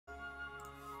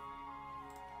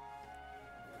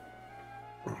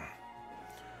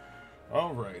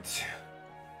Alright.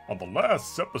 On the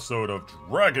last episode of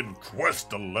Dragon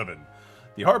Quest XI,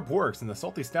 the harp works and the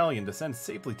salty stallion descends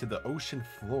safely to the ocean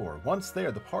floor. Once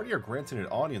there, the party are granted an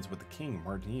audience with the king,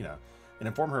 Martina, and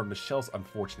inform her of Michelle's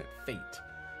unfortunate fate.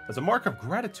 As a mark of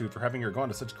gratitude for having her gone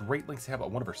to such great lengths to help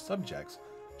out one of her subjects,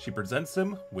 she presents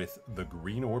him with the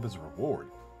green orb as a reward.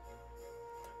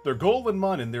 Their goal in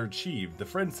mind and they're achieved, the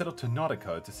friends set out to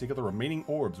Nautica to seek out the remaining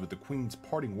orbs with the queen's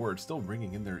parting words still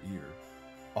ringing in their ear.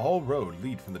 All roads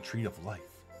lead from the Tree of Life,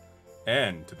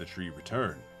 and to the Tree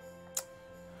Return.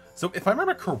 So if I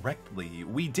remember correctly,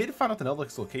 we did find out the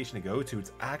next location to go to.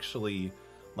 It's actually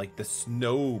like the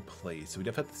snow place, so we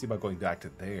definitely have to see about going back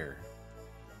to there.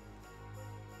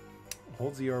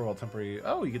 Hold ZR while temporary.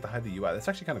 Oh, you get to hide the UI. That's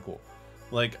actually kind of cool.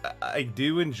 Like, I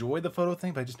do enjoy the photo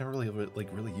thing, but I just never really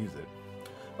use it.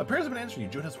 My prayers have been answered. You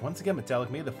join us once again,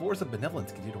 Metallic. May the force of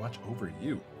benevolence continue to watch over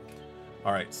you.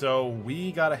 Alright, so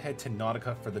we gotta head to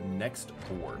Nautica for the next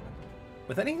orb.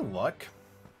 With any luck,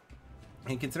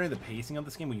 and considering the pacing of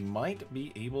this game, we might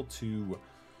be able to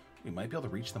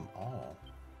reach them all.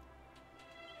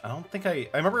 I don't think I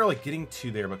remember like getting to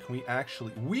there, but can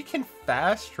we can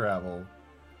fast travel.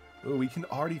 Oh, we can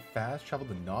already fast travel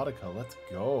to Nautica. Let's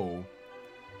go.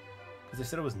 Because they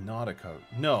said it was Nautica.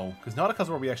 No, because Nautica's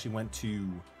where we actually went to,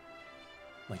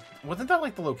 like, wasn't that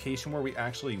like the location where we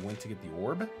actually went to get the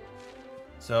orb?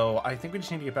 So I think we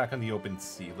just need to get back on the open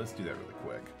sea. Let's do that really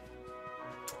quick.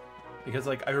 Because,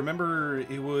 like, I remember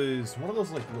it was one of those,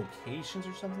 like, locations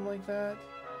or something like that.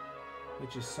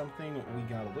 Which is something we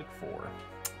gotta look for.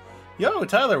 Yo,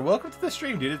 Tyler, welcome to the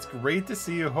stream, dude. It's great to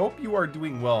see you. Hope you are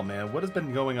doing well, man. What has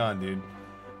been going on, dude?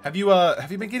 Have you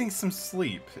been getting some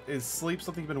sleep? Is sleep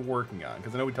something you've been working on?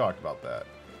 Because I know we talked about that.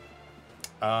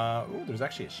 Oh, there's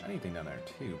actually a shiny thing down there,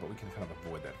 too. But we can kind of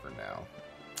avoid that for now.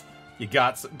 You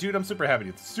got... Dude, I'm super happy.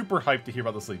 It's super hyped to hear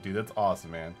about the sleep, dude. That's awesome,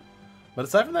 man. But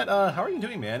aside from that, how are you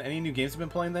doing, man? Any new games you've been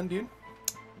playing then, dude?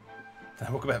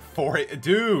 I woke up at 4 a.m.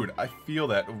 Dude, I feel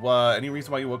that. Any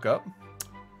reason why you woke up?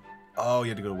 Oh, you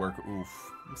had to go to work.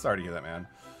 Oof. I'm sorry to hear that, man.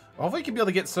 Hopefully you can be able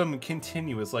to get some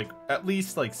continuous, like, at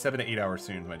least, like, 7 to 8 hours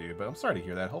soon, my dude. But I'm sorry to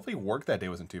hear that. Hopefully work that day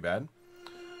wasn't too bad.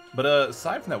 But,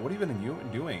 aside from that, what have you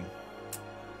been doing?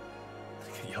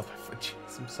 I yelled my foot.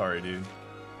 Jeez, I'm sorry, dude.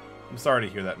 I'm sorry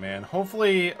to hear that, man.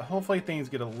 Hopefully things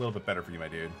get a little bit better for you, my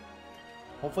dude.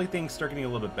 Hopefully things start getting a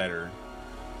little bit better.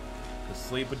 The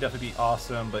sleep would definitely be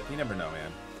awesome, but you never know,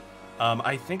 man.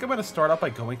 I think I'm going to start off by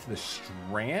going to the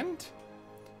Strand.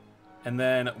 And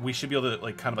then we should be able to,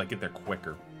 like, kind of, like, get there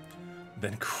quicker.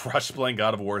 Then crush playing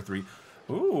God of War 3.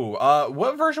 Ooh,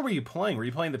 what version were you playing? Were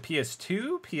you playing the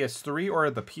PS2, PS3, or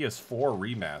the PS4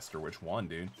 remaster? Which one,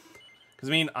 dude? Because,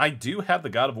 I mean, I do have the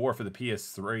God of War for the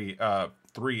PS3,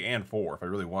 3 and 4 if I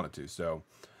really wanted to, so...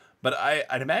 But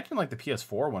I'd imagine, like, the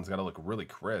PS4 one's got to look really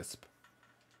crisp.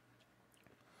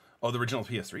 Oh, the original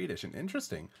PS3 edition.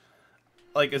 Interesting.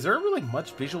 Like, is there really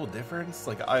much visual difference?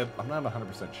 Like, I'm not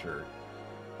 100% sure.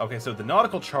 Okay, so the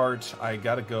nautical chart, I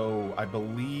gotta go, I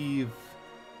believe...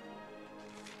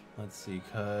 Let's see,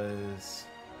 because,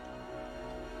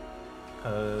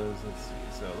 let's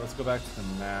see. So, let's go back to the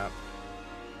map.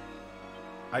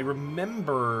 I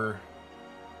remember...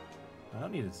 I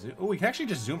don't need to zoom. Oh, we can actually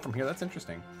just zoom from here. That's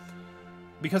interesting.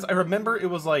 Because I remember it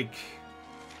was like...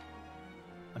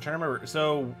 I'm trying to remember.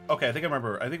 So, okay, I think I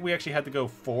remember. I think we actually had to go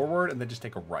forward and then just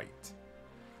take a right.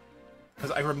 Because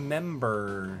I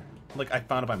remember... Like, I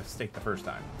found it by mistake the first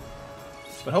time.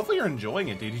 But hopefully you're enjoying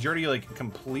it, dude. Did you already, like,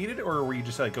 complete it? Or were you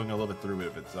just, like, going a little bit through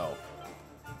it itself?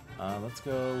 Let's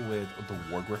go with the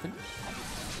War Griffin.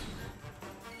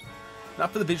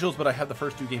 Not for the visuals, but I have the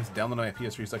first 2 games downloaded on my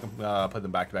PS3 so I can play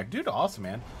them back to back. Dude, awesome,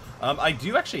 man. I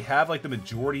do actually have, like, the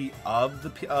majority of the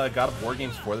God of War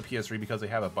games for the PS3 because they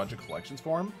have a bunch of collections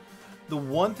for them. The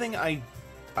one thing I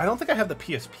don't think I have the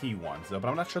PSP ones, though, but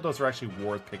I'm not sure those are actually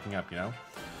worth picking up, you know?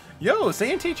 Yo,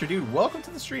 Saiyan Teacher, dude, welcome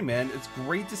to the stream, man. It's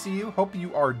great to see you. Hope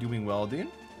you are doing well, dude.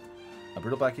 A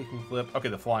brutal back kicking flip. Okay,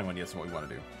 the flying one, yes, is what we want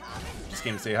to do. Just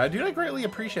came to say hi. Dude, I greatly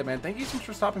appreciate it, man. Thank you so much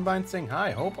for stopping by and saying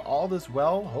hi. Hope all is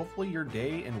well. Hopefully your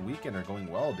day and weekend are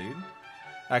going well, dude.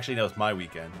 Actually, no, it's my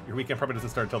weekend. Your weekend probably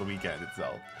doesn't start until the weekend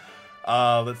itself.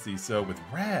 Let's see. So with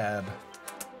Rab...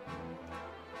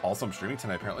 Also, I'm streaming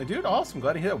tonight, apparently. Dude, awesome.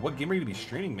 Glad to hear that. What game are you going to be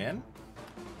streaming, man?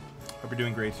 Hope you're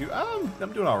doing great, too.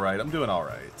 I'm doing all right. I'm doing all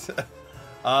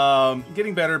right.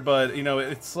 Getting better, but, you know,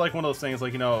 it's like one of those things,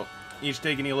 like, you know, each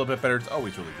day getting a little bit better. It's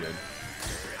always really good.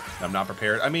 I'm not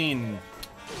prepared. I mean,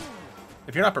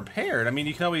 if you're not prepared, I mean,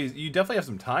 you definitely have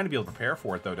some time to be able to prepare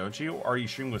for it, though, don't you? Are you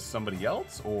streaming with somebody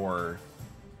else, or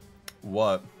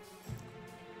what?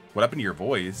 What happened to your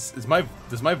voice? Does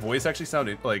my voice actually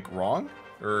sound, like, wrong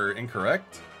or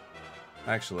incorrect?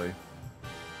 actually.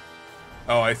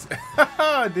 Oh, I see.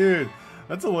 Dude,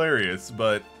 that's hilarious.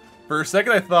 But for a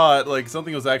second, I thought like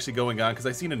something was actually going on because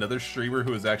I seen another streamer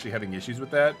who was actually having issues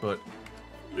with that. But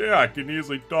yeah, I can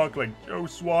easily talk like Joe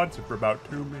Swanson for about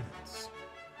 2 minutes.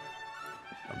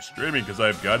 I'm streaming because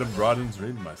I've got him brought in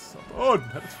raid myself. Oh,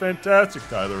 that's fantastic,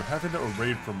 Tyler. Having a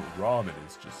raid from Ramen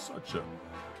is just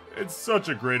such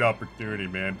a great opportunity,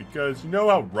 man. Because you know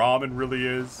how Ramen really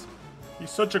is.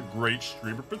 He's such a great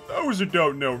streamer. For those who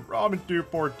don't know,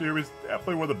 Ramen242 is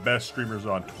definitely one of the best streamers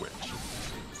on Twitch.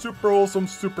 Super wholesome,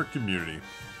 super community.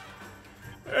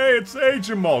 Hey, it's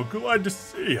Jamal. Glad to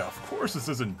see you. Of course this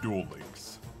isn't Duel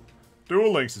Links.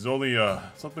 Duel Links is only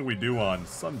something we do on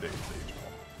Sundays, Jamal.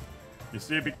 You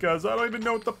see, because I don't even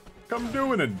know what the fuck I'm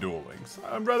doing in Duel Links.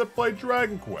 I'd rather play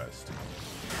Dragon Quest.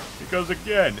 Because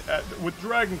again, with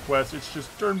Dragon Quest, it's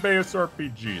just turn-based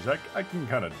RPGs. I can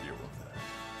kind of deal with that.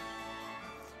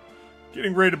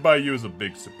 Getting raided by you is a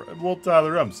big surprise. Well,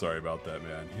 Tyler, I'm sorry about that,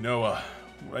 man. You know,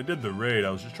 when I did the raid,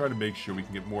 I was just trying to make sure we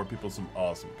can get more people some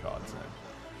awesome content.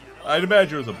 I'd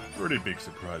imagine it was a pretty big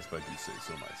surprise if I do say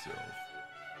so myself.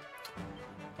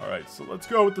 Alright, so let's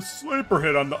go with the sleeper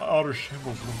hit on the Outer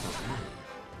Shambles number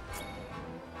 8.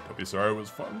 Don't be sorry, it was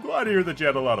fun. I'm glad to hear that you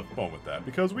had a lot of fun with that,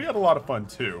 because we had a lot of fun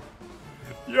too.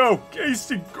 Yo,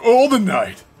 Casey Golden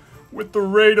Knight! With the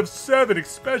raid of 7,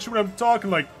 especially when I'm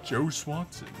talking like Joe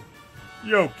Swanson.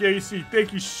 Yo, Casey,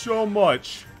 thank you so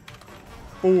much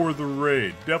for the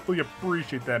raid. Definitely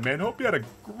appreciate that, man. Hope you had a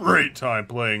great time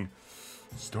playing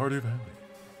Stardew Valley.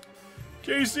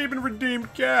 Casey even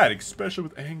redeemed Cat, especially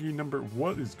with Angie number.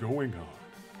 What is going on?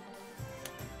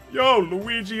 Yo,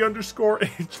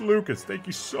 Luigi_H Lucas, thank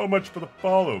you so much for the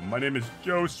follow. My name is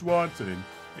Joe Swanson, and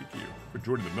thank you for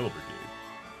joining the Miller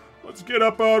Brigade. Let's get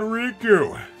up on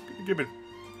Riku. Give it.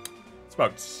 It's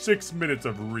about 6 minutes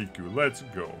of Riku. Let's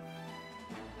go.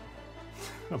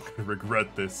 I'm gonna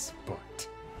regret this, but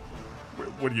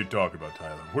what are you talking about,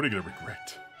 Tyler? What are you gonna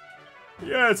regret?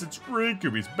 Yes, it's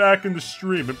Riku. He's back in the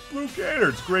stream. And Blue Gator,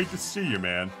 it's great to see you,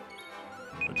 man.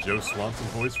 A Joe Swanson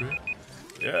voice, right?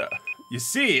 Yeah. You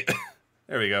see,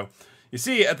 there we go. You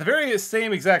see, at the very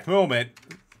same exact moment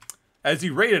as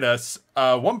you rated us,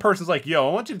 one person's like, yo,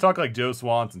 I want you to talk like Joe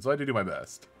Swanson, so I had to do my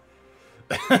best.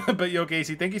 But yo,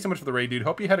 Casey, thank you so much for the raid, dude.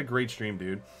 Hope you had a great stream,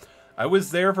 dude. I was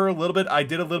there for a little bit. I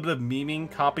did a little bit of memeing,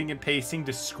 copying and pasting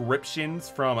descriptions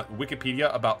from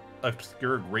Wikipedia about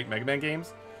obscure great Mega Man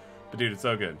games. But dude, it's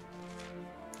so good.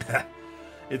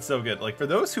 It's so good. Like, for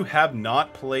those who have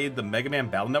not played the Mega Man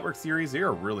Battle Network series, they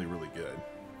are really, really good.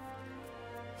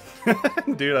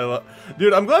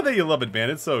 Dude, I'm glad that you love it, man.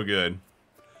 It's so good.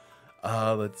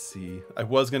 Let's see. I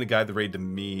was gonna guide the raid to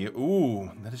me.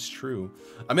 Ooh, that is true.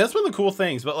 I mean, that's one of the cool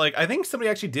things, but like, I think somebody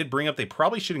actually did bring up they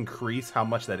probably should increase how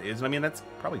much that is. And I mean, that's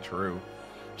probably true.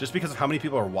 Just because of how many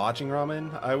people are watching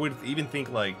Ramen, I would even think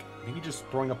like, maybe just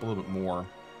throwing up a little bit more.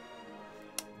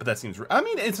 But that seems rude. I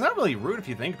mean, it's not really rude if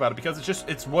you think about it, because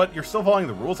it's what, you're still following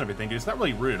the rules and everything, dude. It's not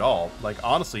really rude at all. Like,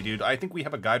 honestly, dude, I think we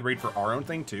have a guide raid for our own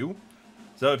thing, too.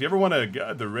 So if you ever want to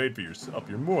guide the raid for yourself,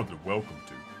 you're more than welcome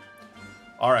to.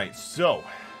 Alright, so.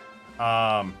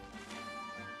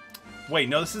 Wait,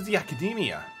 no, this is the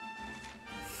Academia.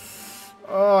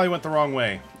 Oh, I went the wrong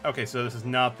way. Okay, so this is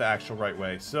not the actual right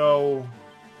way. So,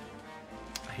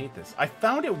 I hate this. I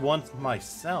found it once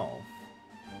myself.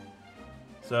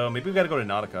 So maybe we've got to go to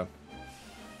Nautica.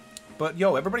 But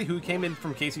yo, everybody who came in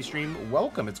from Casey's stream,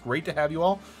 welcome. It's great to have you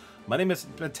all. My name is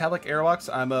Metallic Airlocks.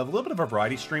 I'm a little bit of a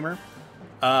variety streamer.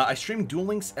 I stream Duel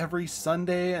Links every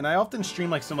Sunday, and I often stream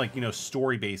like some like, you know,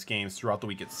 story-based games throughout the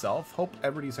week itself. Hope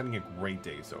everybody's having a great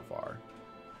day so far.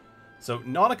 So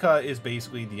Nautica is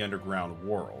basically the underground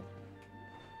world.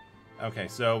 Okay,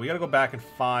 so we gotta go back and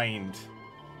find...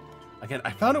 Again,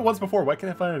 I found it once before. Why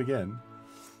can't I find it again?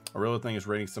 A real thing is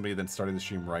raiding somebody, then starting the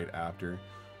stream right after.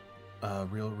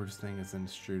 Real worst thing is then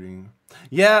shooting.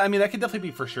 Yeah, I mean, that could definitely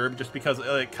be for sure, just because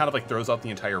it kind of like throws off the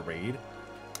entire raid.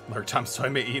 Large time, so I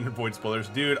may eat and avoid spoilers.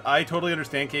 Dude, I totally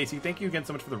understand, Casey. Thank you again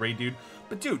so much for the raid, dude.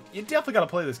 But dude, you definitely gotta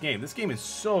play this game. This game is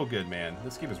so good, man.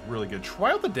 This game is really good.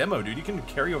 Try out the demo, dude. You can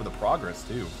carry over the progress,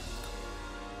 too.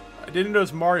 I didn't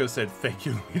notice Mario said, thank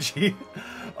you, Luigi.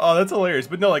 Oh, that's hilarious.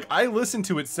 But no, like, I listened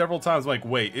to it several times. I'm like,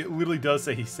 wait, it literally does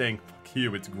say he's saying, fuck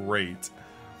you. It's great.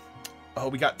 Oh,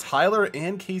 we got Tyler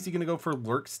and Casey gonna go for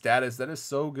lurk status. That is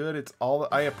so good. It's all,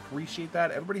 I appreciate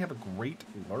that. Everybody have a great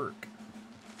lurk.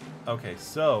 Okay,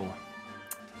 so.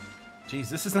 Jeez,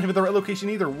 this is not even the right location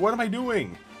either. What am I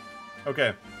doing?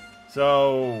 Okay,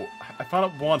 so I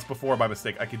found it once before by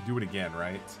mistake. I could do it again,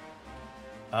 right?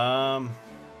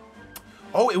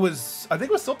 Oh, it was, I think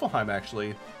it was Silfelheim,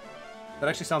 actually. That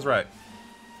actually sounds right.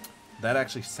 That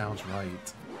actually sounds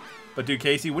right. But dude,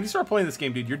 Casey, when you start playing this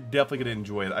game, dude, you're definitely gonna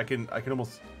enjoy it. I can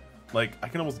almost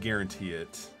guarantee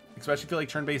it. Especially if you like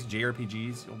turn-based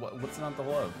JRPGs. What's not to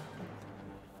love?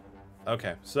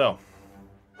 Okay, so.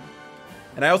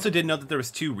 And I also did know that there was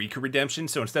 2 Riku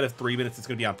redemptions, so instead of 3 minutes, it's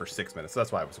gonna be on for 6 minutes. So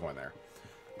that's why I was going there.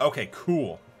 Okay,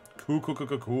 cool.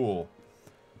 Cool.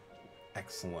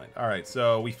 Excellent. All right,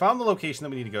 so we found the location that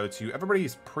we need to go to.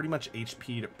 Everybody's pretty much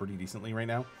HP'd pretty decently right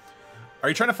now. Are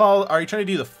you trying to follow? Are you trying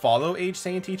to do the follow age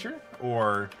Saiyan teacher,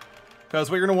 or because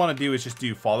what you're gonna want to do is just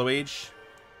do follow age?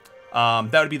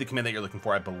 That would be the command that you're looking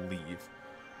for, I believe.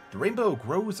 The rainbow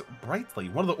grows brightly.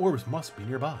 One of the orbs must be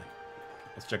nearby.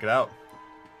 Let's check it out.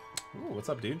 Ooh, what's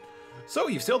up, dude? So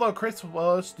you've sailed across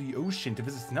the ocean to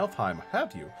visit Snelfheim,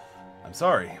 have you? I'm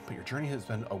sorry, but your journey has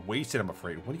been wasted, I'm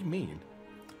afraid. What do you mean?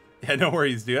 Yeah, no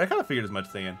worries, dude. I kind of figured as much,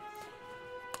 Saiyan.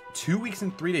 2 weeks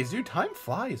and 3 days. Dude, time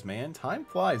flies, man. Time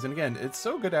flies. And again, it's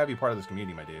so good to have you part of this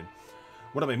community, my dude.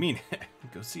 What do I mean?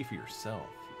 Go see for yourself.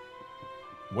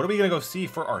 What are we going to go see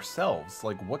for ourselves?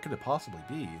 Like, what could it possibly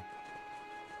be?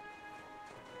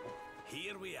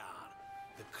 Here we are.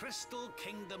 The Crystal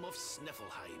Kingdom of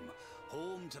Sniffelheim.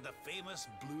 Home to the famous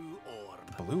Blue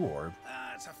Orb. Blue Orb?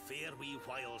 It's a fair wee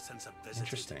while since I've visited.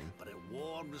 Interesting. But it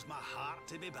warms my heart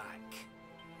to be back.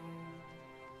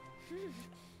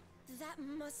 That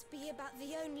must be about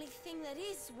the only thing that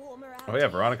is warm around. Oh yeah,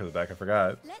 Veronica's back. I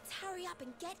forgot. Let's hurry up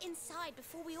and get inside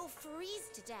before we all freeze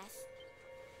to death.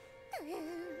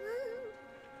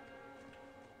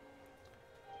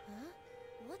 Huh?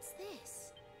 What's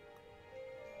this?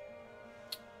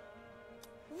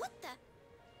 What the?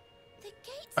 The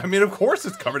gates. I mean, of course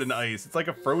it's covered in ice. It's like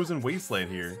a frozen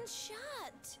wasteland here.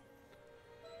 Shut.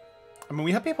 I mean,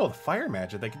 we have people with fire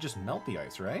magic that can just melt the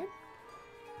ice, right?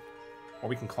 Or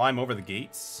we can climb over the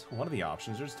gates. One of the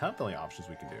options. There's definitely options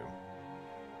we can do.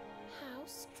 How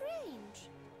strange.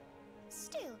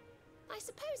 Still, I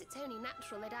suppose it's only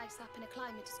natural they'd ice up in a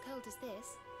climate as cold as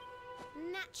this.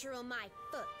 Natural, my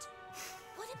foot.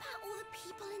 What about all the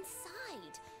people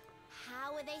inside?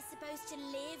 How are they supposed to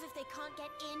live if they can't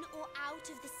get in or out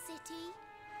of the city?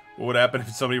 What would happen if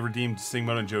somebody redeemed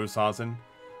Singmon and Joe Sansen?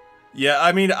 Yeah,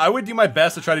 I mean, I would do my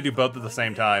best to try to do both at the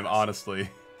same time, honestly.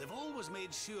 They've always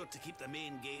made sure to keep the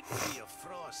main gate free of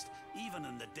frost, even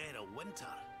in the dead of winter.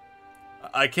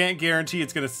 I can't guarantee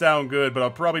it's going to sound good, but I'll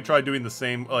probably try doing the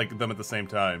same, like, them at the same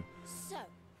time. So,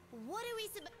 what are we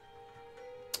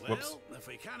Well, if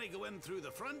we can't go in through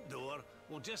the front door,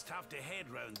 we'll just have to head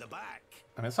round the back.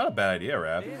 I mean, it's not a bad idea,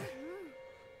 Rab.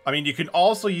 I mean, you can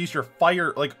also use your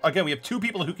fire, like, again, we have 2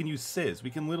 people who can use Sizz. We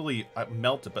can literally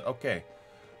melt it, but okay.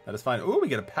 That is fine. Oh, we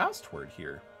get a password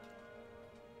here.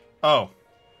 Oh.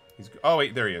 Oh,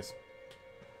 wait, there he is.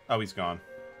 Oh, he's gone.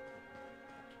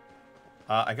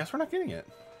 I guess we're not getting it.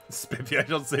 Spiffy, I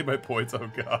don't save my points. Oh,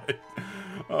 God.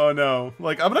 Oh, no.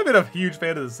 Like, I'm not been a huge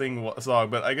fan of the song,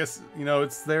 but I guess, you know,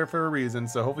 it's there for a reason,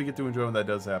 so hopefully you get to enjoy when that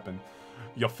does happen.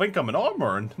 You think I'm an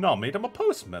armor? And no, mate, I'm a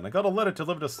postman. I got a letter to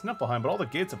deliver to Sniffelheim, but all the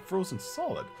gates are frozen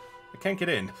solid. I can't get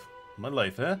in. My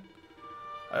life, eh?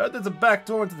 I heard there's a back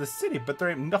door into the city, but there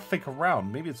ain't nothing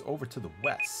around. Maybe it's over to the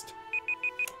west.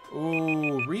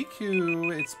 Ooh,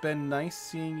 Riku, it's been nice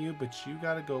seeing you, but you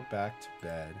gotta go back to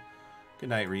bed. Good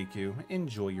night, Riku.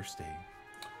 Enjoy your stay.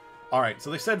 Alright,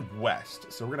 so they said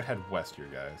west, so we're gonna head west here,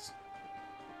 guys.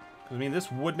 I mean,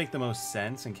 this would make the most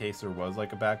sense in case there was,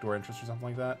 like, a backdoor entrance or something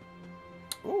like that.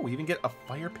 Oh, we even get a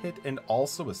fire pit and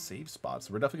also a save spot,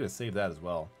 so we're definitely gonna save that as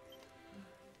well.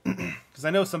 Because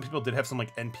I know some people did have some,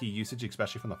 like, NP usage,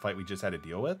 especially from the fight we just had to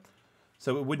deal with.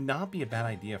 So it would not be a bad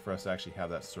idea for us to actually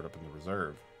have that stored up in the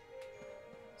reserve.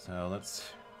 So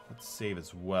let's save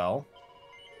as well.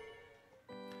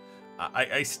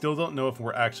 I still don't know if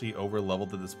we're actually over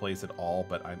leveled at this place at all,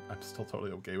 but I'm still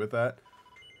totally okay with that.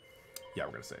 Yeah,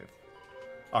 we're gonna save.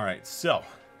 Alright, so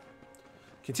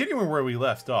continuing where we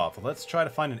left off, let's try to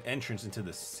find an entrance into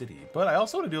the city. But I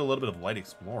also want to do a little bit of light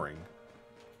exploring.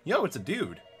 Yo, it's a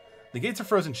dude. The gates are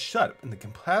frozen shut, and the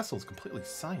castle is completely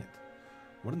silent.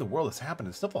 What in the world has happened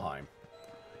in Sniffelheim?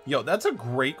 Yo, that's a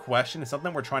great question. It's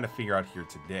something we're trying to figure out here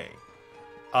today.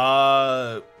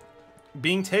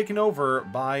 Being taken over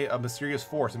by a mysterious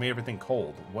force and made everything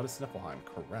cold. What is Sniffelheim?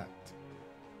 Correct.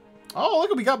 Oh,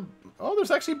 look, we got... Oh,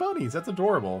 there's actually bunnies. That's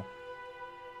adorable.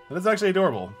 That is actually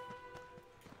adorable.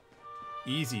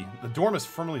 Easy. The dorm is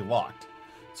firmly locked,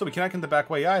 so we cannot get the back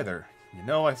way either. You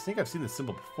know, I think I've seen this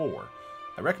symbol before.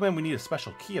 I recommend we need a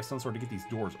special key of some sort to get these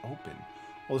doors open.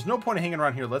 Well, there's no point in hanging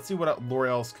around here. Let's see what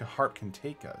L'Oreal's harp can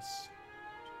take us.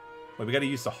 Wait, we gotta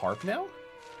use the harp now?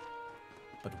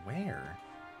 But where?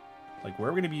 Like, where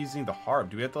are we gonna be using the harp?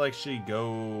 Do we have to actually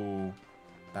go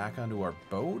back onto our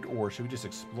boat, or should we just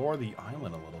explore the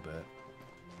island a little bit?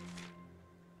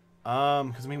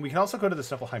 Because I mean, we can also go to the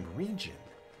Snuffleheim region.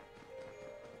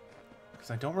 Because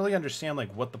I don't really understand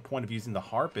like what the point of using the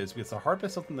harp is, because the harp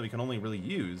is something that we can only really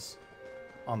use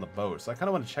on the boat. So I kind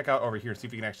of want to check out over here, see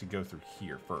if we can actually go through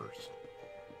here first.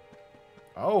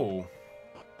 Oh,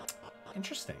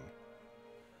 interesting.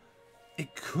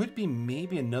 It could be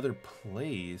maybe another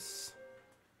place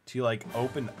to like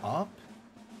open up.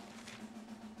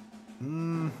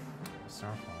 Starfont.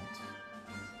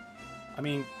 I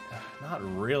mean, not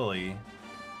really.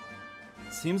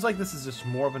 Seems like this is just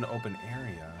more of an open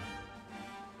area.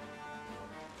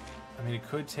 I mean, it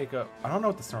could take a... I don't know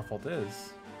what the Starfault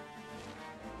is.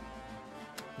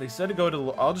 They said to go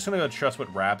to... I'm just going to go trust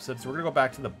what Rab said. So we're going to go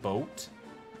back to the boat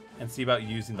and see about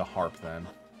using the harp then.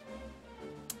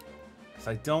 Because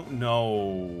I don't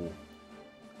know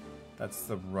that's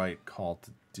the right call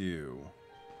to do.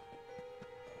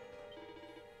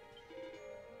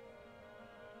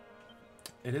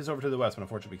 It is over to the west, but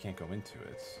unfortunately we can't go into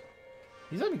it.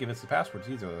 He's not even giving us the passwords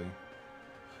either.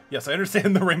 Yes, I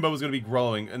understand the rainbow is going to be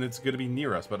growing, and it's going to be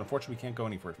near us, but unfortunately we can't go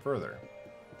any further.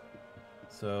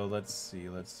 So let's see,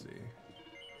 let's see.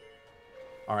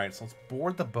 Alright, so let's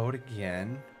board the boat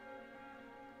again.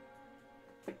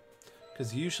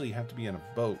 Because usually you have to be in a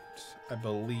boat, I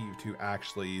believe, to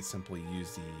actually simply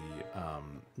use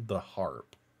the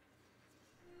harp.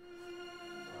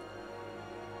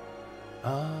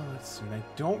 Let's see. And I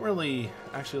don't really...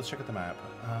 Actually, let's check out the map.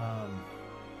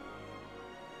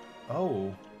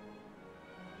 Oh.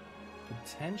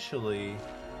 Potentially.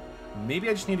 Maybe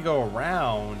I just need to go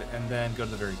around and then go to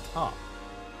the very top.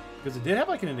 Because it did have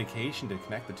like an indication to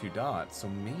connect the two dots. So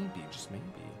maybe, just maybe.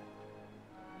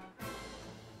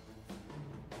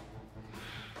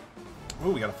 Ooh,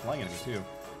 we got a flying enemy too.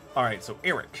 Alright, so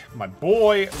Eric. My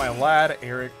boy, my lad,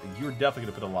 Eric. You're definitely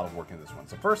going to put a lot of work into this one.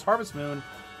 So first, Harvest Moon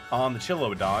on the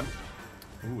Chillodon.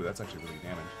 Ooh, that's actually really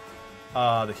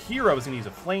damage. The hero is going to use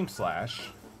a Flame Slash.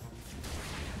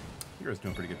 Hero's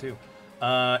doing pretty good too.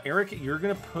 Eric, you're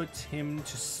going to put him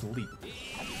to sleep.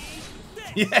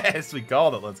 Yes, we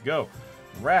called it. Let's go.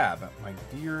 Rab, my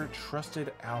dear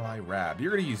trusted ally Rab.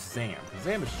 You're going to use Zam.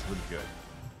 Zam is just really good.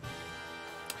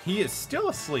 He is still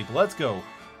asleep. Let's go.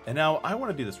 And now I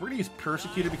want to do this. We're going to use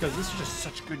Persecutor because this is just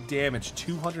such good damage.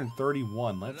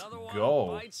 231. Let's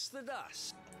go.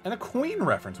 And a Queen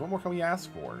reference. What more can we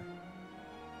ask for?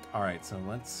 All right, so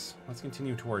let's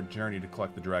continue to our journey to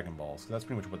collect the Dragon Balls. Because that's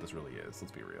pretty much what this really is.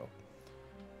 Let's be real.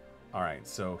 All right,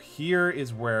 so here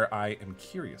is where I am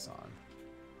curious on.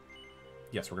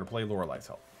 Yes, we're going to play Lorelai's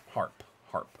harp.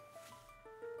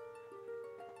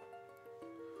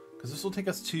 Because this will take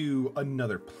us to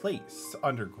another place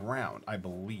underground, I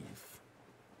believe.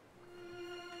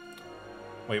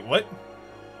 Wait, what?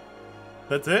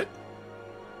 That's it?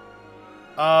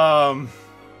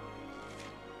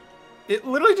 It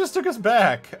literally just took us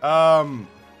back. That's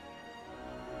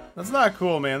not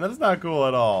cool, man. That is not cool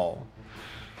at all.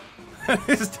 That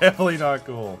is definitely not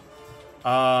cool.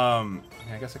 I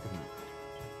guess I can...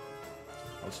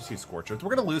 Let's just use Scorch Earth.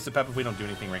 We're going to lose the Pep if we don't do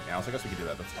anything right now, so I guess we can do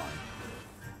that. That's fine.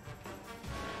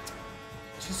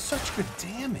 Just such good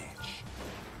damage.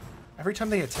 Every time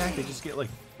they attack, they just get like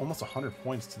almost 100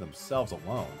 points to themselves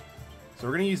alone. So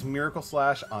we're going to use Miracle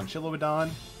Slash on Chillodon.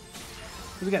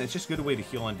 Because again, it's just a good way to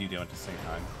heal and do damage at the same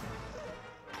time.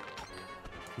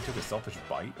 He took a Selfish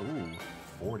Bite. Ooh,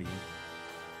 40.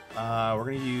 We're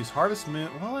going to use Harvest Moon.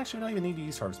 Well, actually, we don't even need to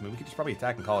use Harvest Moon. We could just probably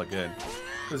attack and call it good.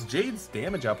 Because Jade's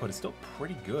damage output is still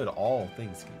pretty good, all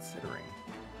things considering.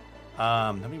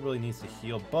 Nobody really needs to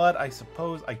heal, but I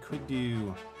suppose I could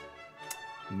do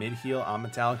mid-heal on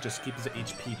Metallic, just keep his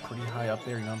HP pretty high up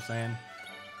there, you know what I'm saying?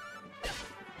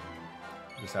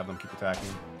 Just have them keep attacking.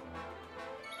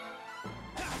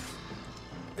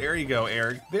 There you go,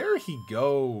 Eric. There he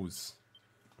goes.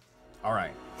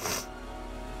 Alright.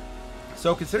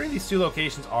 So, considering these two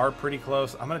locations are pretty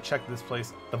close, I'm going to check this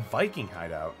place, the Viking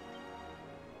hideout.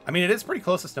 I mean, it is pretty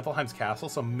close to Sniffleheim's castle,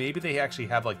 so maybe they actually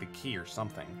have, like, the key or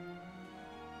something.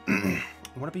 I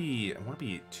want to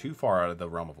be too far out of the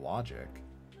realm of logic.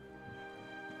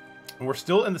 And we're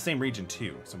still in the same region,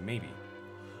 too, so maybe.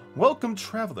 Welcome,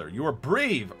 traveler. You are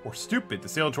brave or stupid to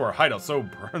sail into our hideout so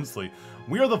earnestly.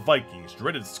 We are the Vikings,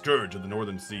 dreaded scourge of the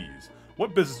northern seas.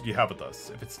 What business do you have with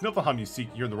us? If it's Sniffleheim you seek,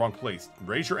 you're in the wrong place.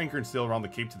 Raise your anchor and sail around the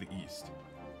cape to the east.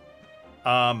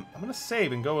 I'm going to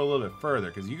save and go a little bit further,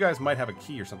 because you guys might have a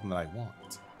key or something that I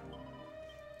want. So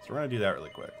we're going to do that really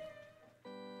quick.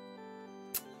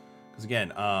 Because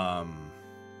again,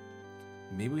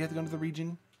 maybe we have to go into the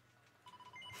region?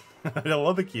 I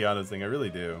love the key on this thing, I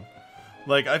really do.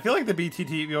 Like, I feel like the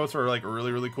BTT emotes are, like,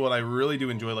 really, really cool, and I really do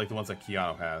enjoy, like, the ones that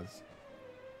Keanu has.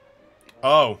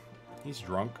 Oh, he's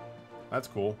drunk. That's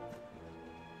cool.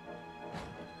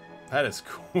 That is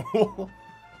cool.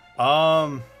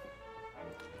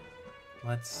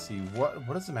 Let's see.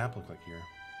 What does the map look like here?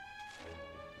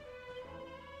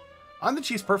 I'm the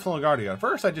Chief's personal guardian. At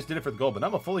first, I just did it for the gold, but now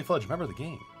I'm a fully fledged member of the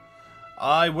game.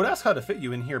 I would ask how to fit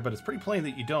you in here, but it's pretty plain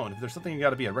that you don't. If there's something you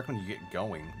gotta be, I recommend you get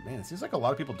going. Man, it seems like a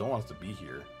lot of people don't want us to be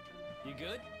here. You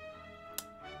good?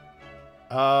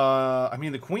 I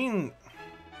mean, the Queen...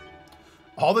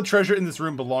 All the treasure in this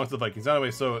room belongs to the Vikings.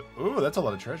 Anyway, so... Ooh, that's a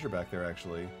lot of treasure back there,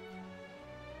 actually.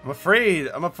 I'm afraid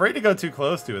to go too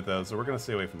close to it, though, so we're gonna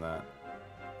stay away from that.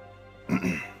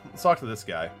 Let's talk to this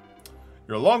guy.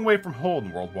 You're a long way from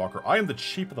home, World Walker. I am the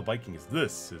chief of the Vikings.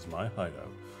 This is my hideout.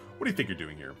 What do you think you're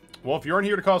doing here? Well, if you aren't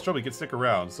here to cause trouble, you can stick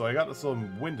around, so I got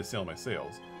some wind to sail my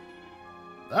sails.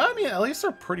 I mean, at least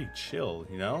they're pretty chill,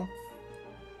 you know?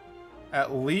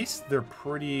 At least they're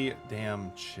pretty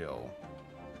damn chill.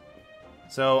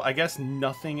 So, I guess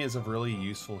nothing is of really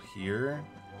useful here.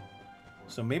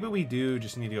 So maybe we do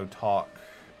just need to go talk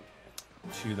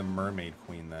to the Mermaid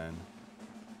Queen then.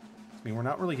 I mean, we're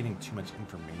not really getting too much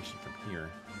information from here.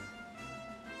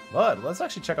 But let's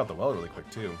actually check out the well really quick,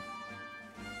 too.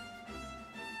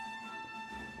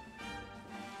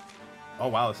 Oh,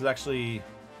 wow, this is actually...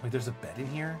 Wait, there's a bed in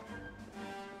here?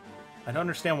 I don't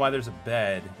understand why there's a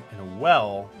bed in a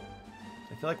well.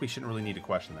 I feel like we shouldn't really need to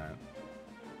question that.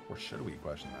 Or should we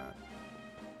question that?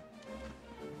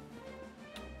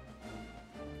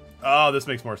 Oh, this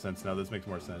makes more sense now. This makes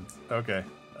more sense. Okay,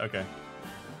 okay.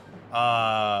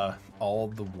 All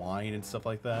the wine and stuff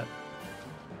like that.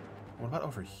 What about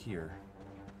over here?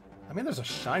 I mean, there's a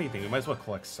shiny thing. We might as well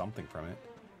collect something from it.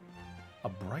 A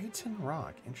Brighton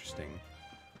rock. Interesting.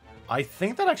 I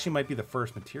think that actually might be the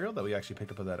first material that we actually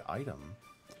picked up with that item.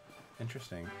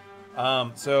 Interesting.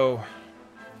 So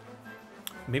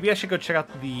maybe I should go check out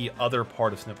the other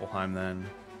part of Sniffelheim then.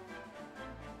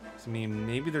 So, I mean,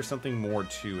 maybe there's something more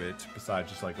to it besides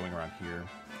just like going around here.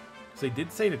 So they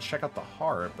did say to check out the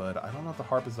harp, but I don't know if the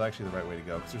harp is actually the right way to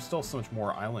go because there's still so much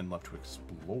more island left to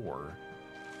explore.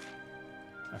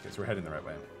 Okay, so we're heading the right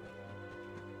way.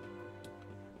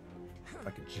 If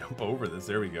I could jump over this,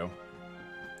 there we go.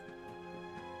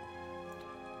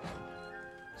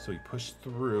 So we push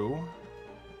through.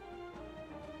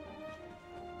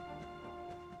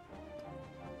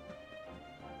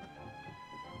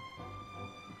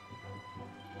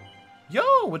 Yo,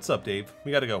 what's up, Dave?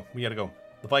 We gotta go. We gotta go.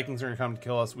 The Vikings are gonna come to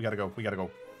kill us. We gotta go. We gotta go.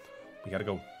 We gotta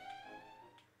go.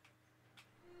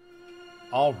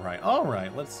 All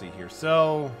right. Let's see here.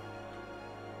 So,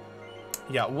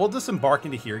 yeah, we'll disembark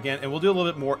into here again, and we'll do a little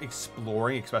bit more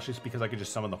exploring, especially because I could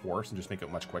just summon the horse and just make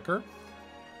it much quicker,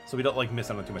 so we don't like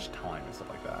miss out on too much time and stuff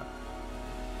like that.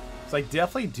 So I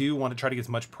definitely do want to try to get as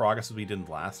much progress as we did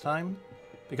last time.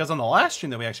 Because on the last stream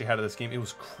that we actually had of this game, it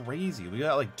was crazy. We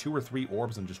got like 2 or 3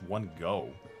 orbs in just one go.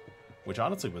 Which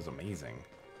honestly was amazing.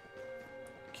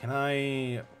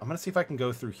 I'm going to see if I can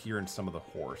go through here and some of the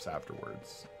horse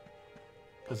afterwards.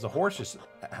 Because the horse just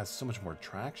has so much more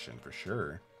traction for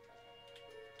sure.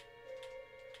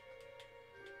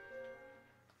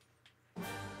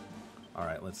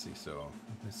 Alright, let's see. So,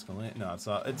 no, it's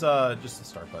just the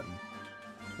start button.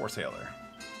 Horse Hailer.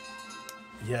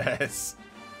 Yes!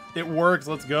 It works,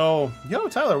 let's go. Yo,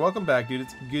 Tyler, welcome back, dude.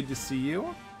 It's good to see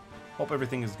you. Hope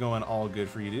everything is going all good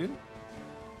for you, dude.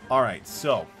 Alright,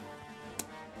 so.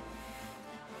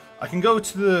 We're gonna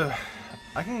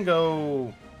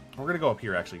go up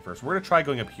here, actually, first. We're gonna try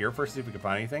going up here first, see if we can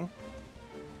find anything.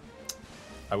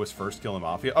 I was first killing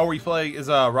Mafia. Oh, are you playing, is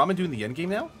Ramen doing the endgame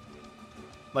now?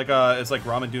 Like, it's like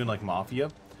Ramen doing, like,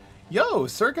 Mafia. Yo,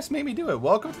 Circus made me do it.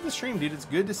 Welcome to the stream, dude. It's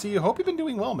good to see you. Hope you've been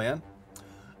doing well, man.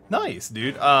 Nice,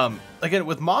 dude. Again,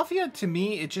 with Mafia, to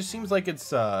me, it just seems like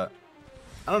it's, I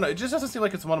don't know, it just doesn't seem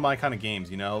like it's one of my kind of games,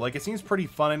 you know? Like, it seems pretty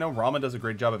fun. I know Ramen does a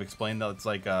great job of explaining that it's,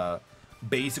 like,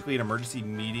 basically an emergency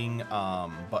meeting,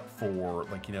 but for,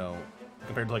 like, you know,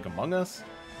 compared to, like, Among Us.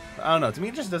 I don't know, to me,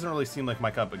 it just doesn't really seem like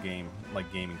my cup of game, like,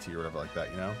 gaming to you or whatever like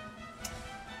that, you know?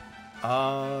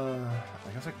 I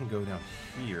guess I can go down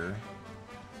here.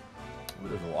 Ooh,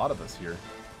 there's a lot of us here.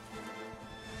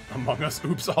 Among Us,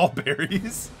 oops, all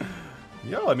berries.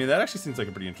 Yo, I mean, that actually seems like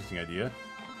a pretty interesting idea.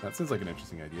 That seems like an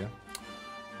interesting idea.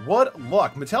 What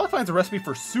luck. Metallic finds a recipe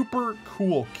for super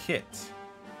cool kit.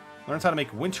 Learns how to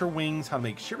make winter wings, how to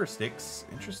make shiver sticks.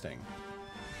 Interesting.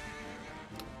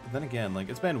 But then again, like,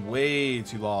 it's been way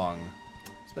too long.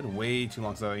 It's been way too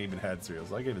long since I even had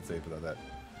cereals. I can even say without that.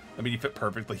 I mean, you fit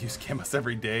perfectly. You scam us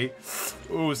every day.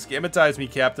 Ooh, scamatize me,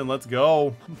 Captain. Let's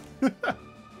go.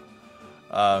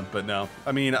 But no,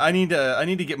 I mean, I need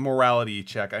to get morality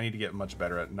check. I need to get much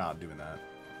better at not doing that.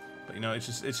 But you know,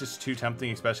 it's just too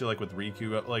tempting, especially like with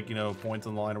Riku, like, you know, points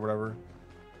on the line or whatever.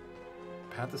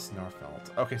 Path to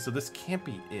Snarfelt. Okay, so this can't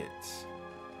be it.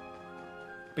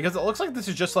 Because it looks like this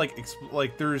is just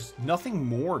like there's nothing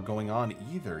more going on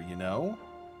either, you know?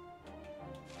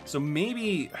 So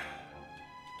maybe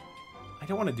I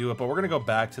don't want to do it, but we're gonna go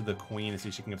back to the queen and see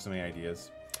if she can give some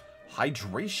ideas.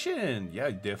 Hydration! Yeah,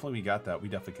 definitely we got that. We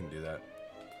definitely can do that.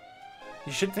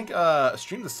 You should think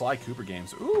stream the Sly Cooper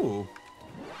games. Ooh.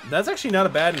 That's actually not a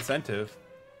bad incentive.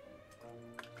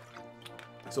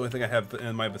 It's the only thing I have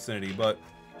in my vicinity, but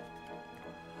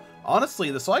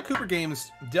honestly, the Sly Cooper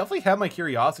games definitely have my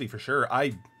curiosity for sure.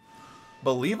 I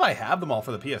believe I have them all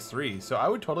for the PS3, so I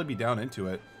would totally be down into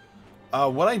it.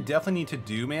 What I definitely need to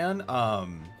do, man,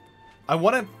 I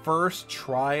want to first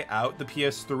try out the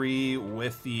PS3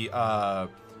 with the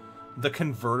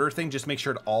converter thing, just make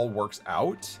sure it all works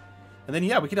out. And then,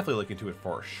 yeah, we can definitely look into it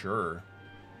for sure.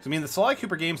 So, I mean, the Sly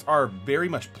Cooper games are very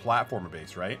much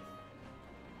platformer-based, right?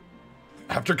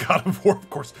 After God of War, of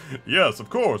course. Yes,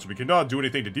 of course. We cannot do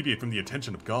anything to deviate from the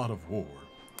attention of God of War.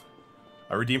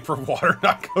 I redeemed for water,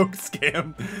 not Coke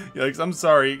scam. Like, I'm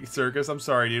sorry, Circus. I'm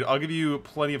sorry, dude. I'll give you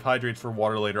plenty of hydrates for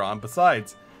water later on.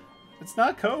 Besides, it's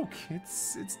not Coke.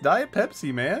 It's Diet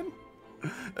Pepsi, man.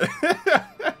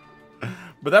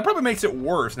 But that probably makes it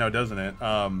worse now, doesn't it?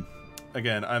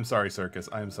 Again, I'm sorry, Circus.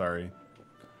 I'm sorry.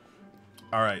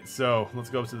 All right, so let's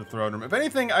go to the throne room. If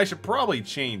anything, I should probably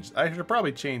change that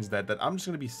I'm just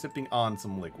going to be sipping on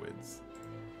some liquids.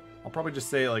 I'll probably just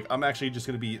say, like, I'm actually just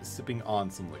going to be sipping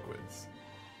on some liquids.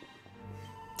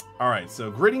 All right, so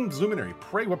greetings, luminary.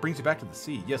 Pray what brings you back to the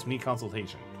sea. Yes, we need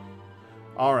consultation.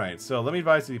 All right, so let me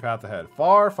advise you the path ahead.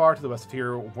 Far, far to the west of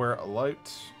here, where light...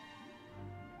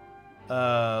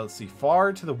 let's see.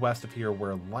 Far to the west of here,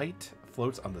 where light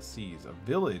floats on the seas, a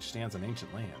village stands on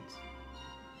ancient lands.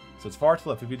 So it's far to the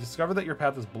left. If you discover that your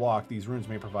path is blocked, these runes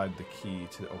may provide the key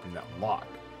to opening that lock.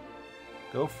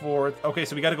 Go forth. Okay,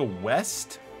 so we gotta go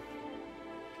west.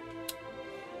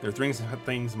 There are things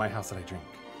in my house that I drink.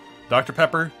 Dr.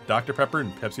 Pepper,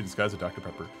 and Pepsi disguised as Dr.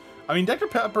 Pepper. I mean, Dr.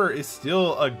 Pepper is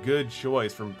still a good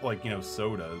choice from, like, you know,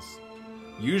 sodas.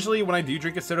 Usually when I do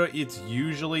drink a soda, it's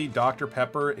usually Dr.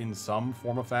 Pepper in some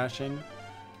form of fashion.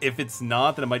 If it's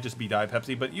not, then it might just be Diet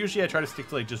Pepsi. But usually I try to stick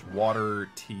to, like, just water,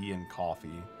 tea, and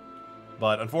coffee.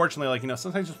 But unfortunately, like, you know,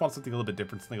 sometimes I just want something a little bit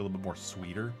different, something a little bit more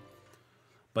sweeter.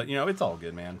 But, you know, it's all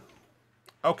good, man.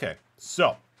 Okay,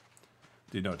 so.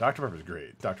 Dude, no, Dr. Pepper's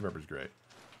great. Dr. Pepper's great.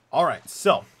 All right,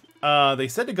 so. They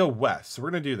said to go west, so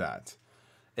we're going to do that.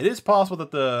 It is possible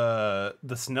that the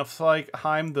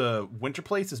Snuffelheim, the winter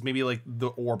place, is maybe, like, the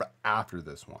orb after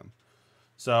this one.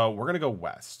 So, we're going to go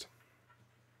west.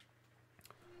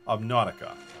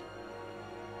 Nautica.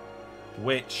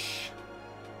 Which...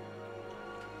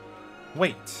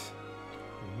 Wait.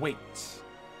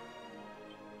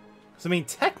 So, I mean,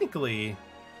 technically,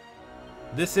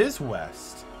 this is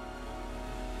west.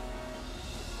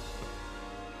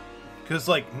 Because,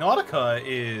 like, Nautica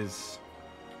is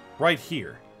right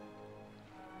here.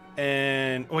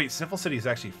 And, wait, Sniffle City is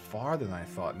actually farther than I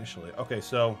thought initially. Okay,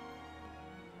 so...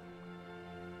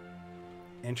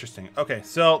 Interesting. Okay,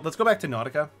 so let's go back to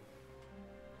Nautica.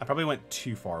 I probably went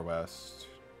too far west.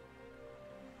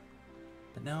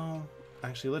 But no...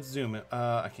 Actually, let's zoom it.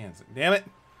 I can't zoom. Damn it!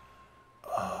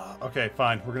 Okay,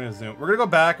 fine. We're gonna zoom. We're gonna go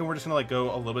back and we're just gonna, like,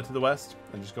 go a little bit to the west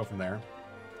and just go from there.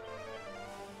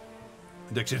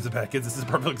 Addictions of bad kids. This is a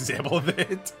perfect example of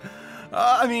it.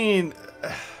 I mean,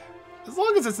 as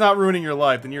long as it's not ruining your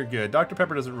life, then you're good. Dr.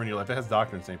 Pepper doesn't ruin your life. It has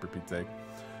Doctor in St. for Pete's sake.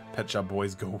 Pet Shop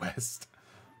Boys go west.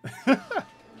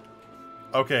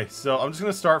 Okay, so I'm just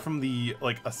gonna start from the,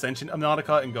 like, Ascension of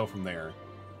Nautica and go from there.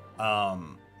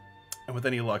 And with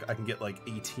any luck, I can get, like,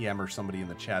 ATM or somebody in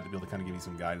the chat to be able to kind of give me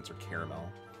some guidance, or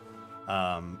Caramel.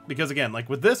 Because, again, like,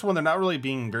 with this one, they're not really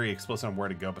being very explicit on where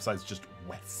to go besides just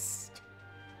west.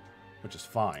 Which is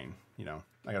fine. You know,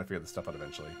 I gotta figure this stuff out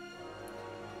eventually.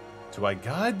 Do I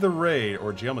guide the raid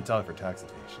or jail Metallic for tax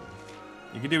evasion?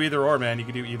 You can do either or, man. You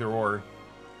can do either or.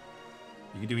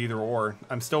 You can do either or.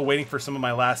 I'm still waiting for some of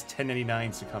my last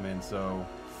 1099s to come in, so...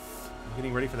 I'm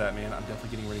getting ready for that, man. I'm definitely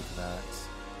getting ready for that.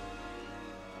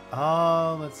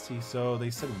 Let's see. So they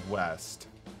said west.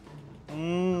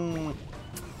 One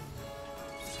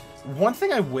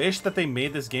thing I wish that they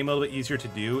made this game a little bit easier to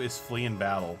do is flee in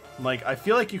battle. Like, I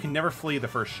feel like you can never flee the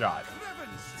first shot.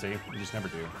 See? You just never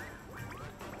do.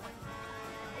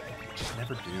 Just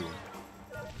never do.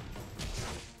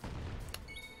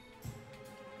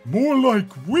 More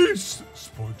like whiz,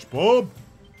 SpongeBob.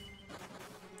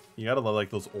 You gotta love like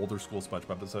those older school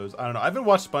SpongeBob episodes. I don't know. I haven't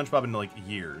watched SpongeBob in like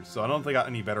years, so I don't think they got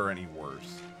any better or any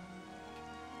worse.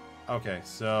 Okay,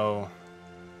 so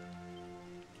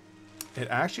it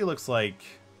actually looks like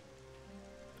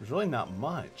there's really not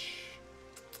much.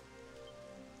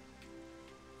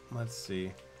 Let's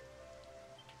see.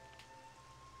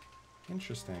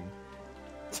 Interesting.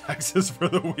 Taxes for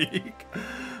the week.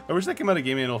 I wish that came out of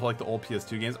gaming for like the old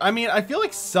PS2 games. I mean, I feel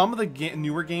like some of the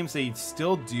newer games, they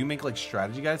still do make like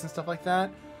strategy guides and stuff like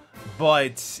that,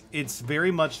 but it's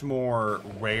very much more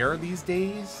rare these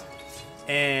days.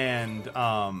 And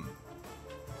I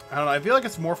don't know, I feel like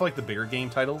it's more for like the bigger game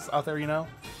titles out there, you know?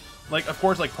 Like, of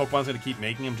course, like Pokemon's gonna keep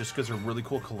making them just because they're really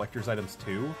cool collector's items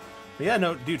too. But yeah,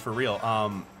 no, dude, for real.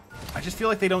 I just feel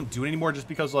like they don't do it anymore just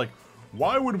because like,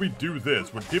 why would we do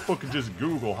this when people can just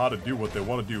Google how to do what they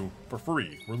want to do for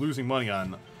free? We're losing money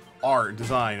on art,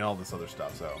 design, and all this other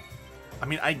stuff, so. I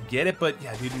mean, I get it, but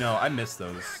yeah, dude, no, I miss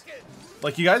those.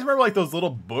 Like, you guys remember, like, those little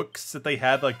books that they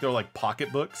had, like, they're, like,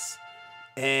 pocket books?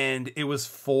 And it was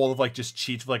full of, like, just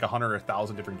cheats for, like, 100 or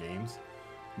 1,000 different games?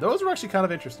 Those were actually kind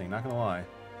of interesting, not gonna lie.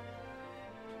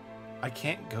 I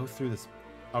can't go through this.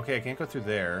 Okay, I can't go through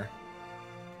there.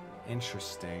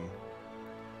 Interesting.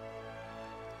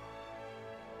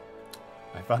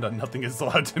 I found out nothing is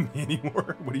allowed to me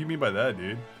anymore. What do you mean by that,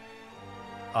 dude?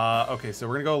 Okay, so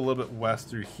we're gonna go a little bit west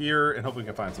through here, and hopefully we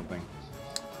can find something.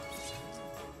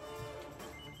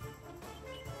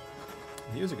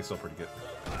 The music is still pretty good.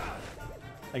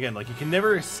 Again, like, you can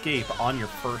never escape on your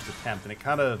first attempt, and it's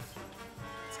kind of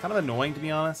annoying, to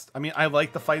be honest. I mean, I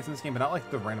like the fights in this game, but not like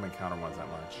the random encounter ones that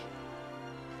much.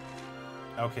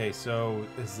 Okay, so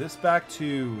is this back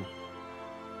to...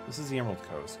 This is the Emerald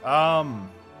Coast.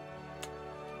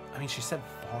 I mean, she said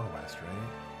far west, right?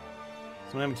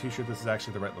 So I'm not too sure if this is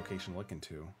actually the right location to look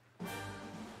into.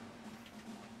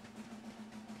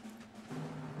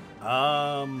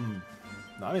 No,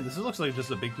 I mean, this looks like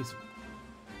just a big piece of...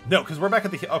 No, because we're back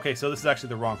at the... Okay, so this is actually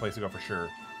the wrong place to go for sure.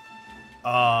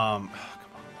 Come on,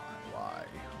 why?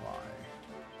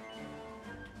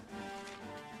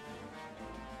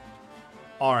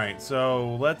 Alright,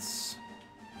 so let's...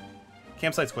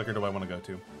 Campsite's quicker, do I want to go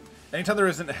to? Anytime there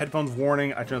isn't a headphones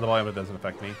warning, I turn the volume, it doesn't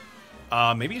affect me.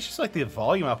 Maybe it's just like the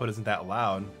volume output isn't that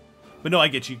loud. But no, I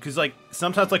get you, because like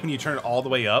sometimes like when you turn it all the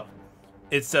way up,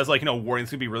 it says like, you know, warning's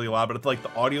gonna be really loud, but if like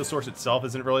the audio source itself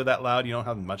isn't really that loud, you don't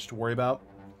have much to worry about.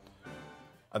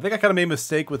 I think I kind of made a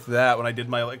mistake with that when I did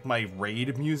my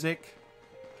raid music.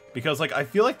 Because like I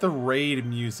feel like the raid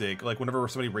music, like whenever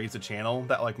somebody raids a channel,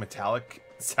 that like metallic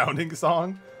sounding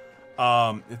song,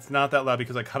 it's not that loud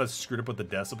because I kind of screwed up with the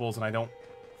decibels and I don't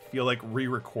feel like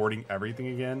re-recording everything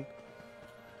again.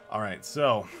 Alright,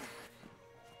 so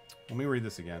let me read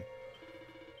this again.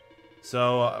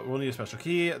 So we'll need a special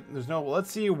key. There's no...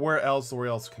 Let's see where else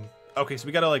can... Okay, so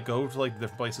we gotta like go to like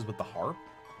different places with the harp.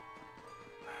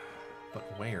 But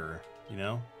where? You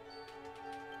know?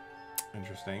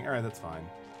 Interesting. Alright, that's fine.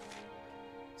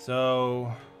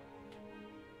 So...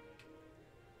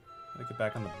 Gotta get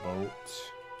back on the boat.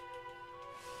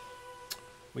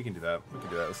 We can do that. We can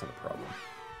do that. That's not a problem.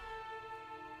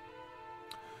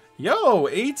 Yo,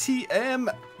 ATM.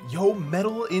 Yo,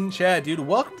 Metal in chat, dude.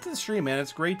 Welcome to the stream, man.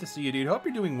 It's great to see you, dude. Hope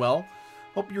you're doing well.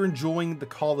 Hope you're enjoying the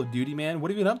Call of Duty, man. What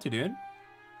have you been up to, dude?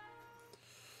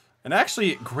 And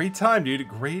actually, great time, dude.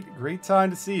 Great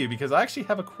time to see you, because I actually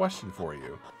have a question for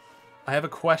you. I have a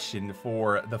question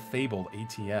for the fabled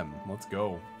ATM. Let's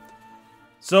go.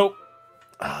 So,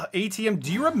 ATM,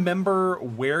 do you remember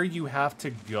where you have to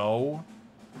go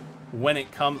when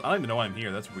it comes... I don't even know why I'm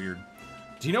here. That's weird.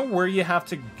 Do you know where you have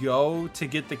to go to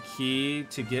get the key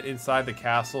to get inside the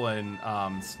castle in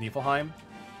Sniffelheim?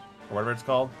 Or whatever it's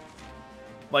called?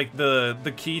 Like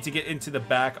the key to get into the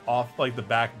back the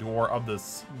back door of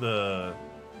the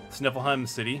Sniffelheim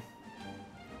city?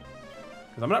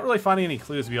 Because I'm not really finding any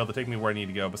clues to be able to take me where I need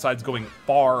to go, besides going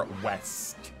far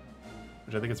west.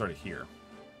 Which I think is already here.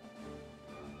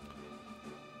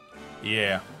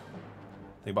 Yeah.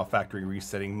 Think about factory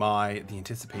resetting the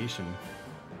anticipation.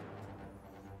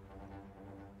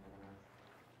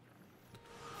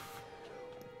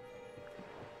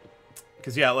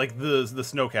 Because, yeah, like the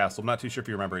snow castle. I'm not too sure if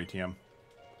you remember ATM.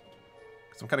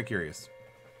 Because I'm kind of curious.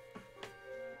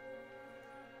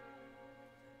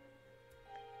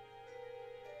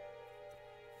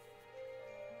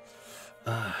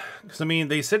 Because, I mean,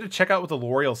 they said to check out with the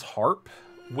L'Oreal's harp,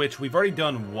 which we've already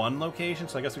done one location,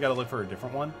 so I guess we got to look for a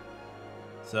different one.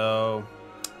 So,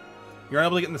 you're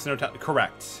unable to get in the snow town.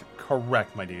 Correct.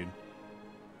 Correct, my dude.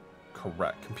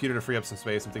 Correct. Computer to free up some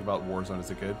space and think about Warzone.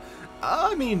 Is it good?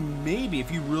 I mean, maybe.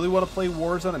 If you really want to play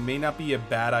Warzone, it may not be a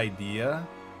bad idea.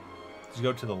 to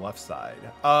go to the left side.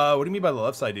 What do you mean by the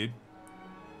left side, dude?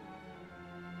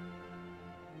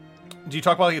 Do you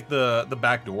talk about like the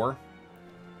back door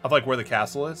of like where the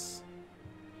castle is?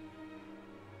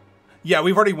 Yeah,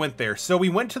 we've already went there. So we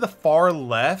went to the far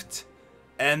left,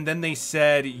 and then they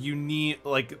said you need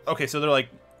like, okay, so they're like,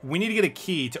 we need to get a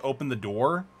key to open the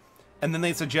door, and then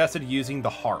they suggested using the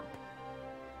harp,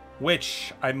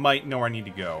 which I might know where I need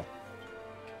to go.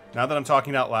 Now that I'm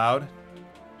talking out loud,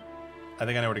 I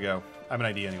think I know where to go. I have an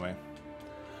idea anyway.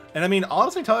 And I mean,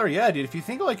 honestly, Tyler, yeah, dude, if you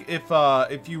think like,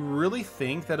 if you really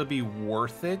think that it'll be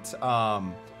worth it,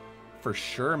 for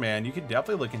sure, man, you could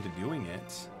definitely look into doing it.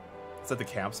 Is that the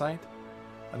campsite?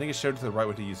 I think it showed to the right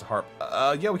way to use the harp.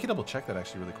 Yeah, we can double check that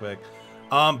actually really quick.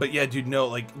 But yeah, dude, no,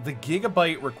 like the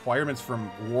gigabyte requirements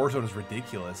from Warzone is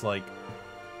ridiculous. Like,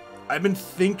 I've been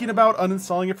thinking about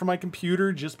uninstalling it from my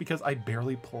computer just because I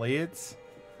barely play it.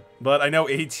 But I know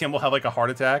ATM will have like a heart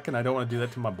attack, and I don't want to do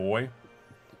that to my boy.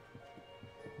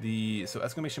 So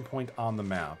exclamation point on the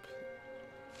map.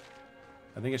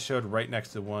 I think it showed right next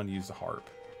to one, use the harp.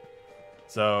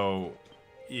 So,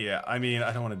 yeah, I mean,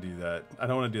 I don't want to do that. I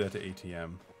don't want to do that to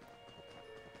ATM.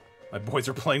 My boys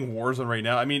are playing Warzone right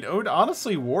now. I mean,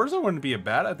 honestly, Warzone wouldn't be a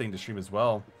bad thing to stream as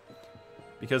well.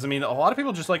 Because, I mean, a lot of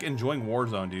people just like enjoying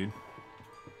Warzone, dude.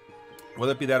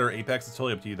 Whether it be that or Apex, it's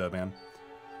totally up to you, though, man.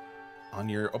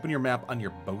 Open your map on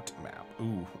your boat map.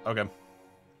 Ooh, okay.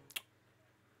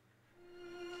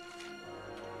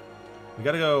 We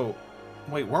gotta go...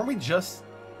 Wait, weren't we just...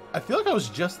 I feel like I was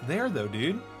just there, though,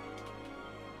 dude.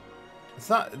 It's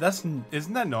not...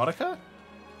 Isn't that Nautica?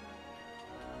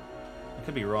 I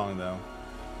could be wrong, though.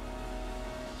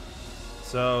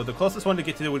 So, the closest one to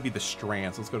get to would be the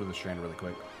Strand. So let's go to the Strand really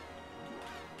quick.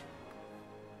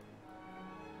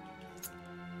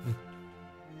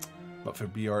 But for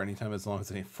BR, anytime as long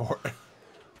as any for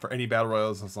any battle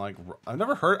royals, it's like... I've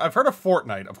heard of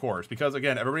Fortnite, of course. Because,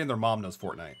 again, everybody and their mom knows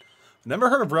Fortnite.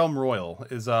 Never heard of Realm Royal.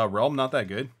 Is Realm not that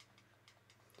good?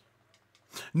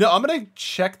 No, I'm going to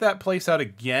check that place out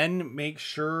again. Make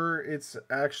sure it's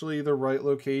actually the right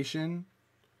location.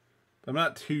 I'm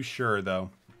not too sure,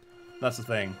 though. That's the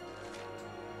thing.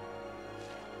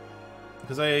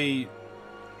 Because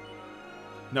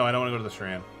No, I don't want to go to the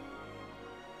Strand.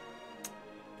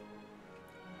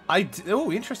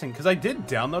 Oh, interesting. Because I did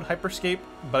download Hyperscape,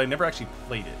 but I never actually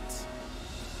played it.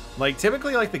 Like,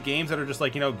 typically, like, the games that are just,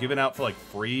 like, you know, given out for, like,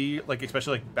 free, like,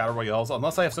 especially, like, Battle Royales,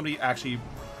 unless I have somebody actually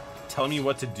telling me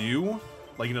what to do,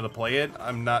 like, you know, to play it,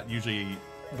 I'm not usually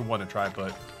the one to try,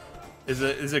 but... Is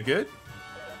it good?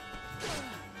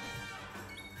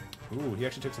 Ooh, he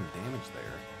actually took some damage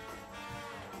there.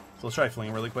 So let's try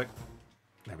fleeing really quick.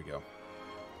 There we go.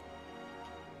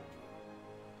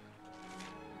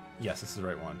 Yes, this is the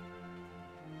right one.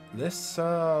 This,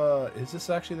 is this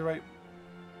actually the right...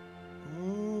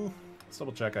 let's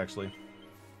double check, actually.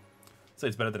 Say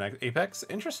it's better than Apex.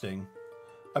 Interesting.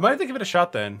 I might have to give it a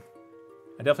shot, then.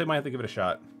 I definitely might have to give it a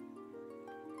shot.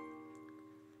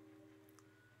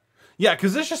 Yeah,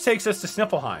 because this just takes us to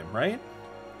Sniffleheim, right?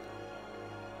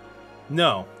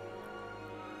 No.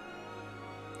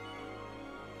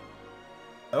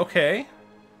 Okay.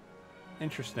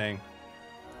 Interesting.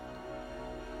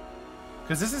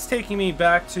 Because this is taking me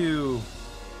back to...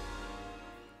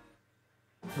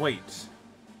 Wait.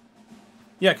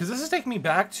 Yeah, because this is taking me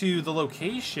back to the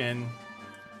location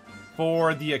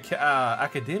for the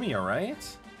Academia,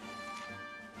 right?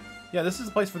 Yeah, this is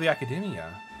the place for the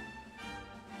Academia.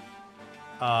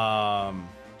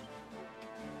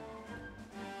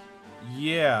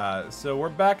 Yeah, so we're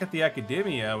back at the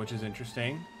Academia, which is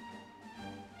interesting.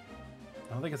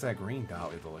 I don't think it's that green dot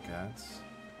we have to look at.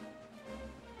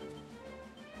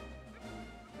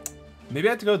 Maybe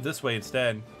I have to go this way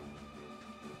instead.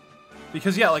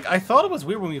 Because, yeah, like, I thought it was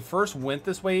weird when we first went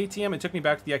this way, ATM. It took me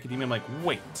back to the Academia. I'm like,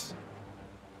 wait.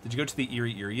 Did you go to the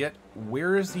Eerie Eerie yet?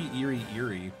 Where is the Eerie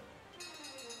Eerie?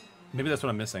 Maybe that's what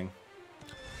I'm missing.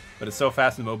 But it's so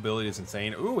fast and the mobility is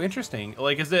insane. Ooh, interesting.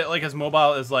 Like, is it, like, as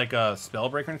mobile as, like, a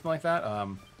Spellbreak or anything like that?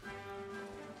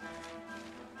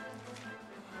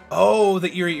 Oh,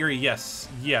 the Eerie Eerie. Yes.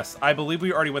 Yes. I believe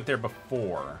we already went there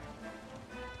before.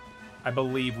 I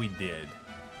believe we did.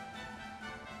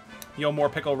 Yo, more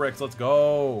Pickle Ricks, let's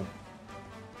go.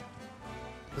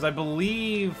 Because I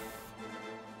believe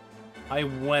I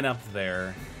went up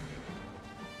there,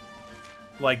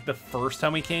 like, the first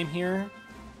time we came here,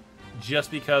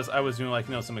 just because I was doing, like,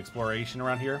 you know, some exploration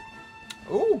around here.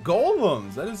 Oh,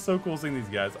 golems! That is so cool seeing these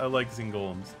guys. I like seeing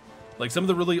golems. Like, some of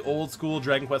the really old school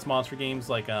Dragon Quest monster games,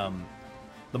 like,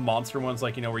 the monster ones,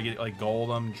 like, you know, where you get, like,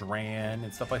 Golem, Dran,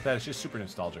 and stuff like that. It's just super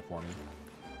nostalgic for me.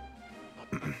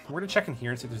 We're gonna check in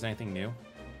here and see if there's anything new.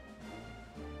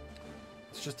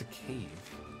 It's just a cave.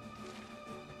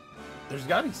 There's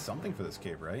got to be something for this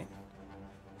cave, right?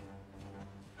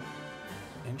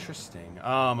 Interesting.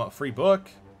 A free book.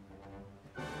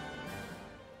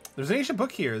 There's an ancient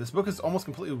book here. This book is almost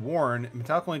completely worn.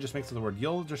 Metallic only just makes the word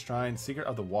Yelder Shrine, Secret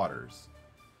of the Waters.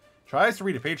 Tries to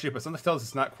read a page here, but something tells us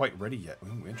it's not quite ready yet.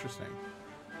 Ooh, interesting.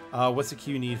 What's the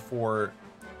key you need for...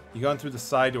 You go in through the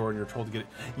side door and you're told to get it.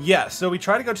 Yeah, so we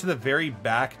try to go to the very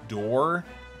back door.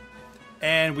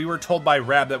 And we were told by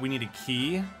Rab that we need a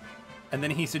key. And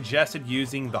then he suggested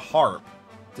using the harp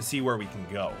to see where we can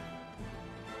go.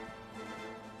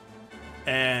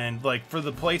 And, like, for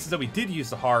the places that we did use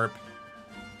the harp,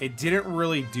 it didn't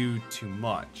really do too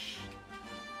much.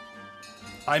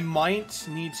 I might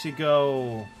need to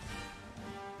go,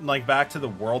 like, back to the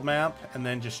world map and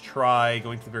then just try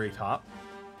going to the very top.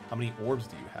 How many orbs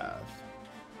do you have?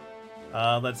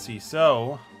 Let's see.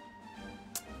 So,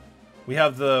 we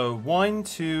have the 1,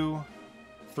 2,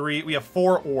 3. We have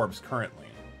 4 orbs currently.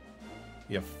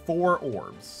 We have 4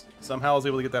 orbs. Somehow I was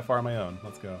able to get that far on my own.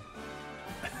 Let's go.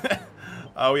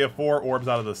 We have 4 orbs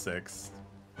out of the 6.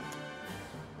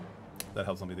 That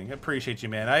helps something. I appreciate you,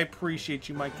 man. I appreciate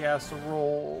you, my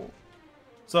casserole.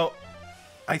 So,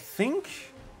 I think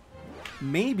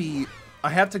maybe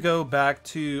I have to go back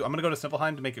to... I'm going to go to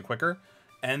Sniffelheim to make it quicker.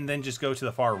 And then just go to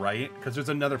the far right. Because there's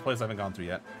another place I haven't gone through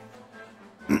yet.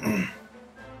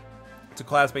 It's a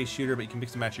class-based shooter, but you can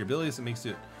mix and match your abilities. It makes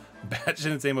it batch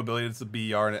in the same ability. It's the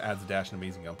BR, and it adds a dash and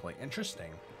amazing gunplay.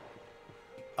 Interesting.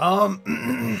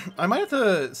 I might have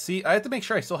to see. I have to make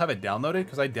sure I still have it downloaded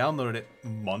because I downloaded it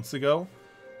months ago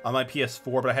on my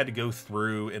PS4, but I had to go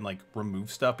through and like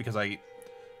remove stuff because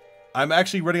I'm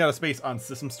actually running out of space on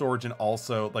system storage and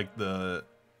also like the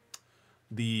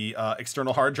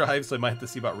external hard drive, so I might have to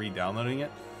see about re-downloading it.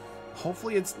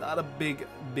 Hopefully, it's not a big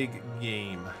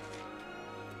game.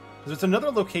 There's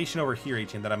another location over here,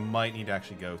 18, that I might need to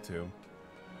actually go to.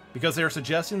 Because they're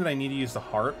suggesting that I need to use the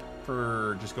harp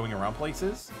for just going around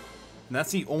places. And that's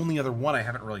the only other one I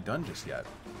haven't really done just yet.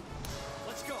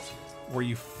 Let's go. Where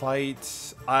you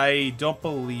fight... I don't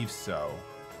believe so.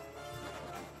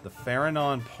 The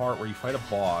Pharanon part where you fight a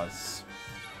boss.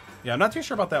 Yeah, I'm not too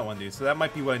sure about that one, dude. So that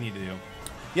might be what I need to do.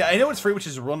 Yeah, I know it's free, which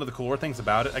is one of the cooler things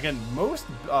about it. Again, most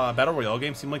Battle Royale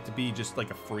games seem like to be just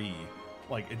like a free...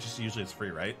 Like, it just usually is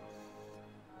free, right?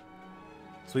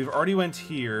 So we've already went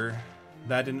here.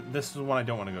 That didn't. This is one I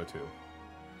don't want to go to.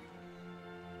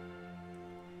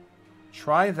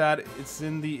 Try that. It's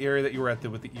in the area that you were at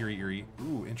with the Eerie.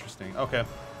 Ooh, interesting. Okay.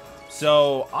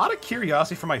 So, out of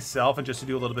curiosity for myself and just to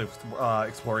do a little bit of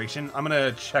exploration, I'm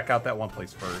gonna check out that one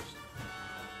place first.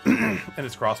 And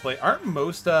it's crossplay. Aren't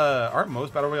most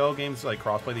Battle Royale games like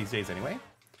crossplay these days anyway?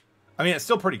 I mean, it's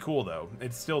still pretty cool though.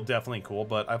 It's still definitely cool,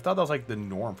 but I thought that was like the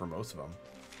norm for most of them.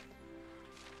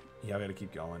 Yeah, I gotta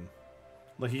keep going.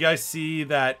 Look, you guys see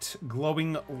that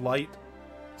glowing light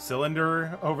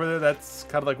cylinder over there? That's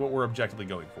kind of like what we're objectively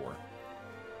going for.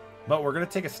 But we're going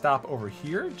to take a stop over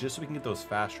here just so we can get those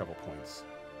fast travel points.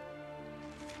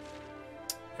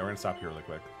 Yeah, we're going to stop here really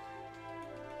quick.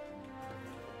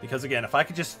 Because again, if I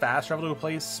could just fast travel to a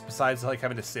place, besides like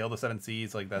having to sail the 7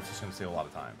 seas, like that's just going to save a lot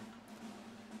of time.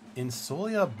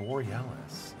 Insolia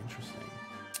Borealis. Interesting.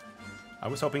 I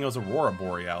was hoping it was Aurora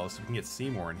Borealis so we can get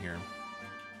Seymour in here.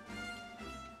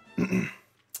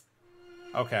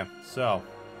 Okay, so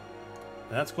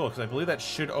and that's cool because I believe that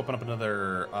should open up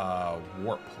another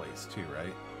warp place too,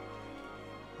 right?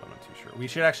 I'm not too sure. We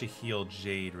should actually heal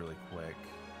Jade really quick.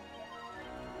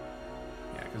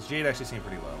 Yeah, because Jade actually seemed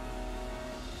pretty low.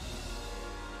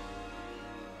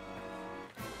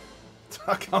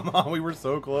 Come on, we were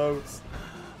so close.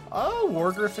 Oh,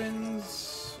 War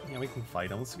Griffins. Yeah, we can fight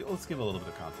them. Let's give a little bit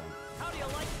of content. How do you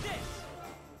like this?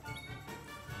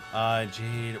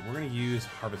 Jade, we're going to use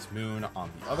Harvest Moon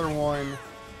on the other one.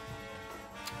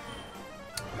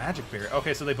 Magic Berry.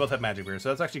 Okay, so they both have Magic Berry, so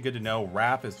that's actually good to know.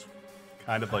 Wrap is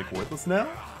kind of like worthless now.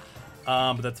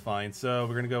 But that's fine. So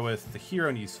we're going to go with the hero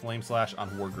and use Flame Slash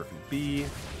on War Griffin B. Oh,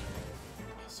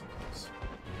 so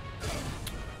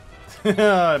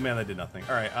close. Man, that did nothing.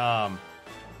 All right.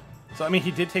 So, I mean,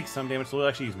 he did take some damage, so we'll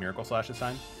actually use Miracle Slash this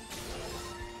time.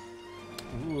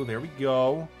 Ooh, there we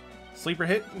go. Sleeper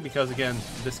hit, because again,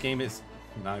 this game is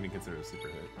not even considered a sleeper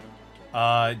hit.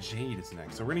 Jade is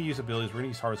next. So we're going to use abilities. We're going to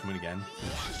use Harvest Moon again,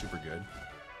 which is super good.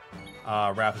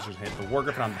 Wrath is just hit the War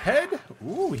Griffin on the head.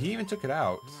 Ooh, he even took it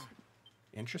out.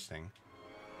 Interesting.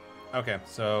 Okay,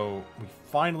 so we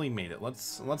finally made it.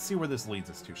 Let's see where this leads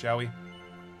us to, shall we?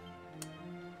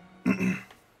 And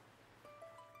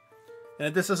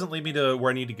if this doesn't lead me to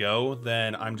where I need to go,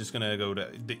 then I'm just going to go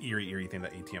to the eerie thing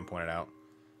that ATM pointed out.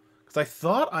 Because I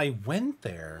thought I went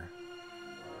there.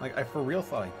 Like, I for real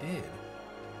thought I did.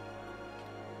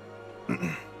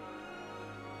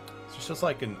 It's just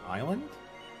like an island?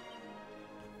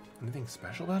 Anything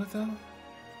special about it, though?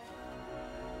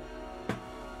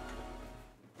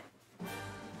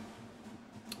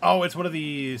 Oh, it's one of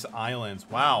these islands.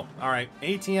 Wow. All right.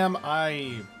 ATM,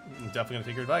 I'm definitely going to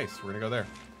take your advice. We're going to go there.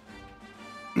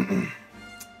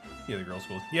 Yeah, the girls'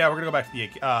 school. Yeah, we're going to go back to the...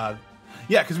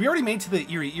 yeah, because we already made to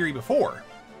the Erie before.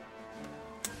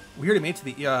 We already made to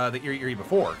the Erie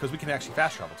before, because we can actually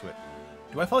fast travel to it.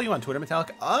 Do I follow you on Twitter,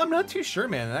 Metallic? I'm not too sure,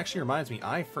 man. That actually reminds me.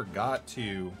 I forgot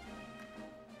to...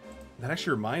 That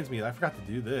actually reminds me that I forgot to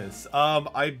do this.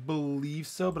 I believe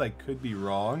so, but I could be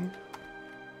wrong.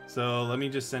 So let me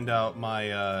just send out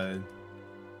my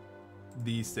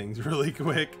these things really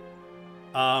quick.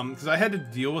 Because I had to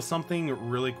deal with something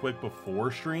really quick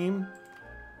before stream.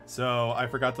 So I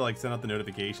forgot to like send out the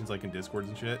notifications like in Discords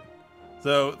and shit.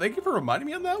 So thank you for reminding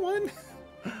me on that one.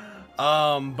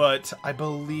 But I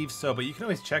believe so. But you can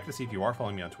always check to see if you are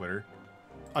following me on Twitter.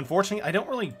 Unfortunately, I don't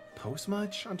really post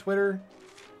much on Twitter.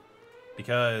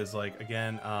 Because, like,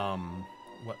 again,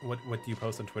 what do you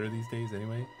post on Twitter these days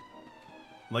anyway?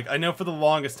 Like, I know for the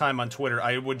longest time on Twitter,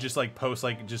 I would just, like, post,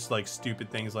 like, just, like, stupid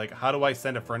things. Like, how do I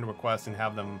send a friend request and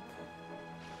have them...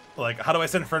 Like, how do I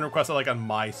send a friend request, like, on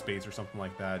MySpace or something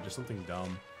like that? Just something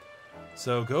dumb.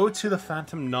 So, go to the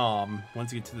Phantom Nom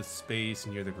once you get to the space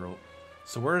and you're the girl.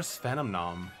 So, where's Phantom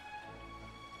Nom?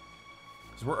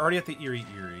 Because we're already at the Erie.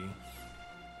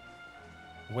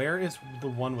 Where is the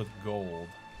one with gold?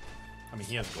 I mean,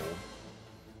 he has gold.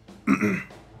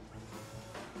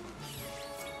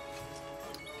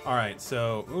 Alright,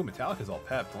 so... Ooh, Metallica's all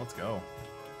pepped. Let's go.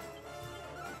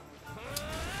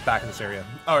 Back in this area.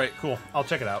 Alright, cool. I'll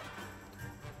check it out.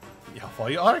 Yeah, I'll follow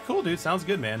you. Alright, cool, dude. Sounds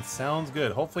good, man. Sounds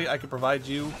good. Hopefully, I can provide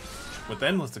you with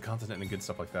endless of content and good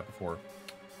stuff like that before.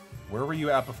 Where were you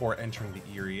at before entering the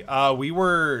Erie? We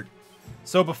were...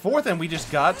 So, before then, we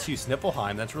just got to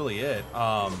Sniffleheim. That's really it.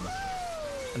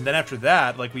 And then after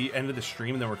that, like, we ended the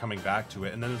stream and then we're coming back to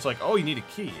it. And then it's like, oh, you need a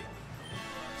key.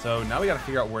 So now we gotta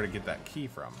figure out where to get that key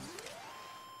from.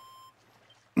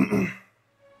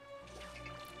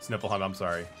 Sniffleheim, I'm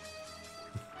sorry.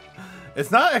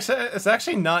 It's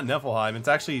actually not Niflheim. It's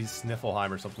actually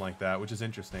Sniffleheim or something like that, which is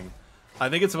interesting. I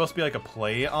think it's supposed to be like a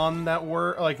play on that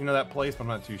word, like, you know, that place, but I'm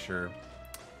not too sure.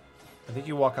 I think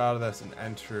you walk out of this and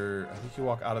enter... I think you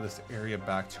walk out of this area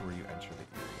back to where you enter the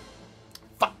Erie.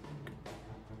 Fuck!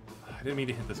 I didn't mean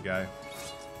to hit this guy.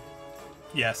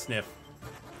 Yeah, sniff.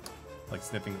 Like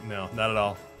sniffing. No, not at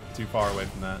all. Too far away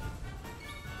from that.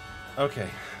 Okay,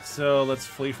 so let's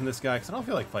flee from this guy, because I don't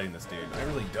feel like fighting this dude. I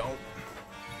really don't.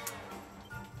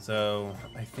 So,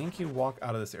 I think you walk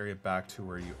out of this area back to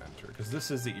where you enter, because this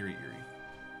is the Erie.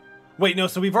 Wait, no,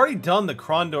 so we've already done the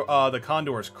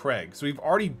Condor's Crag, so we've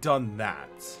already done that.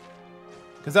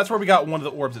 Because that's where we got one of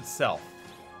the orbs itself.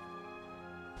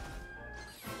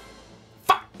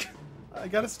 Fuck! I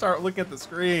gotta start looking at the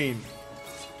screen.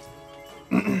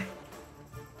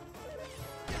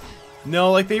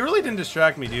 No, like, they really didn't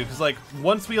distract me, dude, because, like,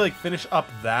 once we, like, finish up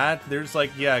that, there's,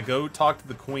 like, yeah, go talk to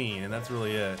the queen, and that's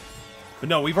really it. But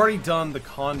no, we've already done the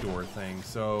Condor thing,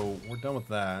 so we're done with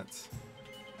that.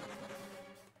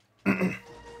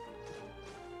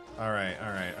 Alright.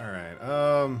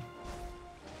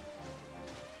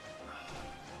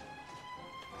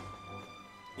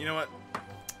 You know what?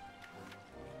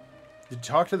 Did you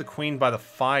talk to the queen by the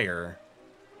fire?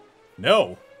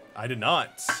 No, I did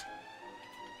not.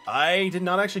 I did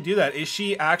not actually do that. Is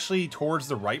she actually towards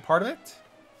the right part of it?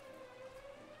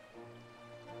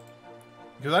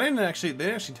 Because they didn't actually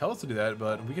tell us to do that,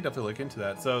 but we could definitely look into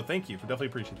that. So thank you. Definitely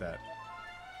appreciate that.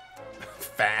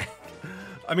 Fact.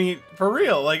 I mean, for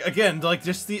real. Like, again, like,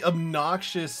 just the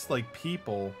obnoxious, like,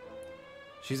 people.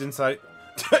 She's inside.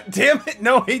 Damn it.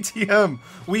 No, ATM.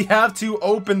 We have to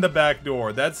open the back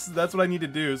door. That's what I need to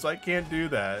do. So I can't do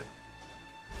that.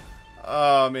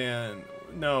 Oh, man.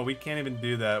 No, we can't even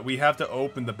do that. We have to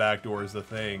open the back door is the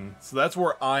thing. So that's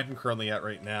where I'm currently at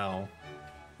right now.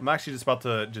 I'm actually just about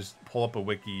to just pull up a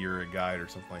wiki or a guide or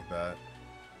something like that.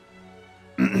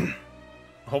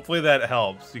 Hopefully that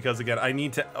helps, because again, I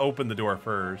need to open the door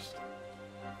first.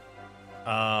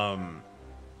 Because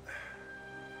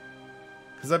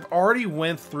I've already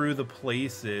went through the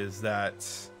places that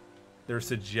they're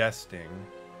suggesting.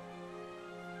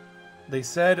 They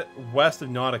said west of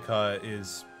Nautica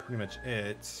is pretty much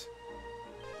it.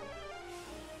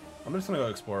 I'm just gonna go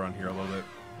explore around here a little bit.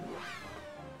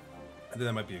 I think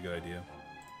that might be a good idea.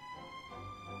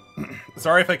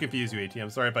 Sorry if I confuse you, ATM.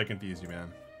 Sorry if I confuse you,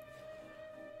 man.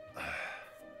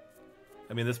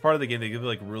 I mean, this part of the game, they give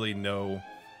like really no...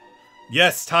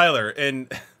 Yes, Tyler!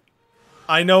 And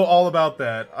I know all about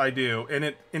that. I do, and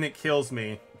it kills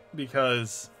me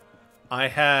because I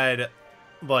had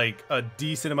like a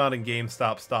decent amount in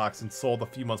GameStop stocks and sold a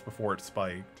few months before it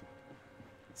spiked.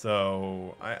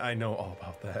 So I know all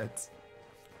about that.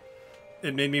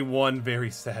 It made me one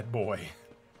very sad boy.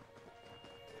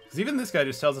 Because even this guy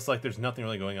just tells us like there's nothing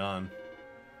really going on.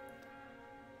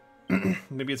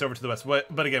 Maybe it's over to the west,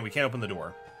 but again, we can't open the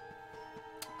door.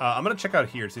 I'm gonna check out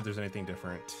here to see if there's anything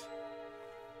different.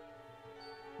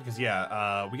 Because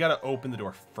yeah, we gotta open the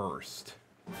door first.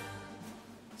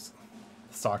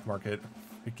 Stock market,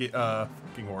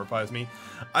 fucking horrifies me.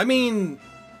 I mean,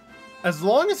 as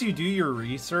long as you do your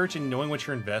research and knowing what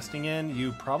you're investing in,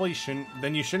 you probably shouldn't.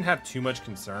 Then you shouldn't have too much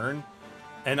concern.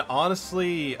 And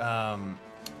honestly,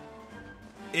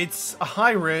 it's a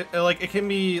high risk. Like it can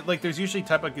be like there's usually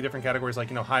type of different categories,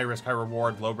 like high risk, high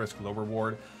reward, low risk, low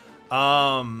reward.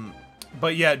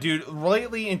 But yeah, dude,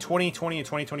 lately in 2020 and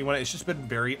 2021, it's just been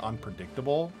very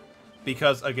unpredictable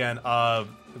because, again, of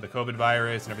the COVID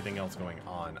virus and everything else going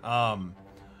on.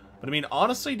 But I mean,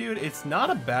 honestly, dude, it's not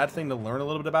a bad thing to learn a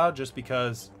little bit about just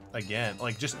because, again,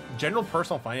 like just general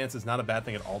personal finance is not a bad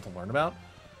thing at all to learn about.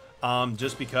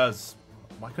 Just because,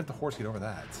 why couldn't the horse get over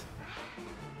that?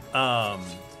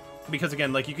 Because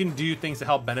again, like you can do things to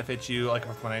help benefit you, like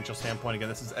from a financial standpoint. Again,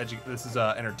 this is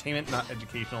entertainment, not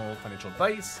educational financial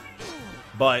advice.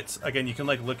 But again, you can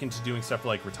like look into doing stuff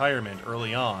like retirement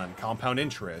early on, compound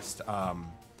interest,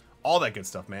 all that good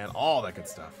stuff, man, all that good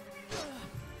stuff.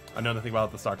 I know nothing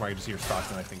about the stock market, just see your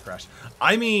stocks and I think crash.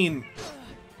 I mean,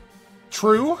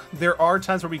 true, there are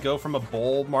times where we go from a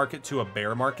bull market to a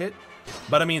bear market.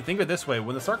 But I mean, think of it this way,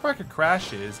 when the stock market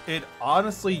crashes, it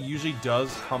honestly usually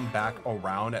does come back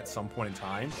around at some point in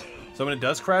time. So when it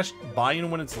does crash, buy in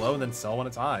when it's low and then sell when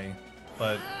it's high.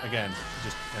 But again,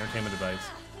 just entertainment advice.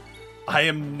 I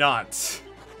am not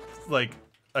like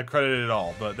accredited at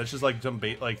all, but that's just like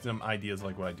some ideas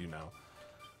like what I do now.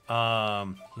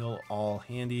 Heal all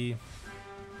handy.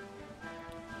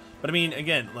 But I mean,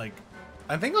 again, like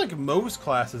I think like most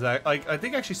classes, like I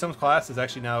think actually some classes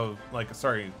actually now, like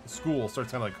sorry, school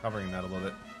starts kind of like covering that a little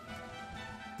bit.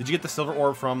 Did you get the silver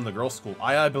orb from the girls' school?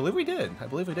 I believe we did. I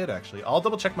believe we did actually. I'll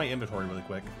double check my inventory really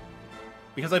quick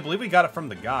because I believe we got it from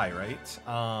the guy, right?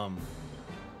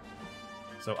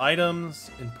 So items,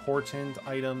 important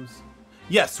items.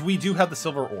 Yes, we do have the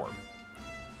silver orb.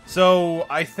 So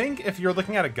I think if you're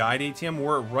looking at a guide ATM,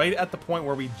 we're right at the point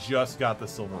where we just got the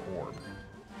silver orb.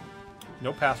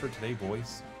 No password today,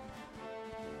 boys.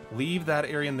 Leave that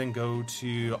area and then go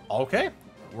to... Okay,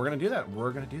 we're going to do that.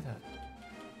 We're going to do that.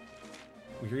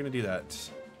 We're going to do that.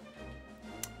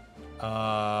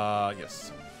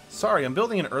 Yes. Sorry, I'm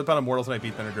building an Earthbound Immortals and I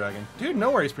beat Thunder Dragon. Dude, no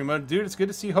worries, Primo. Dude, it's good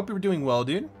to see you. Hope you were doing well,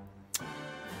 dude.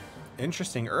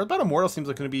 Interesting. Earthbound Immortals seems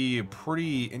like going to be a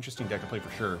pretty interesting deck to play for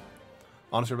sure.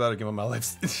 Honestly, about to give him my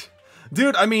life.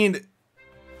 Dude, I mean...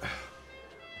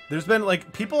 There's been,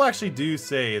 like, people actually do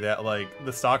say that, like,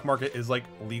 the stock market is, like,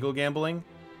 legal gambling.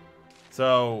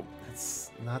 So, it's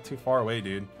not too far away,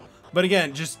 dude. But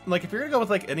again, just, like, if you're gonna go with,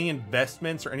 like, any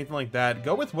investments or anything like that,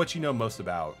 go with what you know most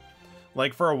about.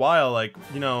 Like, for a while, like,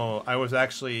 you know, I was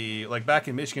actually, like, back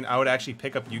in Michigan, I would actually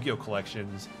pick up Yu-Gi-Oh!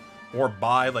 Collections or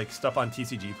buy, like, stuff on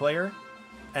TCG Player.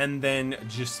 And then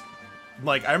just,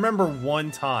 like, I remember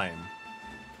one time...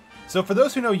 So for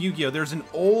those who know Yu-Gi-Oh, there's an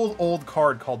old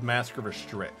card called Mask of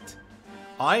Restrict.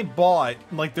 I bought,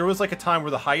 like, there was like a time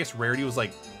where the highest rarity was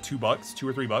like $2, $2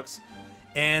 or $3,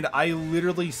 and I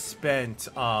literally spent,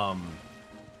 I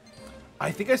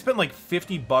think I spent like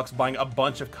 $50 buying a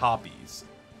bunch of copies.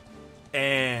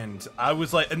 And I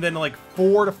was like, and then like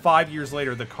 4 to 5 years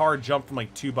later, the card jumped from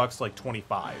like $2 to like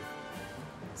 25.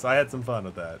 So I had some fun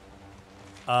with that.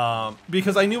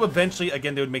 Because I knew eventually,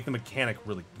 again, they would make the mechanic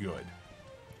really good.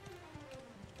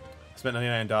 Spent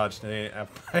 99 Dodge today.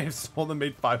 I sold and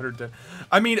made 510.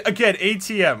 I mean, again,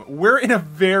 ATM. We're in a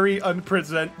very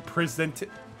unprecedented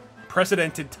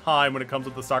time when it comes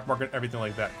to the stock market and everything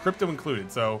like that, crypto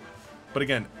included. So, but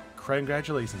again,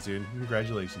 congratulations, dude.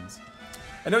 Congratulations.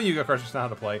 I know Yu-Gi-Oh cards just know how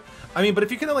to play. I mean, but if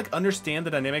you can like understand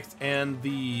the dynamics and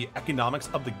the economics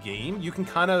of the game, you can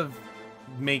kind of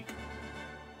make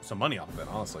some money off of it.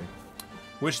 Honestly,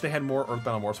 wish they had more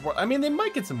Earthbound and more support. I mean, they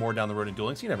might get some more down the road in Duel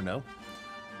Links. You never know.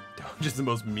 Just the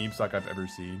most meme stock I've ever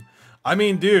seen. I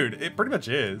mean, dude, it pretty much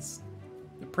is.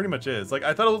 It pretty much is. Like,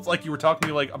 I thought it was like you were talking to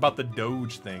me like about the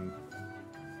Doge thing.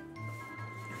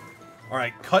 All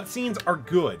right, cutscenes are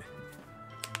good.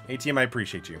 ATM, I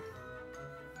appreciate you.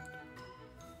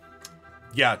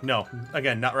 Yeah, no,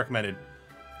 again, not recommended.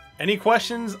 Any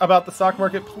questions about the stock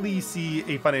market? Please see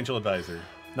a financial advisor,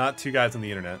 not two guys on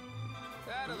the internet.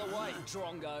 Out of the way.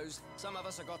 drongos. Some of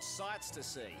us have got sights to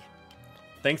see.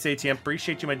 Thanks, ATM.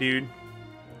 Appreciate you, my dude.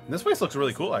 And this place looks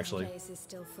really cool, actually. Place is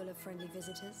still full of friendly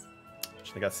visitors.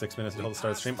 I got 6 minutes until the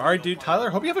start of the stream. All right, dude. Tyler,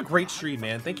 hope you have a great stream,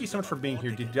 man. Thank you so much for being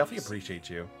here, dude. Definitely appreciate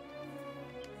you.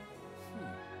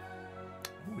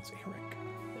 Ooh, it's Eric.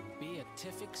 The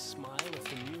beatific smile of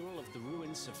the mural of the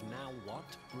ruins of now what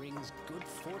brings good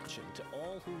fortune to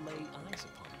all who lay eyes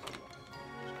upon them.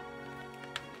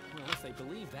 Well, if they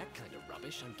believe that kind of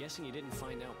rubbish, I'm guessing you didn't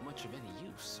find out much of any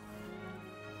use.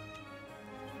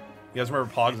 You guys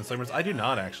remember Pogs and Slimmers? I do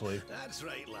not, actually. That's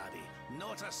right, laddie.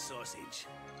 Not a sausage.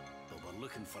 But we're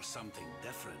looking for something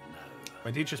different now.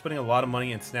 My teacher's spending a lot of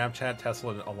money in Snapchat,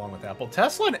 Tesla, along with Apple.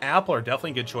 Tesla and Apple are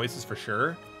definitely good choices for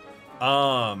sure.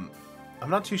 I'm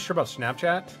not too sure about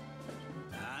Snapchat.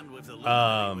 And with the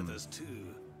Luminary with us too.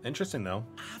 Interesting though.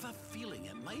 I have a feeling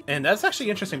it might And that's actually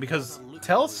interesting because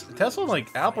Tesla and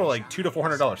like Apple are like $200 to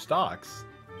 $400 stocks,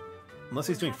 unless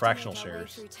he's doing fractional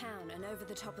shares. Through town and over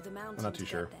the top of the mountain I'm not too to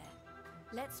sure. get there.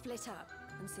 Let's split up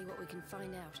and see what we can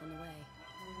find out on the way.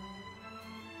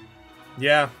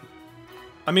 Yeah,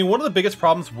 I mean, one of the biggest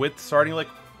problems with starting, like,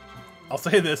 I'll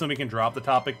say this and we can drop the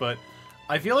topic, but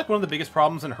I feel like one of the biggest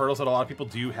problems and hurdles that a lot of people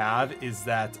do have is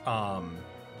that,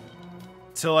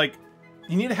 so like,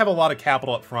 you need to have a lot of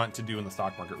capital up front to do in the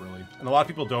stock market, really. And a lot of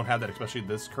people don't have that, especially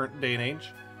this current day and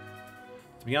age.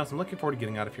 To be honest, I'm looking forward to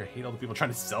getting out of here. I hate all the people trying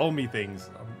to sell me things.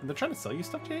 They're trying to sell you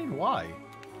stuff, Jane? Why?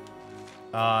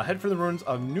 Head for the ruins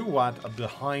of Nuwat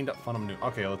behind Funum New.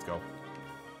 Okay, let's go.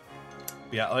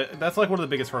 Yeah, that's like one of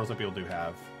the biggest hurdles that people do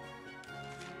have.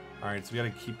 Alright, so we gotta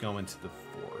keep going to the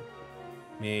fort.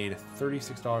 Made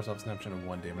 $36 off Snapchat in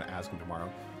one day. I'm gonna ask him tomorrow.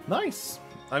 Nice!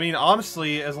 I mean,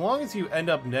 honestly, as long as you end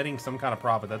up netting some kind of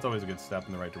profit, that's always a good step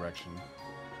in the right direction.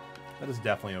 That is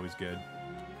definitely always good.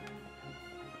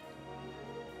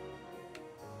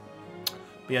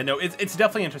 But yeah, no, it's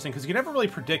definitely interesting because you can never really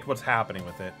predict what's happening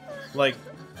with it. Like,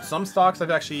 some stocks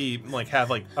I've actually, like,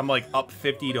 I'm, like, up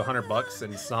 50 to 100 bucks,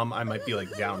 and some I might be,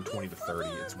 like, down 20 to 30.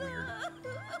 It's weird.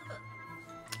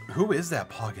 Who is that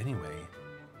Pog, anyway?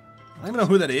 I don't even know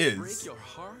who that is. Break your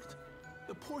heart?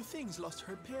 The poor thing's lost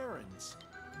her parents.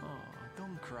 Oh,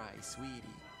 don't cry, sweetie.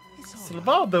 It's all right.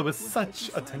 Salvador was We'll such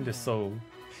help you a tender find soul.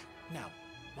 Now,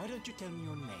 why don't you tell me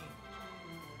your name?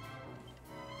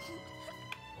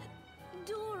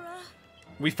 Dora.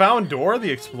 We found Dora the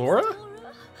Explorer? Dora.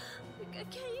 I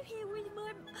came here with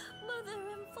my mother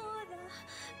and father,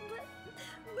 but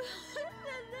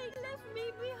then they left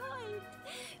me behind.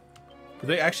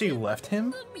 They actually left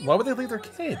him? Why would they leave their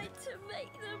kid? Tried to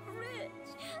make them rich,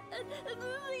 and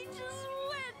they just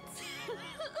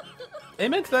went.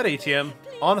 Amen to that, ATM.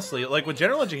 Honestly, like with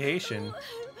general education,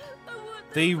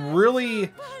 they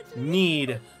really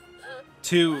need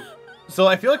to. So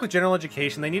I feel like with general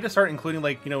education, they need to start including,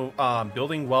 like, you know,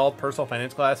 building wealth, personal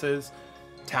finance classes,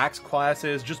 tax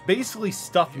classes, just basically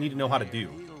stuff you need to know how to do.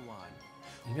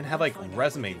 Even have like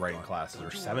resume writing classes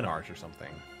or seminars or something.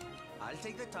 I'll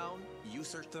take the town, you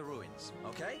search the ruins,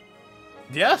 okay?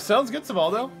 Yeah, sounds good,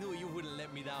 Savaldo. I knew you wouldn't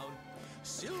let me down.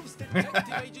 Sylve's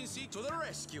detective agency to the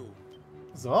rescue.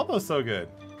 Savaldo's so good.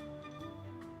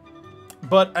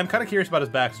 But I'm kind of curious about his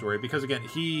backstory because, again,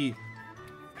 he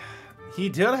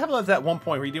did have that one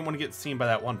point where he didn't want to get seen by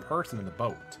that one person in the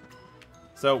boat.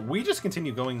 So we just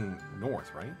continue going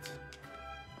north, right?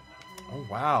 Oh,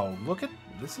 wow. Look at...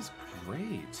 This is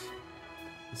great.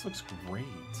 This looks great.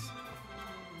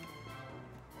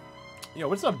 Yo,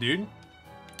 what's up, dude?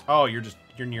 Oh, you're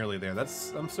nearly there.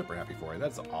 I'm super happy for you.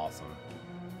 That's awesome.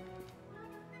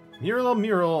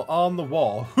 Mural on the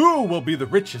wall. Who will be the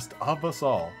richest of us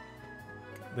all?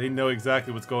 They know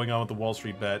exactly what's going on with the Wall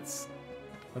Street bets.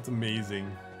 That's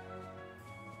amazing.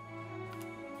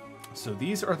 So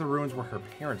these are the ruins where her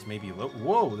parents may be.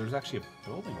 Whoa, there's actually a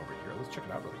building over here. Let's check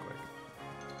it out really quick.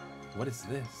 What is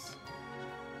this?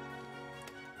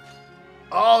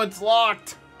 Oh, it's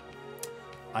locked.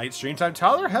 Alright, stream time.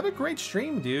 Tyler, have a great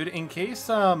stream, dude. In case,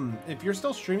 if you're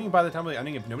still streaming by the time of the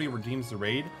ending, if nobody redeems the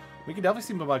raid, we could definitely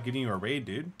see about getting you a raid,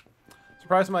 dude.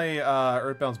 Surprised my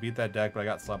Earthbounds beat that deck, but I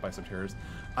got slapped by some terrors.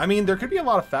 I mean, there could be a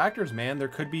lot of factors, man. There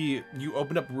could be you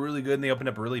opened up really good and they opened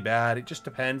up really bad. It just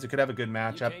depends. It could have a good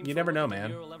matchup. You never know, man.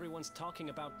 Mural everyone's talking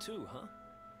about too, huh?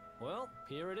 Well,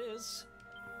 here it is.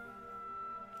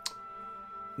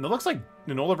 And it looks like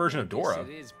an older version of Dora. Yes,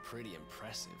 it is pretty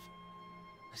impressive.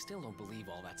 I still don't believe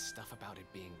all that stuff about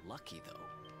it being lucky, though.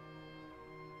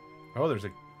 Oh, there's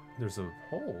a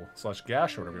hole /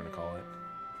 gash or whatever you want to call it.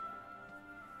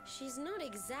 She's not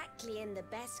exactly in the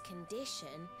best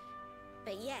condition,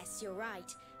 but yes, you're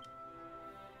right.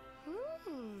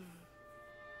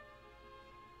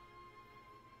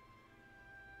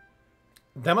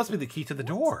 That must be the key to the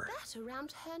door. What's that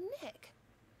around her neck?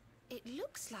 It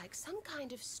looks like some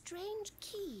kind of strange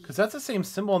key. Because that's the same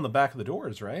symbol on the back of the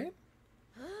doors, right?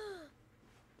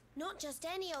 Not just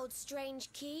any old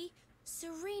strange key.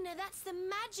 Serena, that's the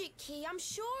magic key. I'm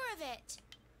sure of it.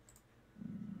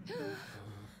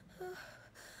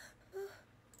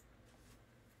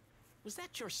 Was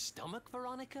that your stomach,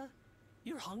 Veronica?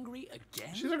 You're hungry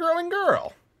again? She's a growing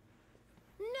girl.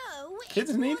 No,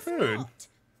 Kids it need was food. not.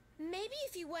 Maybe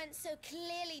if you weren't so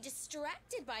clearly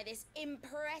distracted by this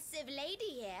impressive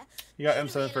lady here. You got you'd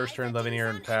M7 first turn, realize I Living didn't Here,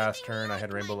 sound and past anything turn. I like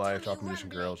had Rainbow my Life, tummy Top Magician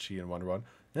rumbling. Girl, She, and Wonder One.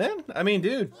 Yeah, I mean,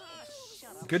 dude.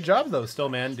 Good job, though, still,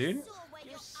 man, dude.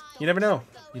 You never know.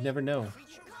 You never know.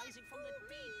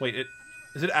 Wait,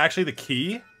 is it actually the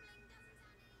key?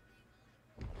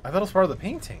 I thought it was part of the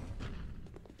painting.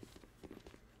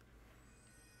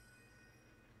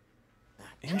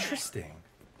 Interesting.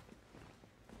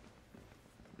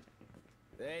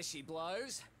 There she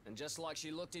blows, and just like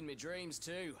she looked in my dreams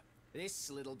too.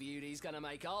 This little beauty's gonna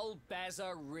make old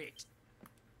Bazza rich.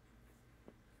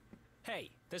 Hey,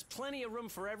 there's plenty of room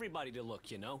for everybody to look,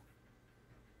 you know.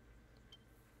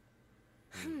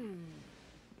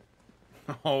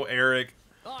 Oh, Eric.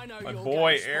 I know My you're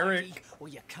boy, going, Eric. Spiky.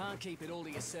 Well, you can't keep it all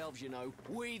to yourselves, you know.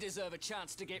 We deserve a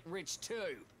chance to get rich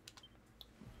too.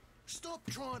 Stop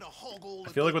trying to hog all I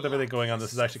the feel like good with everything luck, going on,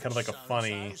 this is actually kind of like a selfish funny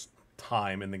so-and-sos.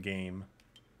 time in the game.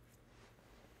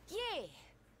 Yeah.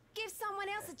 Give someone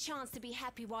else a chance to be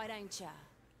happy, why don't ya?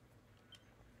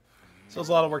 So there's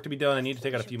a lot of work to be done. I need to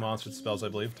take out a few monster spells, I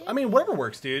believe. I mean, whatever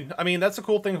works, dude. I mean, that's the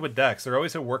cool thing with decks. They're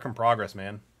always a work in progress,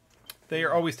 man. They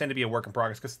are always tend to be a work in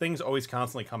progress because things always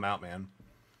constantly come out, man.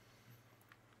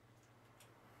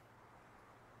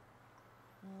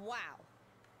 Wow.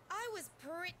 I was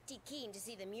pretty keen to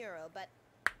see the mural, but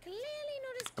clearly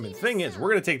not as keen I mean, the as thing is, some. we're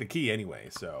going to take the key anyway,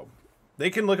 so they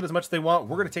can look at as much as they want.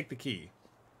 We're going to take the key.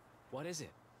 What is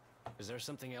it? Is there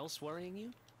something else worrying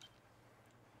you?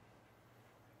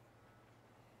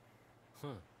 Huh.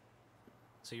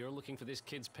 So you're looking for this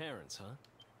kid's parents, huh?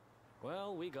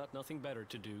 Well, we got nothing better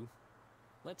to do.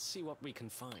 Let's see what we can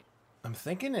find. I'm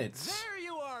thinking it's... There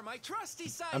you are, my trusty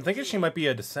sidekick. I'm thinking she might be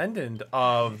a descendant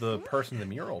of the person in the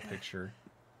mural picture.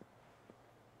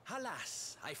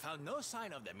 Alas, I found no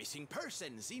sign of the missing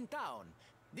persons in town.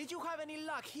 Did you have any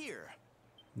luck here?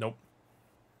 Nope.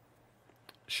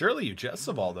 Surely you jest,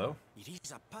 Savaldo. It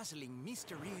is a puzzling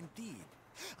mystery indeed.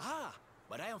 Ah,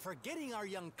 but I am forgetting our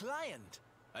young client.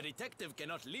 A detective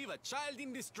cannot leave a child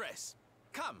in distress.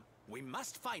 Come, we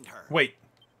must find her. Wait.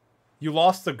 You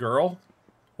lost the girl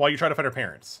while you try to find her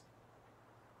parents.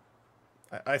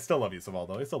 I still love you,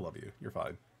 Savaldo. I still love you. You're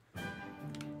fine.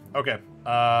 Okay.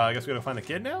 I guess we gotta find the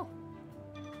kid now?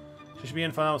 She should be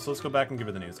in file, so let's go back and give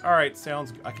her the news. Alright,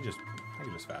 sounds... I can just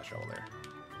fast travel there.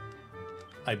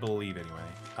 I believe, anyway.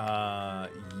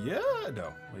 Yeah,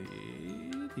 no.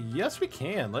 Yes, we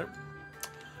can.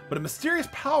 But a mysterious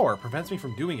power prevents me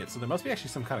from doing it, so there must be actually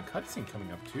some kind of cutscene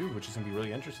coming up, too, which is going to be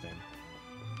really interesting.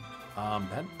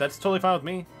 That's totally fine with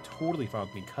me. Totally fine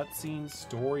with me. Cutscene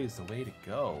story is the way to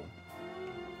go.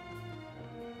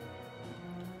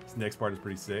 This next part is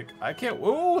pretty sick. I can't...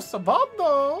 Whoa,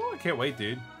 Savaldo! I can't wait,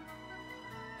 dude.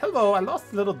 Hello, I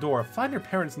lost the little door. Find your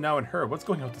parents now and her. What's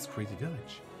going on with this crazy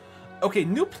village? Okay,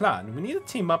 new plan. We need to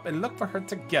team up and look for her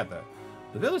together.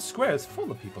 The village square is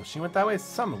full of people. She went that way.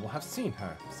 Someone will have seen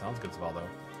her. Sounds good, Savaldo.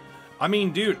 I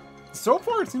mean, dude, so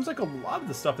far it seems like a lot of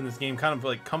the stuff in this game kind of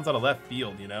like comes out of left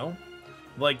field, you know?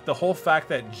 Like the whole fact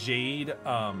that Jade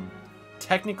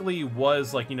technically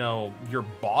was like, you know, your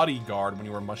bodyguard when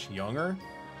you were much younger.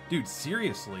 Dude,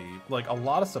 seriously, like a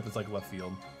lot of stuff is like left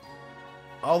field.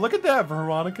 Oh, look at that.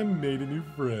 Veronica made a new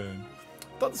friend.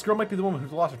 Thought this girl might be the woman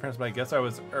who lost her parents, but I guess I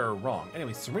was wrong.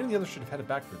 Anyway, Serena and the others should have headed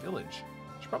back to the village.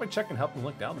 Should probably check and help them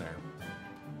look down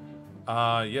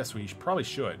there. Yes, we probably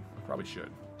should. Probably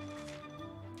should.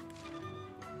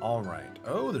 All right.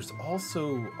 Oh, there's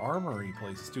also armory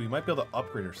places too. You might be able to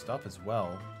upgrade her stuff as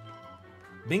well.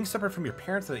 Being separate from your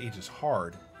parents at that age is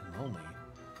hard and lonely.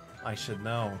 I should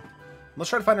know. Let's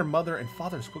try to find her mother and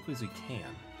father as quickly as we can.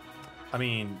 I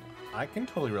mean, I can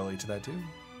totally relate to that too.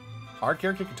 Our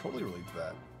character can totally relate to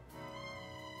that.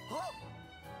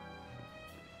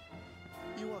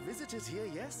 You are visitors here,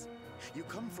 yes? You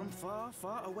come from far,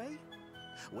 far away?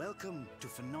 Welcome to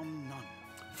Phenomenon.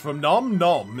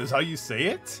 Phenomenon is how you say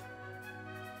it?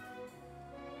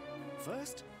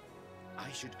 First,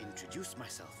 I should introduce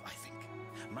myself, I think.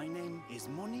 My name is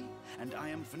Moni, and I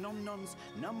am Phenomenon's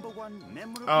 #1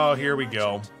 memorable. Oh, here we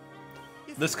go. merchant.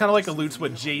 If This you kind of like want to alludes see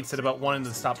what me Jade of said about wanting to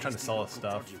tasty stop trying to sell us local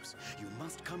stuff. produce, you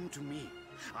must come to me.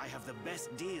 I have the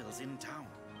best deals in town.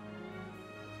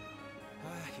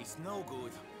 It's no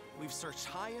good. We've searched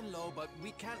high and low, but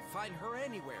we can't find her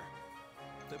anywhere.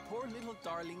 The poor little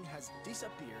darling has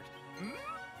disappeared.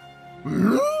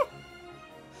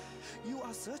 You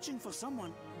are searching for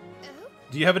someone. Oh?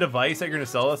 Do you have a device that you're going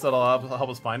to sell us that'll help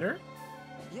us find her?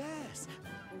 Yes.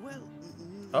 Well,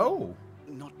 Oh.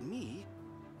 not me,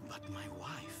 but my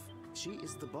wife. She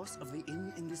is the boss of the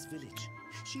inn in this village.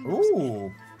 She knows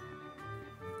Ooh.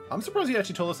 I'm surprised you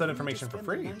actually told us that information for spend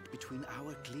free. the night between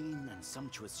our clean and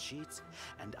sumptuous sheets,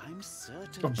 and I'm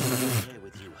certain she will share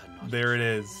with you her knowledge. There it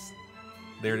is.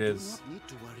 There it You is. do not need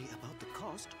to worry about the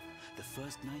cost. The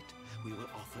first night we will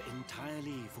offer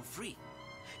entirely for free.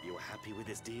 You are happy with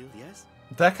this deal, yes?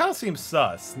 That kind of seems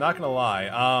sus, not gonna lie.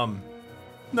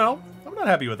 No, I'm not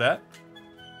happy with that.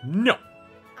 No.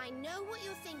 I know what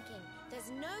you're thinking.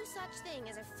 There's no such thing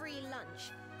as a free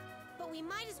lunch. But we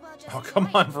might as well just Oh, come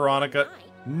enjoy on, it Veronica. tonight.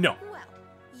 No. Well,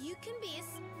 you can be as...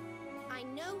 I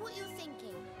know what you're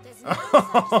thinking. There's no such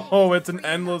thing Oh, as a it's an free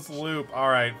endless lunch. loop. All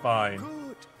right, fine.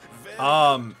 Good. Very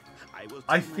I will tell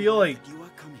my feel wife like that you are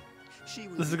coming. She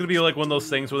will this is be gonna be like one of those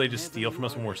expecting things where they you just whenever steal you from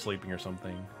us are when we're ready. sleeping or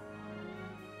something.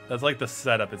 That's like the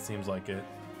setup, it seems like it.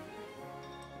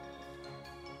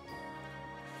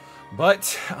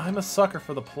 But I'm a sucker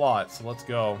for the plot, so let's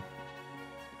go.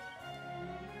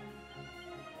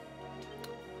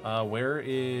 Where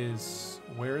is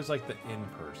like the in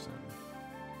person?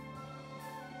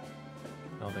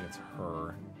 I don't think it's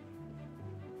her.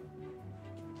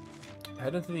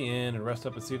 Head into the inn and rest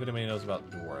up and see if anybody knows about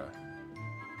Dora.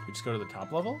 We just go to the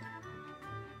top level?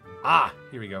 Ah,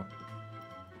 here we go.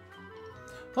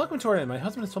 Welcome to our inn. My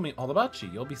husband has told me all about you.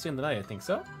 You'll be staying the night, I think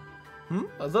so?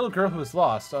 A little girl who was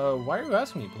lost. Why are you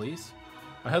asking me, please?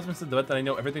 My husband said that I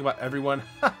know everything about everyone.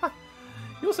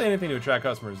 You'll say anything to attract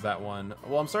customers, that one.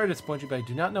 Well, I'm sorry to disappoint you, but I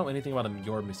do not know anything about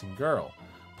your missing girl.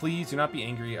 Please, do not be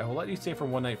angry. I will let you stay for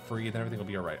one night free, then everything will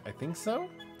be alright. I think so?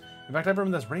 In fact, I have a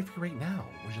room that's ready for you right now.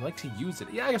 Would you like to use it?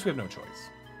 Yeah, I guess we have no choice.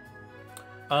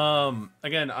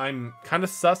 Again, I'm kind of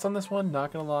sus on this one,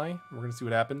 not gonna lie. We're gonna see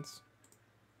what happens.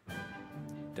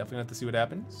 Definitely gonna have to see what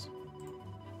happens.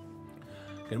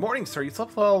 Good morning, sir. You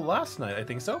slept well last night, I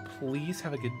think so. Please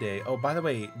have a good day. Oh, by the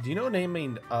way, do you know a name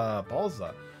named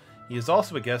Balza? He is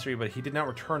also a guest here, but he did not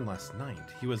return last night.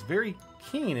 He was very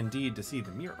keen indeed to see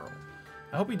the mural.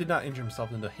 I hope he did not injure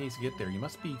himself in the haste to get there. You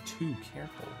must be too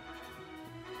careful.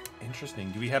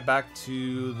 Interesting. Do we head back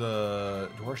to the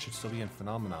door? Should still be in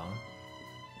Phenomena.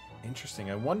 Interesting.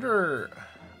 I wonder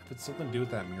if it's something to do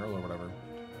with that mural or whatever.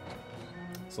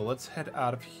 So let's head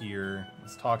out of here.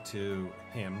 Let's talk to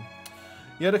him.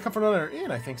 You had to come from another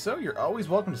inn, I think so. You're always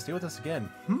welcome to stay with us again.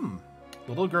 The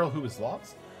little girl who was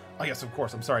lost? Oh, yes, of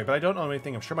course. I'm sorry, but I don't know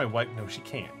anything. I'm sure my wife... No, she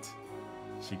can't.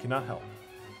 She cannot help.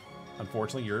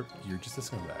 Unfortunately, you're just a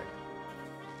scumbag.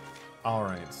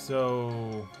 Alright,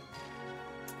 so...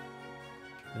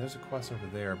 There's a quest over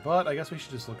there, but I guess we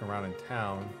should just look around in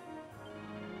town.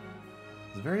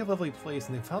 It's a very lovely place,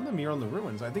 and they found the mural in the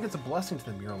ruins. I think it's a blessing to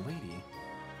the mural lady.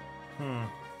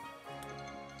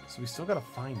 So we still gotta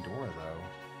find Dora, though.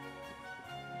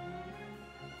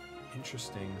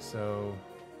 Interesting, so...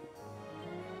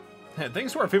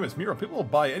 Thanks to our famous mural, people will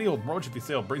buy any old brooch if you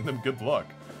sale, bring them good luck.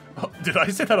 Oh, did I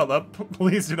say that out loud?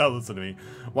 Please do not listen to me.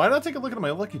 Why not take a look at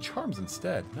my lucky charms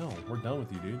instead? No, we're done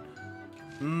with you,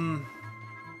 dude.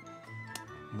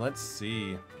 Let's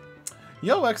see.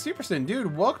 Yo, X Superston,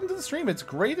 dude, welcome to the stream. It's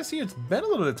great to see you. It's been a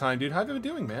little bit of time, dude. How have you been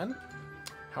doing, man?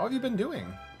 How have you been doing?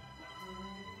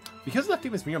 Because of that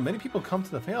famous mural, many people come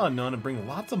to the Fail Unknown and bring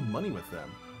lots of money with them.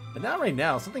 But now, right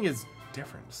now, something is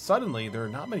different. Suddenly, there are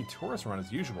not many tourists around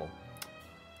as usual.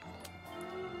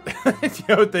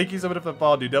 Yo, thank you so much for the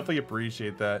follow, dude. Definitely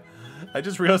appreciate that. I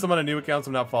just realized I'm on a new account, so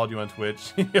I'm not followed you on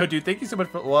Twitch. Yo, dude, thank you so much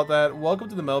for all that. Welcome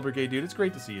to the Mel Brigade, dude. It's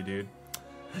great to see you, dude.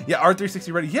 Yeah,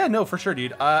 R360 ready. Yeah, no, for sure,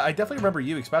 dude. I definitely remember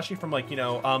you, especially from, like, you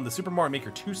know, the Super Mario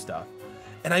Maker 2 stuff.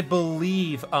 And I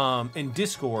believe in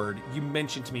Discord, you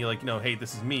mentioned to me, like, you know, hey,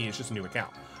 this is me. It's just a new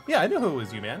account. Yeah, I know who it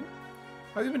was you, man.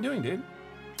 How have you been doing, dude?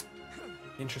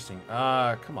 Interesting.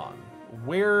 Come on.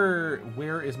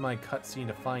 Where is my cutscene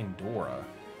to find Dora?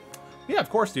 Yeah, of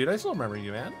course, dude. I still remember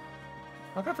you, man.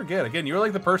 How can I forget? Again, you're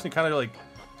like the person who kind of like...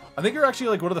 I think you're actually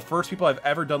like one of the first people I've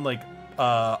ever done like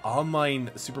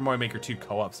online Super Mario Maker 2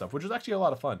 co-op stuff, which was actually a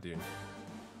lot of fun, dude.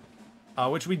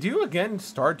 Which we do again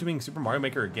start doing Super Mario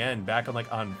Maker again back on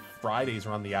like on Fridays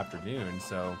around the afternoon.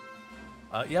 So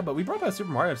yeah, but we brought back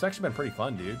Super Mario. It's actually been pretty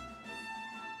fun, dude.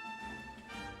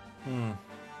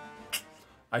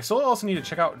 I still also need to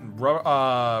check out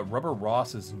Rubber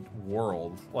Ross's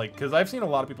world, like, because I've seen a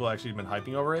lot of people actually been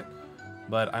hyping over it,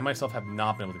 but I myself have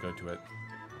not been able to go to it.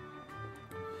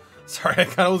 Sorry, I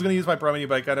kind of was going to use my promo,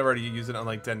 but I kind of already used it on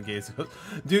like 10 cases.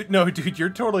 Dude, no, dude, you're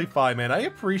totally fine, man. I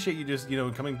appreciate you just, you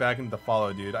know, coming back into the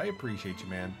follow, dude. I appreciate you,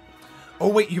 man. Oh,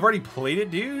 wait, you've already played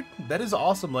it, dude? That is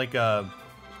awesome. Like,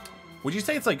 would you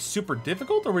say it's like super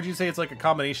difficult, or would you say it's like a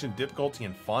combination of difficulty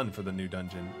and fun for the new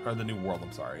dungeon, or the new world,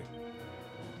 I'm sorry.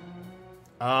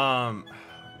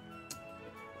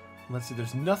 Let's see,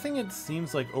 there's nothing, it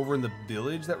seems like, over in the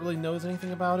village that really knows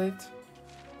anything about it.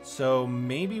 So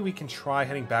maybe we can try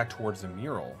heading back towards the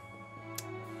mural.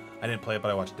 I didn't play it,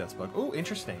 but I watched Death's Bug. Oh,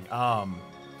 interesting. Dang,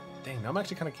 now I'm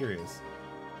actually kind of curious.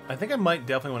 I think I might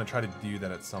definitely want to try to do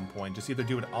that at some point. Just either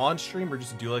do it on stream or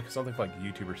just do like something for like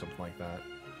YouTube or something like that.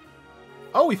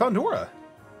 Oh, we found Dora.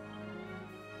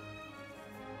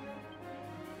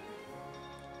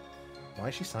 Why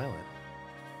is she silent?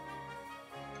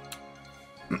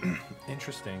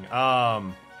 Interesting.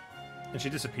 And she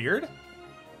disappeared?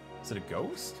 Is it a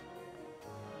ghost?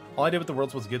 All I did with the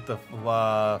worlds was get the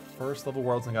first level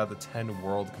worlds and got the 10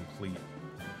 world complete.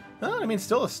 I mean,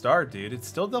 still a start, dude. It's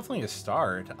still definitely a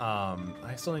start.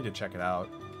 I still need to check it out.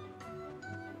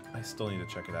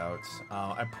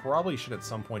 I probably should at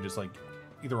some point just like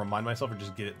either remind myself or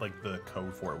just get it like the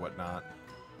code for it, whatnot.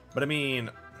 But I mean,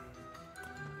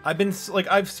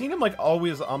 I've seen him like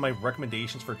always on my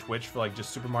recommendations for Twitch for like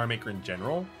just Super Mario Maker in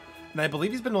general, and I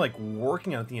believe he's been like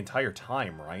working on it the entire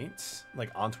time, right?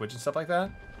 Like on Twitch and stuff like that.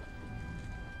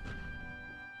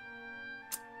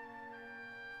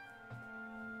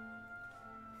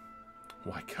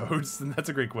 Why codes? That's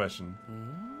a great question.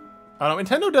 I don't know.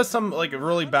 Nintendo does some like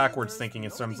really backwards thinking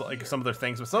in terms of like some of their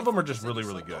things, but some of them are just really,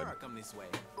 really good.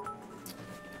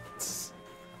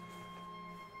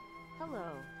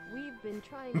 Hello. We've been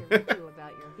trying to reach you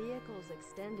about your vehicle's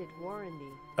extended warranty.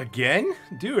 Again?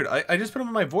 Dude, I just put them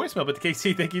in my voicemail, but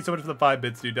KC, thank you so much for the 5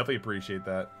 bits, dude. Definitely appreciate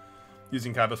that.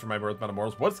 Using Kaibos for my birth metal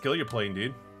morals. What skill you're playing,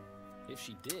 dude? If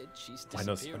she did, she's I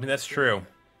disappeared. mean, that's true.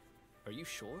 Are you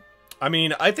sure? I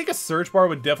mean, I think a search bar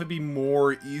would definitely be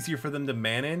more easier for them to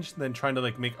manage than trying to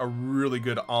like make a really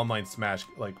good online Smash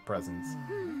like presence.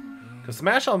 Because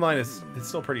Smash Online is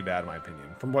still pretty bad in my opinion,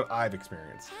 from what I've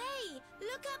experienced. Hey,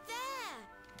 look up there.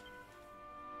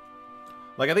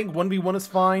 Like, I think 1v1 is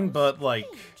fine, but like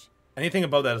anything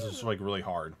above that is just like really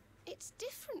hard. It's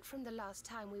different from the last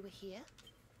time we were here.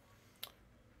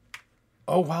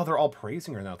 Oh wow, they're all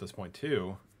praising her now at this point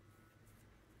too.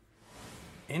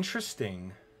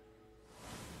 Interesting.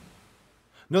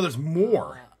 No, there's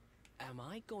more. Am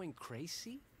I going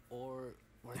crazy, or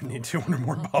were I need those 200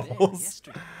 more people out there bubbles.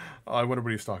 yesterday? Oh, I wonder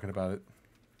what he's talking about it.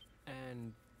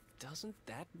 And doesn't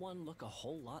that one look a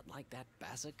whole lot like that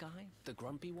Bazza guy, the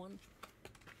grumpy one?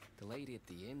 The lady at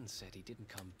the inn said he didn't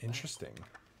come back. Interesting.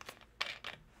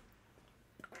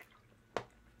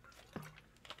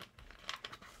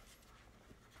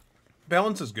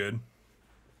 Balance is good.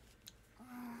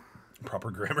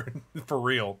 Proper grammar. For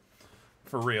real.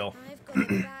 For real. I've got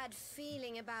a bad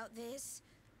feeling about this.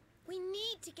 We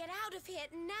need to get out of here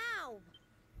now.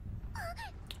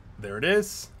 There it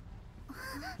is.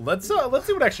 Let's see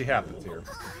what actually happens here.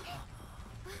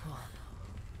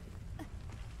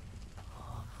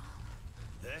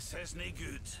 This isn't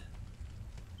good.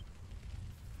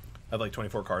 I have like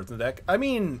 24 cards in the deck. I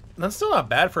mean, that's still not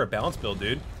bad for a balance build,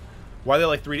 dude. Why they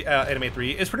like Anime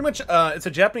 3? It's pretty much it's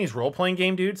a Japanese role-playing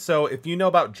game, dude. So if you know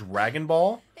about Dragon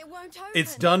Ball,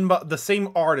 it's done by the same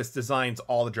artist designs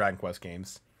all the Dragon Quest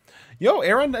games. Yo,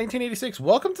 Aaron 1986,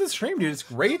 welcome to the stream, dude. It's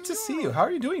great to see you. How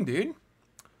are you doing, dude?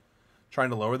 Trying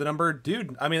to lower the number,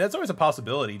 dude. I mean, that's always a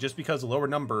possibility. Just because lower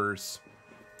numbers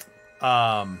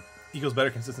equals better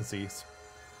consistencies.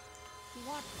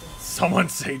 Someone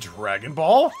say Dragon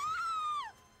Ball.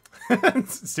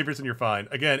 Stevenson, you're fine.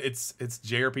 Again, it's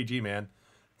JRPG, man.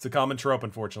 It's a common trope,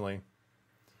 unfortunately.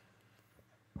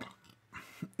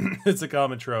 It's a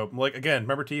common trope. Like, again,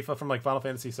 remember Tifa from like Final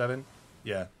Fantasy VII?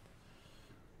 Yeah.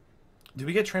 Did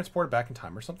we get transported back in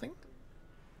time or something?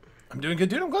 I'm doing good,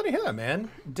 dude. I'm glad to hear that, man.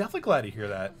 Definitely glad to hear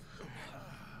that.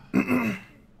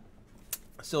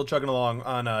 Still chugging along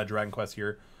on Dragon Quest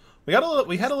here. We had a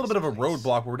little bit of a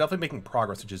roadblock, but we're definitely making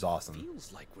progress, which is awesome.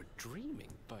 Feels like we're dreaming,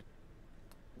 but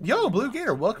yo, Blue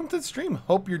Gator, welcome to the stream.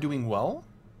 Hope you're doing well.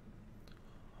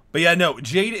 But yeah, no,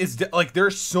 Jade is like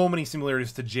there's so many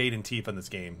similarities to Jade and Tifa in this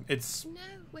game. It's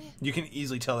you can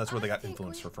easily tell that's where they got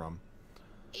influence from.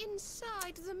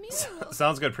 Inside the mural.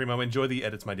 Sounds good, Primo. Enjoy the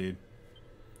edits, my dude.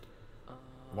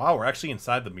 Wow, we're actually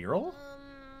inside the mural?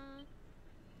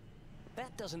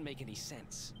 That doesn't make any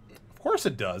sense. Of course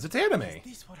it does. It's anime. Is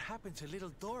this what happened to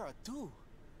little Dora too?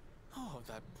 Oh,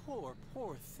 that poor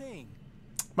thing.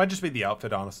 Might just be the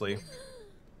outfit, honestly.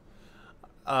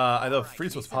 I know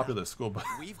Frieza was popular at school, but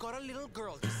We've got a little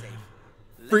girl to save.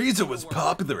 Frieza was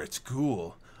popular at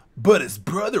school, but his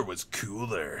brother was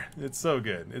cooler. It's so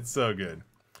good. It's so good.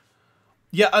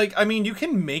 Yeah, like, I mean, you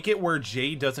can make it where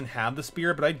Jade doesn't have the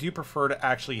spear, but I do prefer to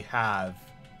actually have...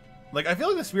 Like, I feel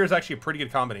like the spear is actually a pretty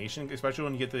good combination, especially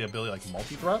when you get the ability, like,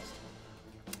 multi-thrust.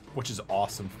 Which is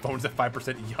awesome. Phone's at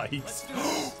 5%.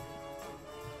 Yikes.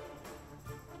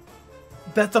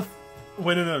 That's a...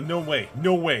 Wait, no way.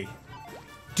 No way.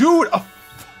 Dude, a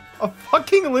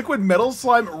fucking liquid metal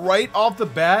slime right off the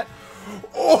bat?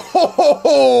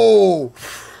 Oh!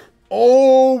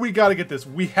 Oh, we gotta get this.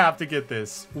 We have to get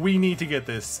this. We need to get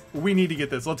this. We need to get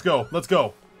this. Let's go. Let's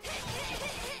go.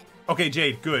 Okay,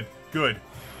 Jade. Good. Good.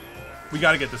 We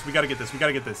gotta get this. We gotta get this. We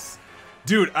gotta get this.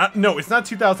 Dude, no, it's not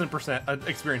 2,000%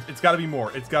 experience. It's gotta be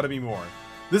more. It's gotta be more.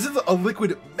 This is a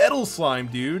liquid metal slime,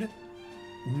 dude.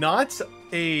 Not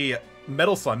a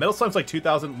metal slime. Metal slime's like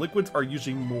 2,000. Liquids are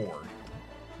usually more.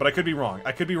 But I could be wrong.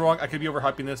 I could be wrong. I could be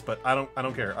overhyping this, but I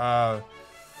don't care.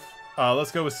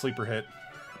 Let's go with Sleeper Hit.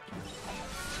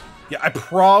 Yeah, I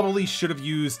probably should have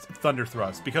used Thunder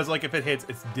Thrust because, like, if it hits,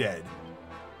 it's dead.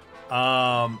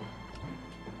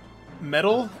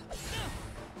 Metal.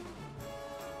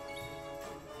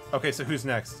 Okay, so who's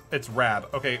next? It's Rab.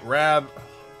 Okay, Rab.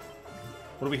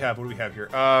 What do we have? What do we have here?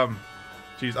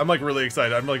 Jeez, I'm like really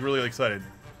excited. I'm like really excited.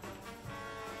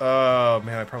 Man,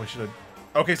 I probably should have.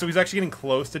 Okay, so he's actually getting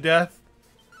close to death.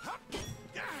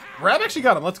 Rab actually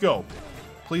got him. Let's go.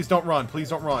 Please don't run. Please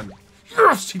don't run.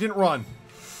 Yes, he didn't run.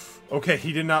 Okay,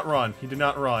 he did not run. He did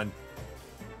not run.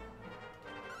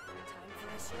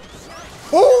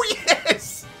 Oh,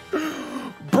 yes!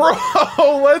 Bro,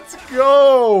 let's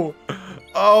go.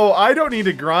 Oh, I don't need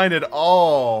to grind at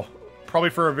all. Probably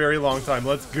for a very long time.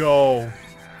 Let's go.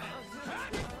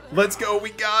 Let's go.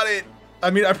 We got it.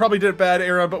 I mean, I probably did a bad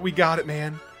era, but we got it,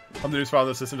 man. I'm the newest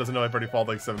father of the system. Doesn't know I already followed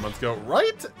like 7 months ago.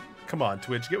 Right? Come on,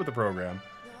 Twitch. Get with the program.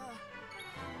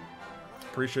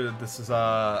 Pretty sure that this is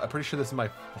I'm pretty sure this is my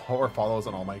 4 follows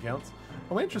on all my accounts.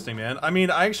 Oh, interesting, man. I mean,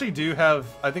 I actually do have,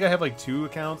 I think I have like 2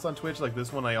 accounts on Twitch. Like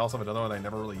this one, I also have another one I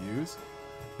never really use.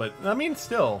 But I mean,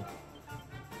 still,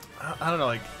 I don't know,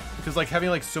 like, because like having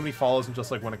like so many follows in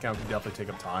just like one account can definitely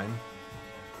take up time.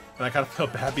 And I kind of feel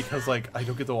bad because like I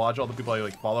don't get to watch all the people I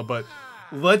like follow. But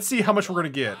let's see how much we're gonna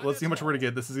get. Let's see how much we're gonna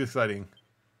get. This is exciting.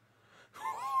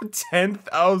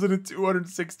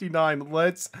 10,269.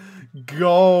 Let's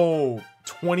go.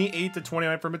 28 to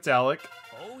 29 for Metallic.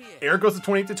 Oh, yeah. Eric goes to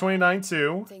 28 to 29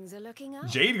 too. Things are looking up.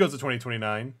 Jade goes to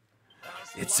 2029.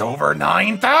 It's over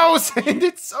 9,000.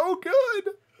 It's so good.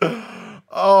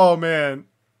 Oh man.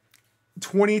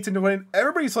 28 to 20.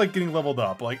 Everybody's like getting leveled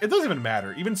up. Like it doesn't even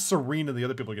matter. Even Serena and the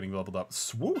other people are getting leveled up.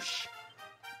 Swoosh.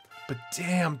 But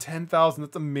damn, 10,000.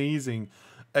 That's amazing.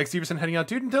 X Everson heading out,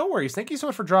 dude. And don't worry. Thank you so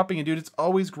much for dropping in, dude. It's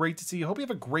always great to see you. Hope you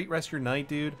have a great rest of your night,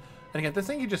 dude. And again,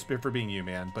 thank you just for being you,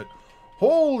 man. But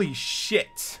holy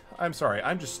shit. I'm sorry.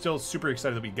 I'm just still super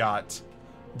excited that we got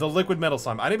the liquid metal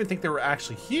slime. I didn't even think they were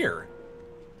actually here.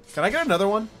 Can I get another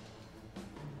one?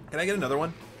 Can I get another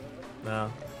one?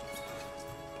 No.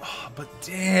 Oh, but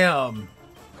damn.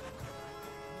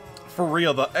 For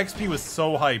real, the XP was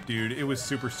so hype, dude. It was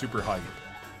super, super hype.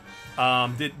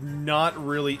 Did not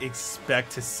really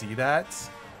expect to see that.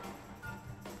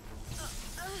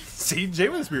 See,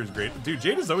 Jade with the spear is great. Dude,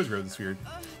 Jade is always great with the spear.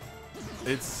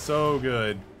 It's so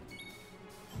good.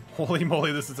 Holy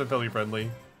moly, this is so family friendly.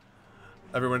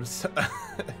 Everyone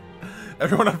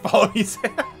unfollow me.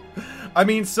 I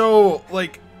mean, so,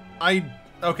 like,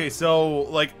 okay, so,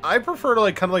 like, I prefer to,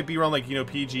 like, kind of, like, be around, like, you know,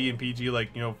 PG and PG, like,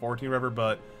 you know, 14 or whatever,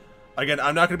 but, again,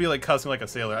 I'm not gonna be, like, cussing like a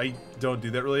sailor. I don't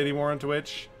do that really anymore on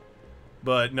Twitch.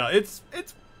 But no, it's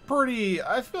pretty,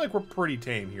 I feel like we're pretty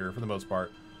tame here for the most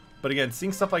part. But again,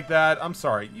 seeing stuff like that, I'm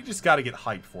sorry, you just gotta get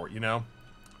hyped for it, you know?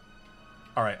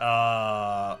 Alright,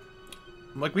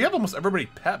 like we have almost everybody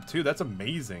pepped too, that's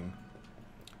amazing.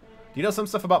 Do you know some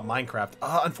stuff about Minecraft?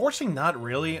 Unfortunately not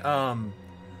really. Hey,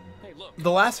 look,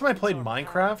 the last time I played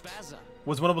Minecraft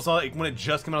was when it was like, when it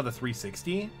just came out of the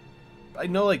 360. I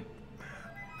know like,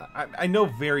 I know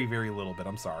very, very little bit,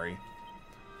 I'm sorry.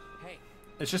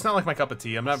 It's just not like my cup of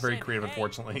tea. I'm not very creative,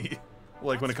 unfortunately.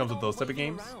 Like when it comes with those type of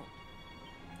games.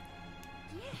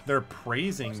 They're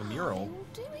praising the mural.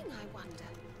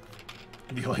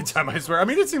 The only time, I swear. I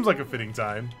mean, it seems like a fitting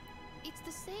time. It's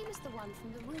the same as the one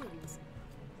from the ruins.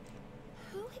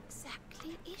 Who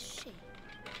exactly is she?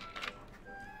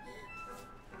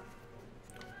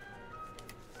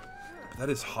 That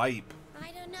is hype.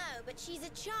 I don't know, but she's a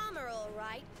charmer, all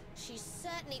right. She's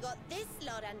certainly got this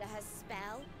lot under her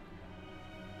spell.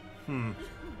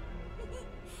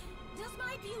 Does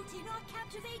my beauty not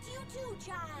captivate you too,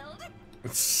 child?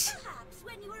 Perhaps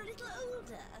when you were a little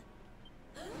older.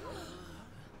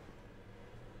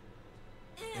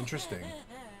 Interesting.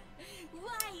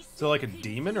 Why, So like a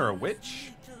demon or a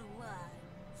witch? little ones,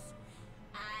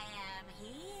 I am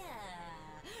here,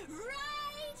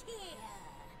 right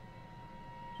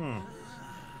here.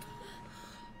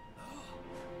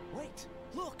 Wait,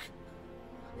 look!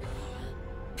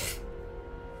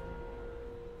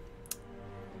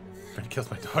 Freddy kills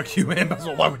my dog, you animals.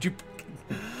 Why would you?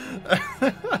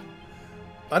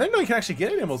 I didn't know you can actually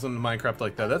get animals in Minecraft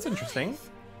like that. That's interesting.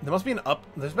 There must be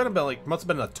There's been about like must have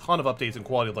been a ton of updates and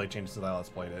quality of life changes since I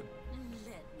last played it.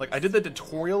 Like I did the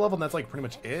tutorial level, and that's like pretty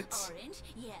much it. Orange,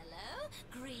 yellow,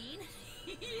 green.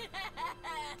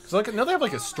 So like now they have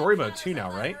like a story mode too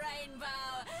now, right? Rainbow.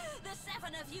 The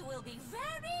 7 of you will be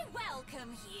very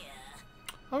welcome here.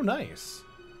 Oh, nice.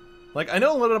 Like I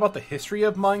know a little bit about the history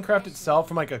of Minecraft itself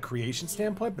from like a creation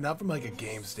standpoint, but not from like a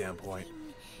game standpoint.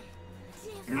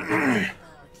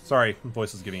 Sorry, my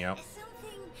voice is getting out.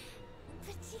 Something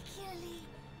particularly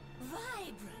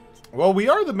vibrant. Well, we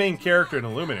are the main character in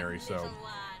Illuminary, so. Little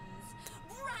ones,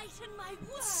 brighten my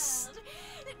world.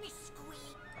 Let me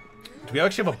squeak. Do we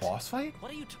actually have a boss fight?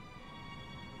 What are you? You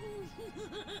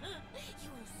will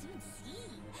soon see.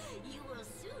 You will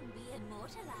soon be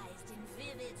immortalized in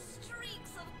vivid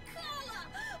streaks of color.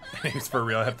 Thanks for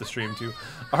real. I have to stream too.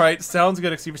 All right, sounds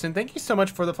good, Xeverson. Thank you so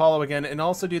much for the follow again, and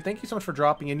also, dude, thank you so much for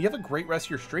dropping in. You have a great rest of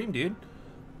your stream, dude.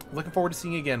 Looking forward to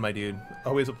seeing you again, my dude.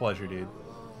 Always a pleasure, dude.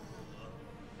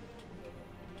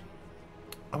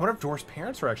 I wonder if Dora's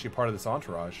parents are actually part of this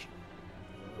entourage.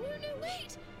 No,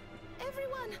 wait!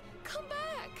 Everyone, come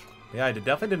back! Yeah, I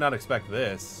definitely did not expect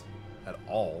this at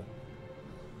all.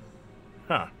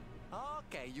 Huh.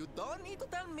 Okay, you don't need to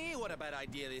tell me what a bad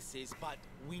idea this is, but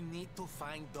we need to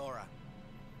find Dora.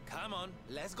 Come on,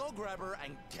 let's go grab her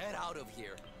and get out of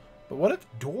here. But what if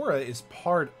Dora is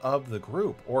part of the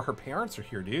group, or her parents are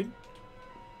here, dude?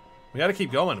 We gotta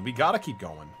keep going. We gotta keep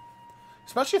going.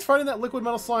 Especially with finding that liquid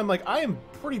metal slime. Like, I am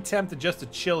pretty tempted just to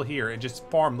chill here and just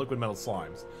farm liquid metal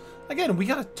slimes. Again, we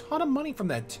got a ton of money from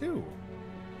that, too.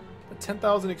 The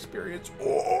 10,000 experience.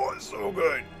 Oh, it's so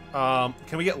good.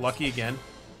 Can we get lucky again?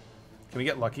 Can we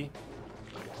get lucky?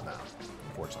 No,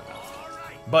 unfortunately not.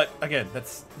 But, again,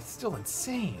 it's still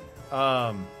insane.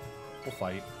 We'll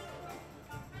fight.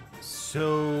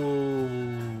 So...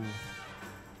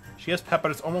 She has pep,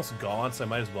 but it's almost gone, so I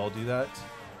might as well do that.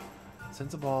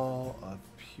 Sends a ball of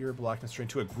pure blackness straight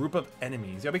to a group of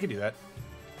enemies. Yeah, we can do that.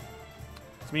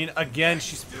 I mean, again,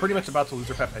 she's pretty much about to lose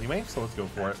her pep anyway, so let's go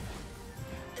for it.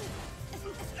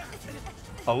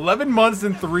 11 months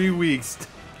and 3 weeks.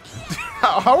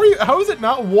 How is it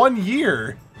not 1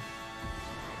 year?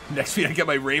 Next week I get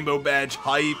my rainbow badge.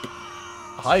 Hype.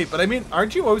 But I mean,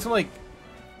 aren't you always gonna, like...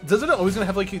 Doesn't it always gonna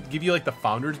have, like, give you, like, the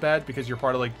founder's badge because you're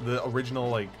part of, like, the original,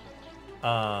 like...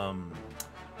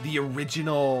 The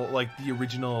original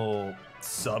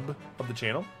sub of the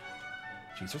channel?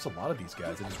 Jeez, there's a lot of these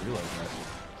guys. I just realized that.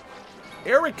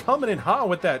 Eric coming in hot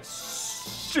with that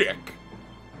sick...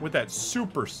 With that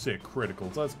super sick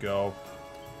criticals. Let's go.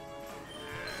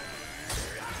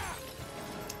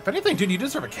 If anything, dude, you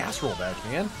deserve a casserole badge,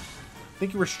 man. I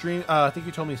think you were streaming... I think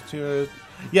you told me to...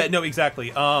 Yeah, no,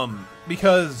 exactly.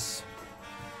 Because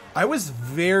I was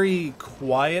very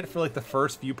quiet for, like, the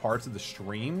first few parts of the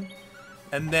stream.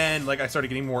 And then, like, I started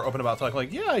getting more open about talk.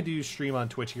 Like, yeah, I do stream on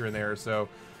Twitch here and there. So,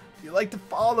 if you like to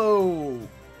follow,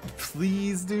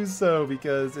 please do so.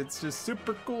 Because it's just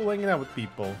super cool hanging out with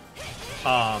people.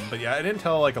 But yeah, I didn't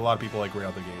tell, like, a lot of people, like, right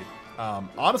out the gate.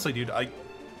 Honestly, dude, I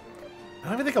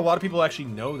don't even think a lot of people actually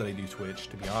know that I do Twitch,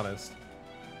 to be honest.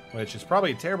 Which is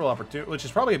probably a terrible opportunity. Which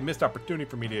is probably a missed opportunity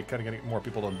for me to kind of get more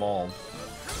people involved.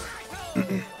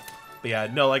 But yeah,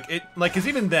 no, like, because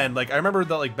even then, like, I remember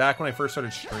that, like, back when I first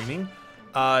started streaming,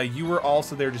 you were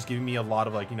also there just giving me a lot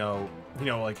of, like, you know,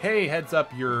 like, hey, heads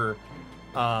up, your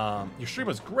stream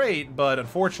was great, but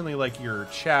unfortunately, like, your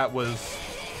chat was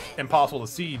impossible to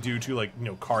see due to, like, you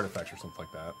know, card effects or something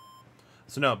like that.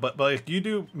 So no, but like,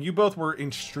 you both were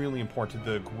extremely important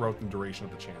to the growth and duration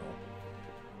of the channel.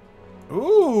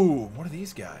 Ooh, what are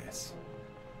these guys?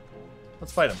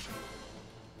 Let's fight them.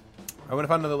 I want to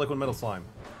find another liquid metal slime.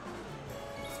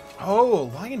 Oh,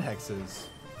 lion hexes.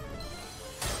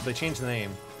 They changed the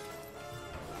name.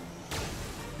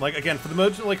 Like, again, for the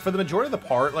majority of the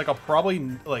part, like, I'll probably,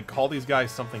 like, call these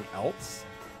guys something else.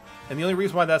 And the only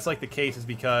reason why that's, like, the case is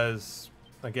because,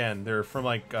 again, they're from,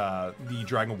 like, the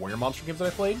Dragon Warrior Monster games that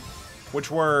I played,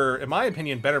 which were, in my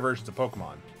opinion, better versions of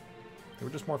Pokemon. They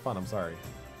were just more fun, I'm sorry.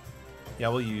 Yeah,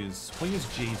 we'll use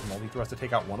Jay's Multi-Thrust to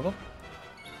take out one of them.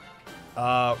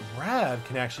 Rav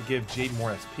can actually give Jade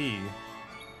more SP.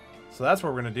 So that's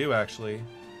what we're going to do, actually.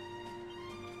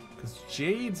 Because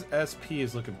Jade's SP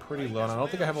is looking pretty low, and I don't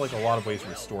think I have like a lot of ways to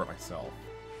restore it myself.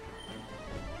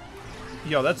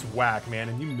 Yo, that's whack, man,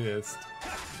 and you missed.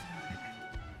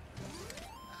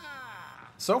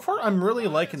 So far, I'm really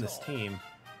liking this team.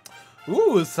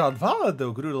 Ooh,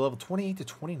 Salvado grew to level 28 to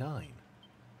 29.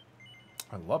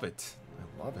 I love it.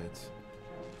 I love it.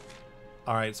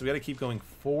 Alright, so we got to keep going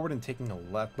forward and taking a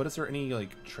left. But is there any,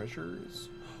 like, treasures?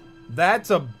 That's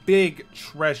a big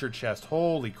treasure chest.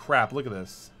 Holy crap, look at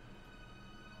this.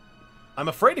 I'm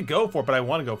afraid to go for it, but I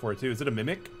want to go for it, too. Is it a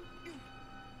mimic?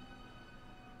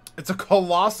 It's a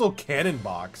colossal cannon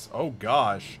box. Oh,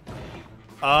 gosh.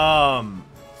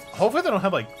 Hopefully they don't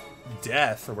have, like,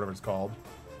 death or whatever it's called.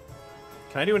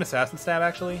 Can I do an assassin stab,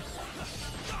 actually?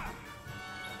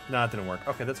 No, it didn't work.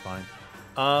 Okay, that's fine.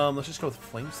 Let's just go with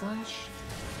Flame Slash.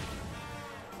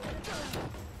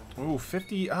 Ooh,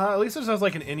 50. At least this has,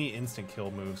 like, any instant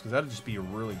kill moves, because that would just be a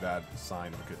really bad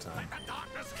sign of a good time.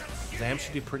 Zam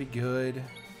should do pretty good.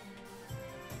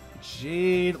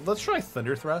 Jade. Let's try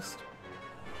Thunder Thrust.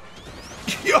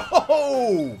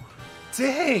 Yo!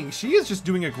 Dang, she is just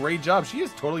doing a great job. She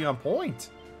is totally on point.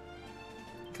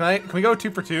 Can we go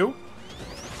 2 for 2?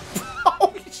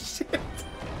 Holy shit.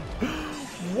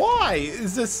 Why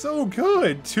is this so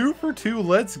good? 2 for 2,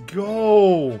 let's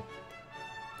go.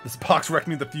 This box wrecked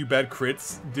me with a few bad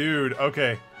crits. Dude,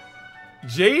 okay.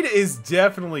 Jade is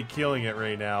definitely killing it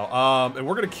right now. And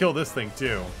we're gonna kill this thing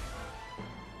too.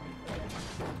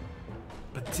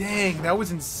 But dang, that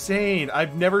was insane.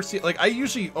 I've never seen, like, I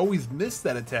usually always miss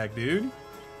that attack, dude.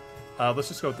 Let's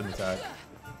just go with an attack.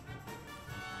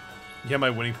 Yeah, my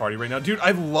winning party right now. Dude,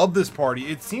 I love this party.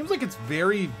 It seems like it's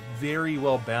very, very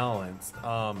well balanced.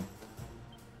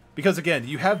 Because again,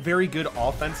 you have very good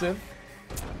offensive.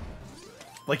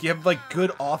 Like, you have, like,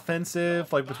 good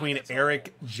offensive, like, between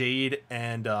Eric, Jade,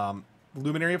 and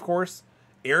Luminary, of course.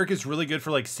 Eric is really good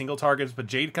for, like, single targets, but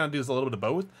Jade kind of does a little bit of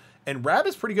both. And Rab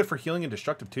is pretty good for healing and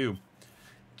destructive, too.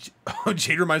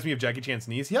 Jade reminds me of Jackie Chan's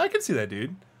niece. Yeah, I can see that,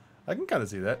 dude. I can kind of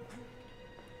see that.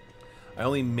 I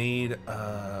only made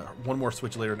one more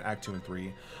switch later in Act 2 and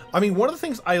 3. I mean, one of the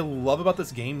things I love about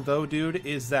this game, though, dude,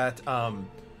 is that,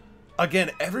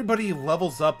 again, everybody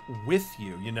levels up with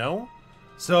you, you know?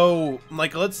 So,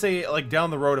 like, let's say, like,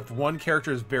 down the road, if one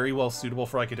character is very well suitable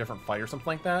for, like, a different fight or something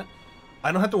like that,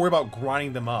 I don't have to worry about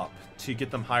grinding them up to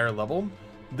get them higher level.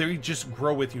 They just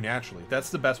grow with you naturally. That's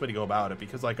the best way to go about it,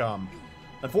 because, like,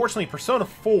 unfortunately, Persona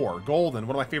 4 Golden,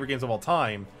 one of my favorite games of all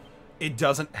time, it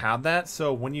doesn't have that.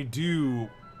 So when you do,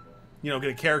 you know,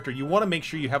 get a character, you want to make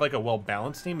sure you have, like, a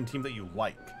well-balanced team and team that you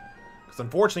like. Because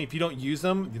unfortunately, if you don't use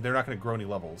them, they're not going to grow any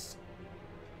levels.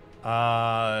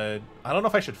 I don't know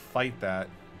if I should fight that.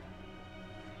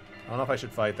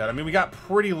 I mean, we got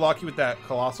pretty lucky with that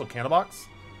Colossal Cannon Box,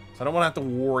 so I don't want to have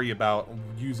to worry about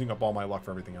using up all my luck for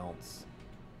everything else.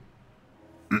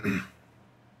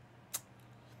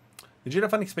 Did you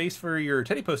not find space for your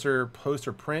Teddy poster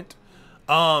print?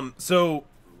 So,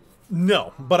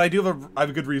 no, but I do have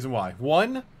a good reason why.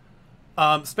 One,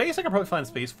 space, I can probably find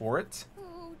space for it,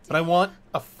 but I want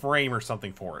a frame or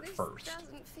something for it first.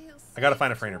 I gotta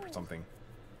find a frame or something.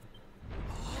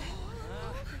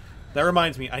 That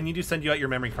reminds me, I need to send you out your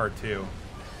memory card too.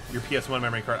 Your PS1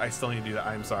 memory card. I still need to do that.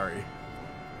 I'm sorry.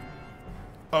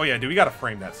 Oh yeah, dude, we gotta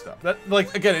frame that stuff. That,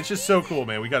 like, again, it's just so cool,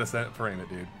 man. We gotta frame it,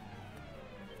 dude.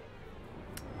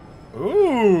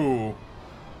 Ooh.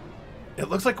 It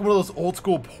looks like one of those old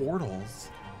school portals.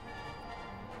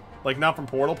 Like, not from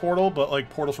Portal, but like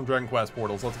portals from Dragon Quest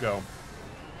portals. Let's go.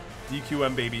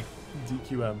 DQM, baby.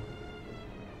 DQM.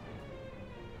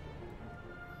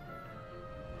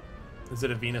 Is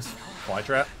it a Venus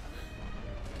flytrap?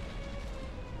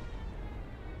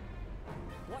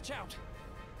 Watch out!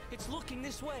 It's looking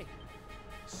this way.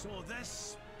 So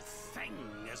this thing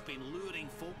has been luring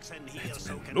folks in here It's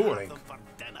so been can luring. have them for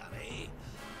dinner, eh?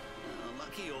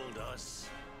 Lucky old us.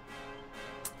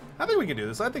 I think we can do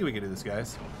this.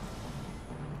 Guys.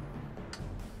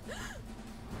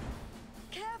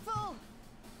 Careful!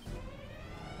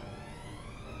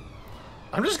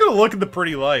 I'm just gonna look at the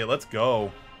pretty light. Let's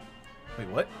go. Wait,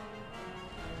 what?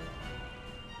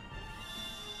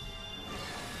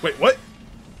 Wait, what?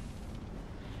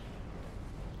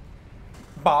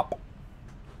 Bop.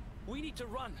 We need to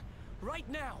run right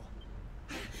now.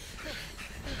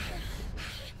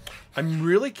 I'm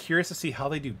really curious to see how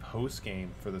they do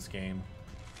post-game for this game.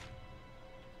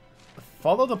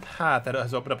 Follow the path that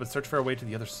has opened up and search for a way to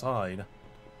the other side.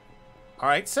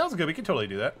 Alright, sounds good. We can totally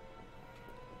do that.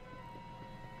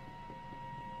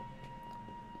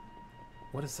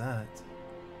 What is that?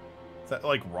 that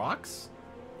like rocks?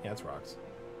 Yeah, it's rocks.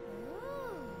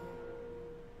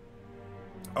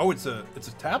 Oh, it's a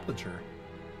tablature.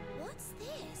 What's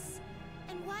this?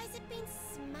 And why has it been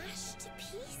smashed to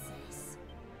pieces?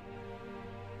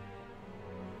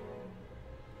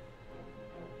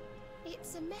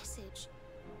 It's a message.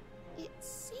 It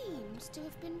seems to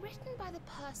have been written by the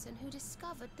person who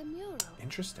discovered the mural.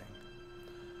 Interesting.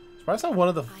 Surprised how one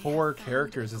of the 4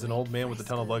 characters is an old man with a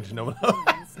ton of luggage. No one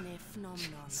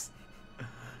else.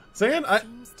 Saying, I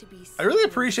really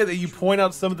appreciate that you point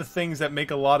out some of the things that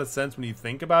make a lot of sense when you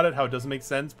think about it, how it doesn't make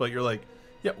sense, but you're like,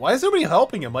 yeah, why is nobody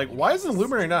helping him? Like, why isn't the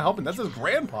Luminary not helping? That's his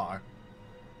grandpa.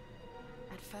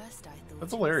 At first I thought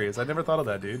That's hilarious. I never thought of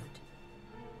that, dude.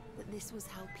 that this was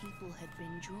how people had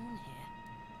been drawn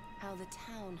here, how the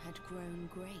town had grown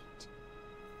great.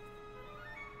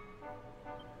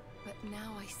 But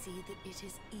now I see that it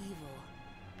is evil,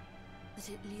 that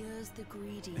it lures the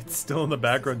greedy. It's still in the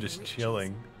background, just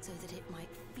chilling. So that it might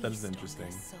feast That is on interesting.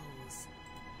 their souls.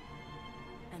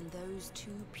 And those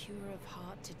too pure of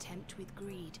heart to tempt with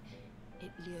greed, it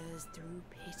lures through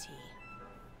pity.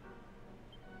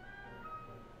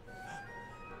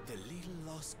 The little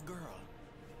lost girl,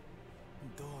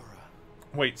 Dora.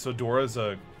 Wait, so Dora's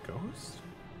a ghost?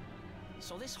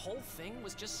 So this whole thing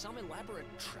was just some elaborate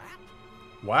trap?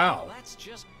 Wow. Well, that's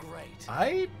just great.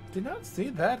 I did not see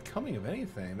that coming of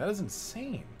anything. That is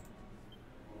insane.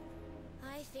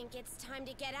 I think it's time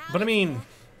to get out. But I mean, of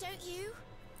here, don't you?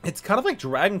 it's kind of like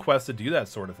Dragon Quest to do that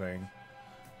sort of thing.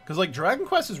 Because like Dragon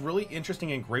Quest is really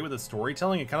interesting and great with the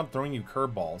storytelling and kind of throwing you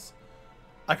curveballs.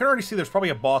 I can already see there's probably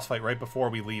a boss fight right before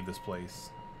we leave this place.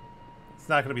 It's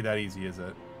not going to be that easy, is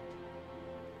it?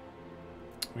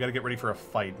 We got to get ready for a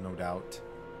fight, no doubt.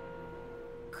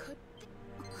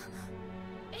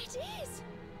 It is!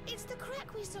 It's the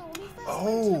crack we saw when we first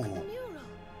Oh. went to look at the mural.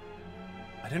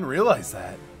 I didn't realize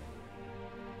that.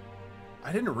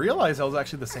 I didn't realize that was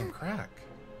actually the same crack.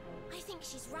 I think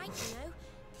she's right, you know.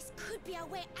 This could be our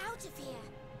way out of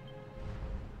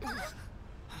here.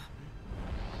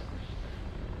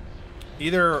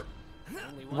 Either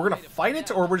Only one we're going way to fight it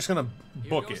find or out. we're just going to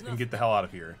book goes it and get the hell out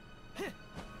of here.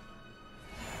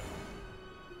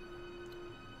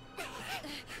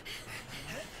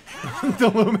 The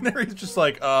Luminary's just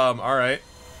like, alright.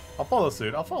 I'll follow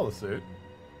suit. I'll follow suit.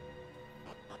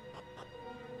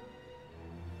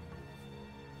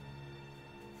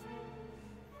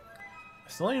 I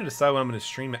still need to decide when I'm going to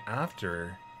stream it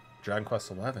after Dragon Quest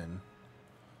XI.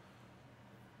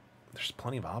 There's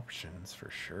plenty of options for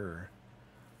sure.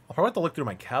 I'll probably have to look through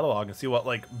my catalog and see what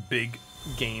like big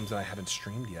games that I haven't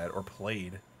streamed yet or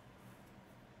played.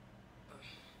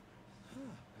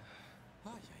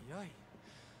 Ay, ay, ay.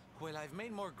 Well, I've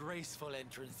made more graceful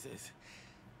entrances.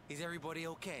 Is everybody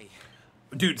okay?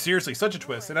 Dude, seriously, such a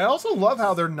twist. And I also love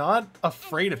how they're not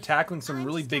afraid of tackling some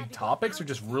really big topics or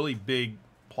just really big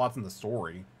plots in the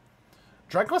story.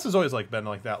 Dragon Quest has always like been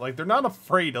like that. Like they're not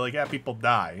afraid to like have people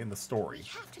die in the story.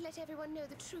 We have to let everyone know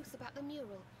the truth about the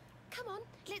mural. Come on,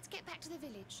 let's get back to the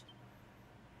village.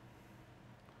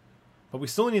 But we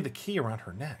still need the key around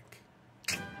her neck.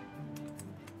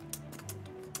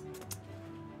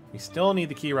 We still need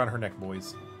the key around her neck,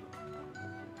 boys.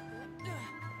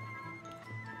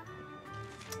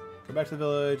 Go back to the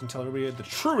village and tell everybody the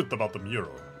truth about the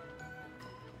mural.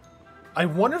 I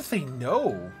wonder if they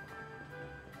know.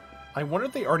 I wonder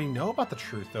if they already know about the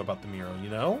truth, though, about the mural, you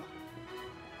know?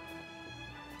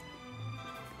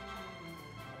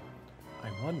 I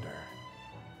wonder.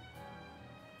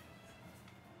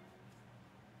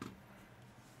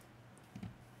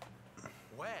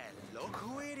 Well, look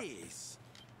who it is.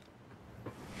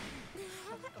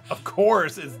 Of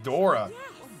course, it's Dora.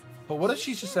 But what if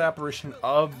she's just an apparition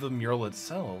of the mural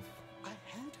itself? I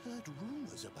had heard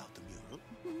rumors about the mural.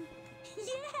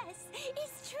 Yes,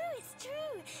 it's true, it's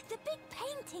true. The big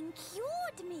painting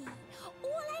cured me. All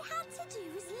I had to do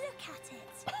was look at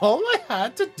it. All I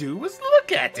had to do was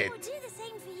look at It will it. do the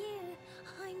same for you,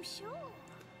 I'm sure.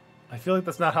 I feel like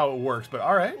that's not how it works, but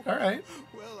alright, alright.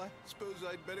 Well, I suppose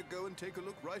I'd better go and take a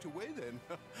look right away then.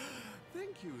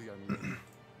 Thank you, young lady.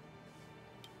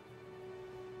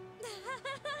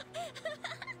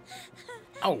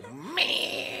 Oh,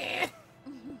 man.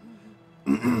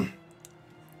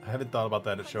 I haven't thought about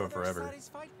that at show in forever.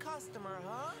 Satisfied customer,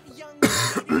 huh? Young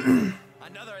lady?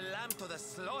 Another lamb to the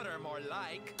slaughter, more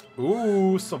like.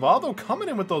 Ooh, Salvado coming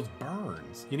in with those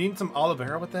burns. You need some aloe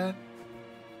vera with that?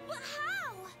 But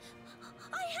how?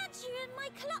 I had you in my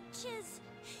clutches.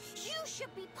 You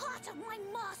should be part of my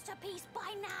masterpiece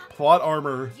by now. Plot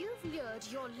armor. You've lured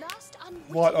your last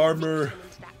unwitting Plot armor. victim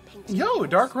into that painting Yo, of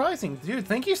Dark yours. Rising. Dude,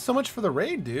 thank you so much for the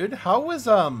raid, dude. How was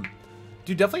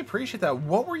Dude, definitely appreciate that.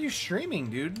 What were you streaming,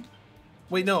 dude?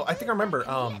 Wait, no, I think I remember.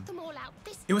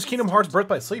 It was Kingdom Hearts Birth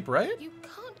by Sleep, right?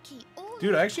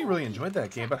 Dude, I actually really enjoyed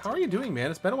that game, but how are you doing, man?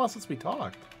 It's been a while since we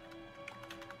talked.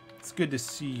 It's good to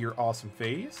see your awesome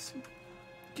face.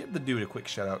 Give the dude a quick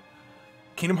shout out.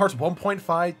 Kingdom Hearts 1.5,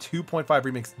 2.5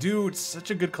 remix. Dude, such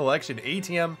a good collection.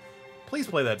 ATM, please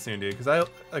play that soon, dude, because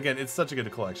again, it's such a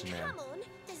good collection, man. Come on,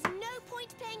 there's no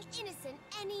point playing innocent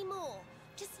anymore.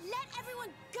 Just let everyone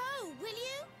go, will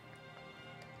you?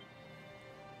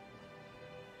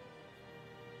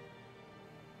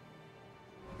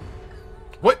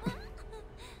 What?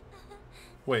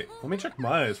 Wait, let me check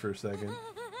my eyes for a second.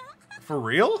 For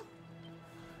real?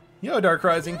 Yo, Dark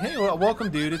Rising. Hey, well,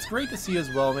 welcome, dude. It's great to see you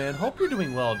as well, man. Hope you're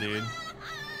doing well, dude.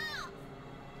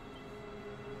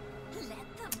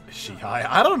 Is she high?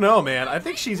 I don't know, man. I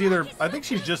think she's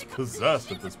just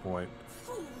possessed at this point.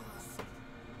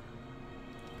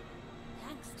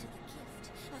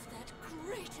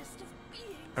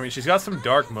 I mean, she's got some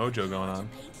dark mojo going on.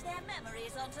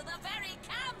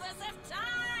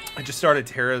 I just started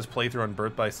Terra's playthrough on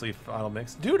Birth by Sleep Final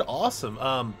Mix. Dude, awesome.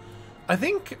 I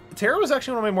think Terra was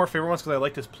actually one of my more favorite ones because I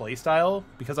liked his playstyle,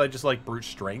 because I just like brute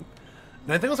strength.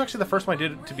 And I think it was actually the first one I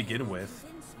did to begin with.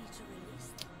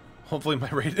 Hopefully my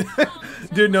rating...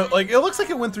 Dude, no, like, it looks like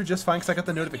it went through just fine because I got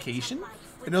the notification.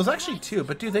 And it was actually 2,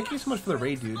 but dude, thank you so much for the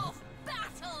raid, dude.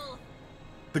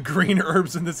 The green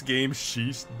herbs in this game,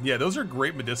 sheesh. Yeah, those are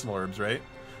great medicinal herbs, right?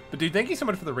 But dude, thank you so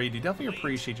much for the raid, dude. Definitely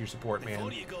appreciate your support,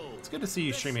 man. It's good to see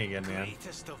you streaming again, man.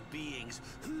 Greatest of beings.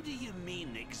 Who do you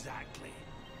mean exactly?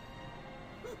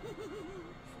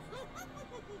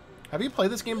 Have you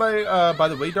played this game by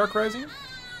the way, Dark Rising?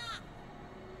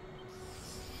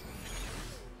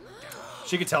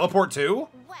 She could teleport too?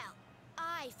 Well,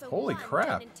 I for Holy one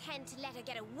crap. don't intend to let her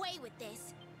get away with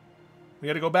this. We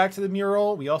gotta go back to the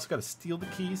mural. We also gotta steal the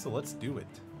key, so let's do it.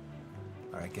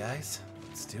 Alright guys,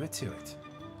 let's do it to it.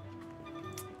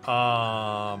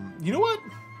 You know what?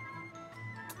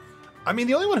 I mean,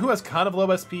 the only one who has kind of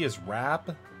low SP is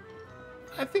Rap.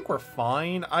 I think we're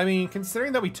fine. I mean,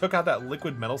 considering that we took out that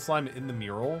liquid metal slime in the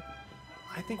mural,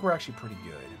 I think we're actually pretty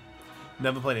good.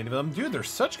 Never played any of them. Dude, they're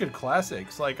such good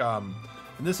classics. Like, and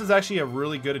this is actually a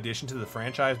really good addition to the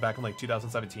franchise back in like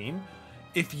 2017.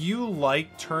 If you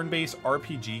like turn-based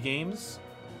RPG games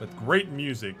with great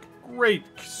music, great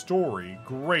story,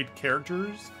 great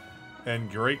characters,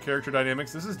 and great character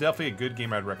dynamics, this is definitely a good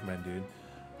game I'd recommend, dude.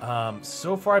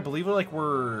 So far, I believe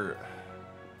we're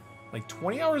like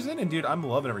 20 hours in, and dude, I'm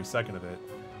loving every second of it.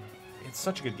 It's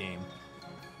such a good game.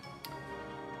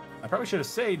 I probably should have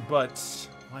saved, but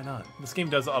why not? This game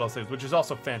does autosaves, which is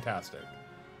also fantastic.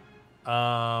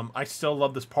 I still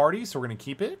love this party, so we're going to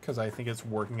keep it, because I think it's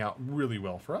working out really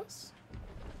well for us.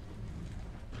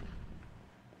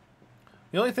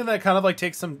 The only thing that kind of like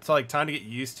takes some time to get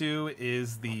used to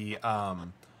is the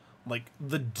like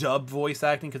the dub voice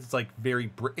acting, because it's like very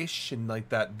British and like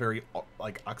that very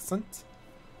like accent.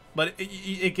 But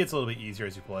it gets a little bit easier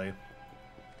as you play.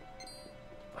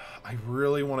 I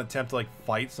really want to attempt to like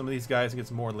fight some of these guys and get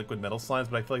some more liquid metal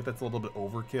slimes, but I feel like that's a little bit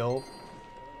overkill.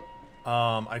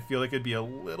 I feel like it'd be a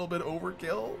little bit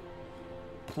overkill.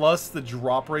 Plus, the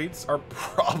drop rates are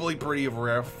probably pretty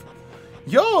rough.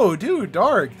 Yo, dude,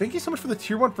 Dark, thank you so much for the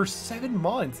tier 1 for 7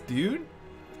 months, dude.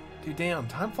 Dude, damn,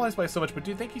 time flies by so much, but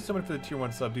dude, thank you so much for the tier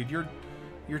 1 sub, dude.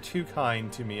 You're too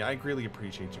kind to me. I greatly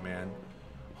appreciate you, man.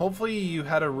 Hopefully you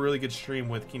had a really good stream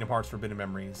with Kingdom Hearts Forbidden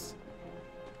Memories.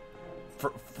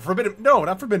 No,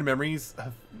 not Forbidden Memories.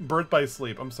 Birth by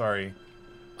Sleep. I'm sorry.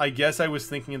 I guess I was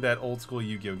thinking of that old school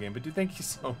Yu-Gi-Oh game, but dude, thank you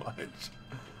so much.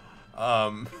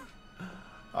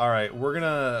 All right, we're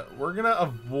gonna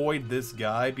avoid this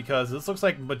guy because this looks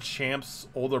like Machamp's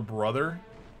older brother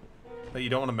that you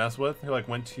don't want to mess with. Who like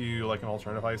went to like an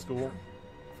alternative high school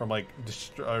from like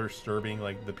disturbing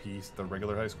like the peace, the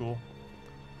regular high school.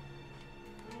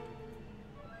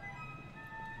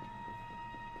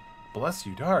 Bless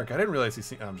you, Dark. I didn't realize he's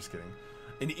seen... I'm just kidding.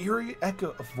 An eerie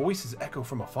echo of voices echo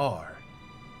from afar.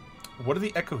 What do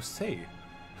the echoes say?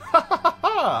 Ha ha ha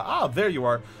ha! Ah, there you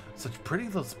are. Such pretty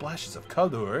little splashes of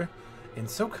color. And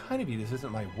so kind of you, this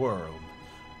isn't my world.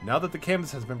 Now that the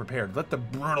canvas has been prepared, let the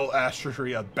brutal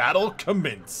astray of battle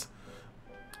commence.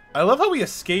 I love how we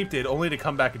escaped it only to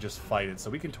come back and just fight it, so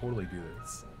we can totally do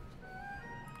this.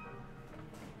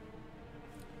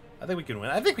 I think we can win.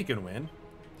 I think we can win.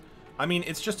 I mean,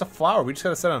 it's just a flower. We just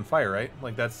gotta set it on fire, right?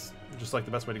 Like, that's just, like, the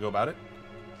best way to go about it.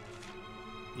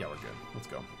 Yeah, we're good. Let's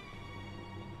go.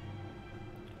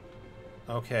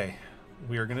 Okay.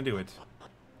 We are gonna do it.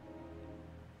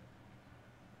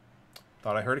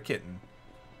 Thought I heard a kitten.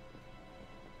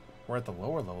 We're at the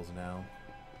lower levels now.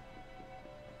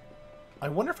 I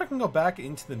wonder if I can go back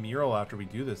into the mural after we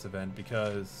do this event,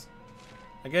 because,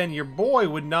 again, your boy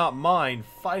would not mind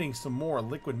fighting some more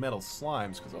liquid metal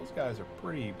slimes, because those guys are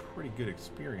pretty good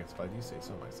experience, if I do say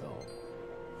so myself.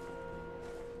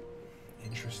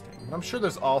 Interesting. But I'm sure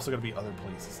there's also going to be other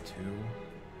places, too.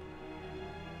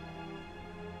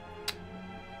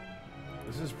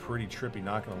 This is pretty trippy,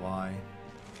 not going to lie.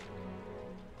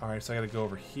 Alright, so I got to go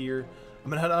over here. I'm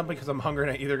going to head on because I'm hungry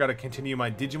and I either got to continue my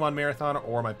Digimon marathon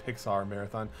or my Pixar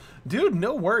marathon. Dude,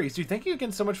 no worries. Dude, thank you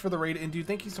again so much for the raid. And dude,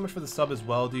 thank you so much for the sub as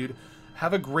well, dude.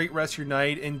 Have a great rest of your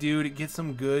night. And dude, get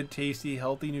some good, tasty,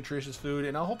 healthy, nutritious food.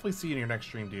 And I'll hopefully see you in your next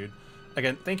stream, dude.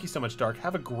 Again, thank you so much, Dark.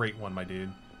 Have a great one, my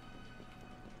dude.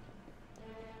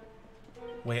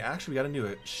 Wait, actually, we got a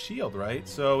new shield, right?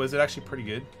 So is it actually pretty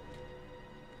good?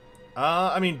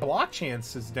 I mean, block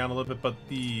chance is down a little bit, but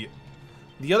the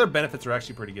other benefits are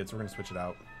actually pretty good, so we're going to switch it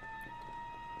out.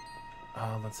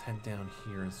 Let's head down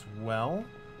here as well.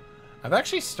 I've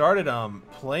actually started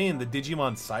playing the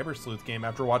Digimon Cyber Sleuth game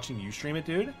after watching you stream it,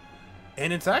 dude.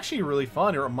 And it's actually really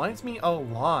fun. It reminds me a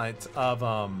lot of,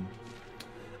 I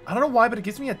don't know why, but it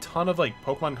gives me a ton of, like,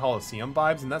 Pokemon Coliseum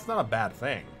vibes, and that's not a bad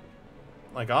thing.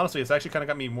 Like, honestly, it's actually kind of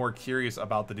got me more curious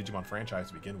about the Digimon franchise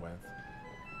to begin with.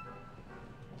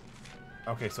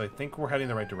 Okay, so I think we're heading in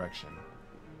the right direction.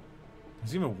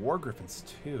 There's even War Griffins,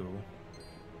 too.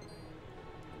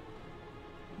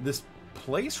 This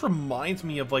place reminds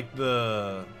me of, like,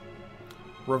 the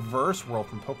reverse world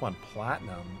from Pokemon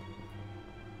Platinum.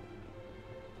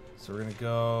 So we're going to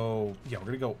go... Yeah, we're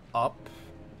going to go up.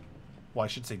 Well, I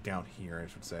should say down here,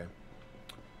 I should say.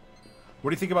 What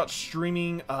do you think about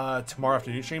streaming tomorrow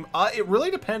afternoon stream? It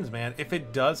really depends, man. If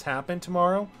it does happen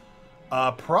tomorrow,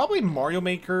 probably Mario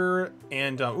Maker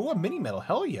and... ooh, a mini medal.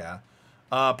 Hell yeah.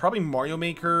 Probably Mario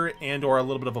Maker and or a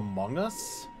little bit of Among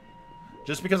Us.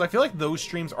 Just because I feel like those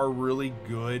streams are really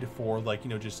good for, like, you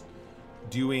know, just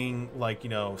doing, like, you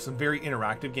know, some very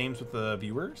interactive games with the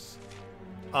viewers.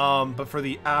 But for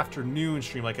the afternoon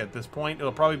stream, like at this point,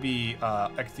 it'll probably be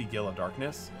XD Gale of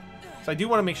Darkness. So I do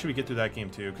want to make sure we get through that game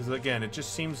too, because again, it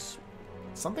just seems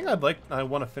something I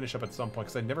want to finish up at some point,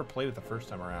 because I never played it the first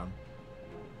time around.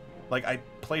 Like, I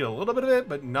played a little bit of it,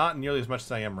 but not nearly as much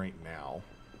as I am right now.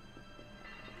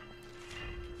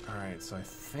 Alright, so I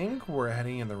think we're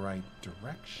heading in the right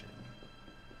direction.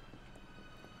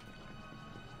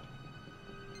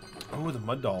 Oh, the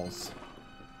Mud Dolls.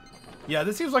 Yeah,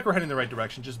 this seems like we're heading in the right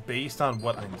direction, just based on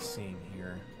what I'm seeing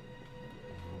here.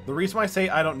 The reason why I say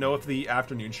I don't know if the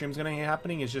afternoon stream is going to be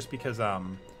happening is just because,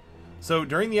 so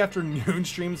during the afternoon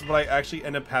streams, what I actually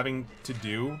end up having to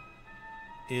do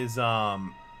is, I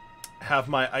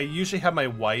usually have my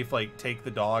wife, like, take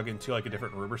the dog into, like, a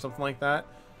different room or something like that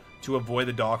to avoid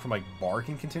the dog from, like,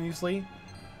 barking continuously.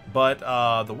 But,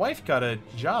 the wife got a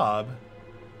job,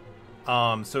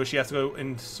 so she has to go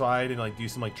inside and, like, do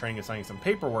some, like, training and signing some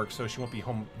paperwork, so she won't be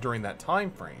home during that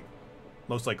time frame,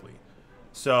 most likely.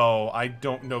 So, I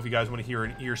don't know if you guys want to hear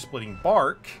an ear-splitting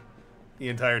bark the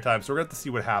entire time. So, we're going to have to see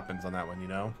what happens on that one, you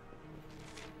know?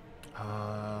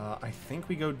 I think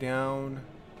we go down...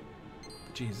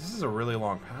 Jeez, this is a really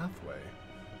long pathway.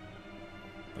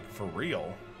 Like, for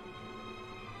real.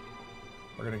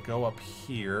 We're going to go up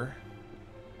here.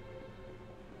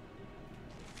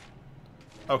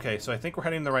 Okay, so I think we're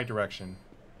heading in the right direction.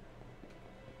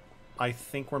 I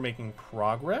think we're making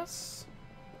progress.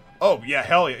 Oh, yeah,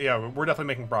 hell yeah. Yeah, we're definitely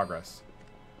making progress.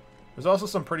 There's also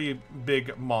some pretty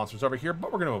big monsters over here,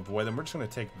 but we're going to avoid them. We're just going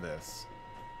to take this.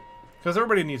 Because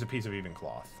everybody needs a piece of even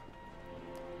cloth.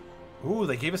 Ooh,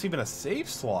 they gave us even a save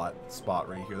spot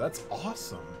right here. That's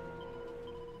awesome.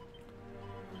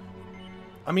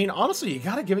 I mean, honestly, you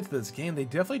got to give it to this game. They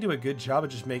definitely do a good job of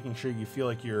just making sure you feel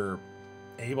like you're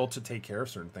able to take care of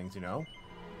certain things, you know?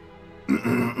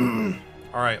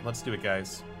 Alright, let's do it,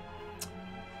 guys.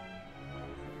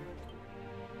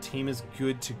 Team is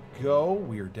good to go.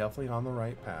 We are definitely on the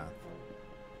right path.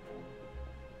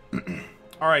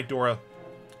 Alright, Dora.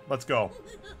 Let's go.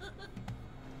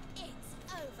 It's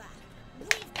over.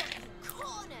 We've got you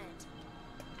cornered.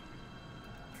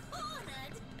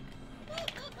 Cornered?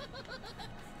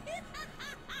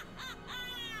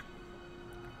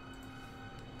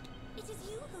 It is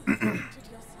you who painted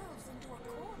yourselves into a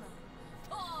corner.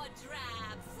 Poor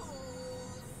drab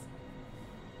fools.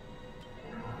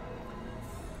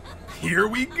 Here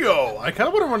we go. I kind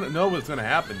of want to know what's going to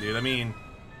happen, dude. I mean,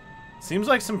 seems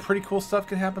like some pretty cool stuff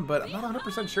could happen, but I'm not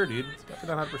 100% sure, dude.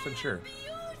 Definitely not 100% sure.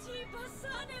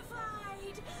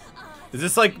 Is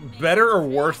this, like, better or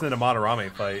worse than a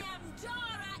Madarame fight?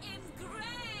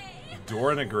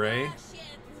 Dora in a gray?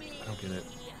 I don't get it.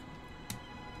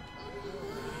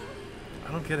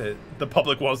 I don't don't get it. The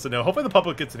public wants to know. Hopefully the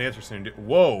public gets an answer soon.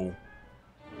 Whoa.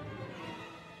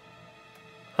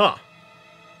 Huh.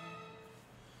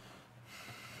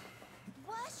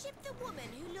 Worship the woman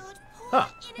who lured poor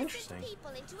innocent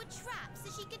people into a trap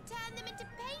so she could turn them into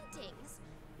paintings?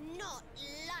 Not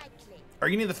likely. Are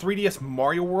you near the 3DS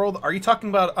Mario World? Are you talking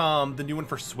about the new one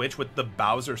for Switch with the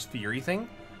Bowser's Fury thing?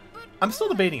 I'm still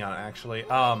debating on it, actually.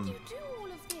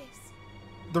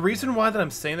 The reason why that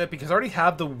I'm saying that, because I already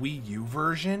have the Wii U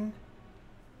version,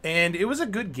 and it was a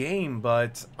good game,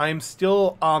 but I'm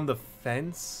still on the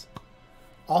fence.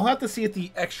 I'll have to see if the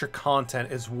extra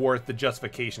content is worth the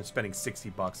justification of spending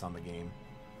 $60 on the game.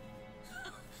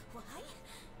 Why?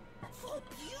 For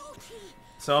beauty.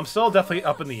 So I'm still definitely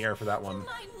up in the air for that one.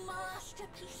 My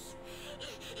masterpiece.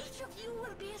 Each of you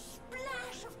will be a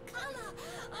splash of color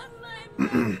on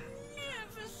my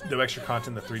No extra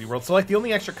content in the 3D world. So, like, the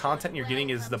only extra content you're getting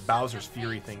is the Bowser's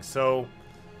Fury thing. So,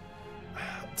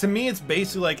 to me, it's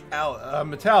basically like,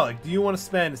 Metallic, do you want to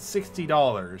spend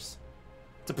 $60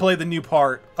 to play the new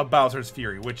part of Bowser's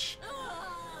Fury? Which,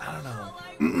 I don't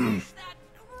know.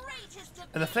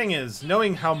 And the thing is,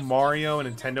 knowing how Mario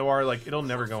and Nintendo are, like, it'll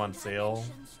never go on sale.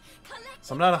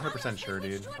 So I'm not 100% sure,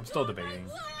 dude. I'm still debating.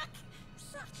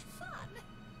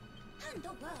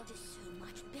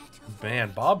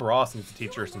 Man, Bob Ross needs to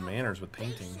teach her some manners with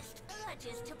painting.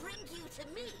 To bring you to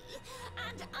me,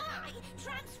 and I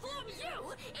transform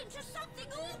you into something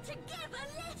altogether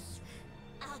less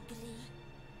ugly.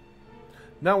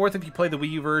 Not worth it if you play the Wii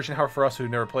U version. However, for us who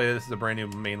never played it, this is a brand new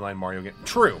mainline Mario game.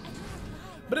 True.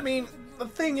 But I mean, the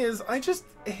thing is, I just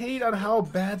hate on how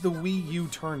bad the Wii U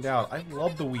turned out. I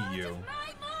love the Wii U.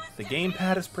 The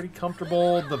gamepad is pretty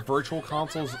comfortable. The Virtual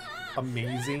Console's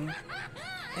amazing.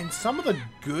 And some of the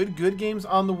good games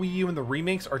on the Wii U and the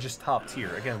remakes are just top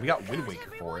tier. Again, we got Wind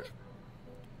Waker for it.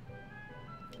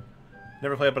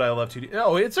 Never played it, but I love 2D.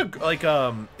 Oh, it's a, like,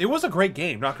 it was a great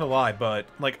game, not gonna lie, but,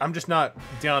 like, I'm just not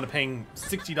down to paying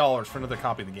 $60 for another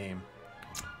copy of the game.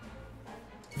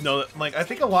 No, like, I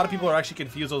think a lot of people are actually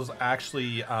confused as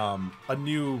actually, a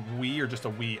new Wii or just a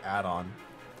Wii add-on.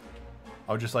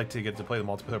 I would just like to get to play the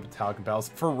multiplayer Metallic battles.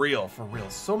 For real, for real.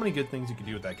 So many good things you can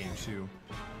do with that game, too.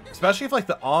 Especially if, like,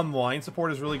 the online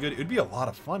support is really good. It would be a lot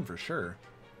of fun, for sure.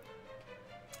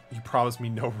 You promised me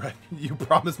no red. You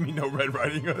promised me no Red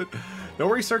Riding Hood. Don't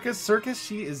worry, Circus. Circus,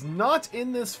 she is not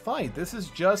in this fight. This is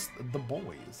just the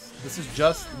boys. This is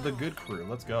just the good crew.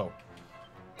 Let's go.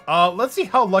 Let's see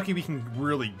how lucky we can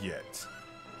really get.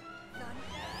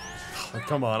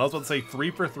 Come on. I was about to say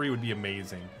 3 for 3 would be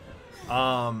amazing.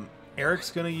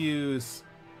 Eric's gonna use...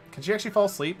 Can she actually fall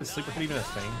asleep? Is sleeper even a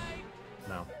thing?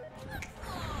 No.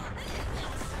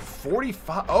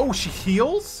 45. Oh, she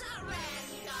heals?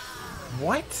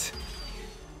 What?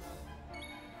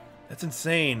 That's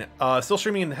insane. Still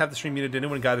streaming and have the stream muted. Did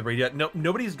anyone guide the raid yet? No,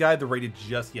 nobody's guided the raid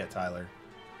just yet, Tyler.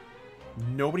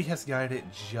 Nobody has guided it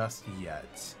just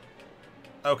yet.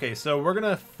 Okay, so we're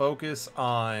gonna focus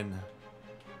on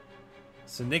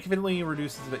significantly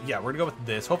reduces the... Yeah, we're gonna go with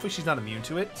this. Hopefully she's not immune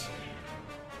to it.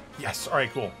 Yes. All right,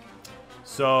 cool.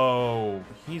 So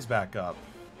he's back up.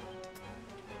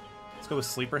 Let's go with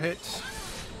sleeper hit.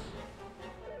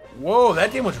 Whoa,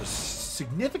 that damage was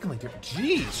significantly different.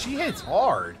 Jeez, she hits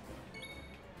hard.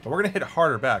 But we're going to hit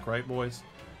harder back, right, boys?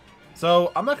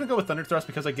 So I'm not going to go with Thunder Thrust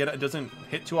because I get it. It doesn't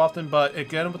hit too often. But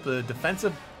again, with the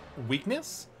defensive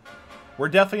weakness, we're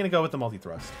definitely going to go with the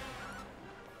multi-thrust.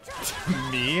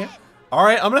 Me? All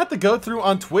right, I'm going to have to go through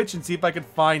on Twitch and see if I can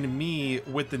find me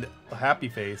with the happy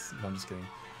face. No, I'm just kidding.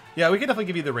 Yeah, we can definitely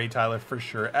give you the raid, Tyler, for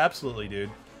sure. Absolutely,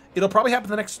 dude. It'll probably happen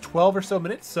in the next 12 or so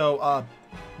minutes, so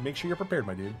make sure you're prepared,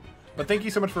 my dude. But thank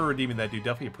you so much for redeeming that, dude.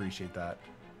 Definitely appreciate that.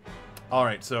 All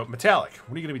right, so Metallic,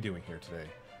 what are you going to be doing here today?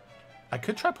 I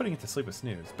could try putting it to sleep with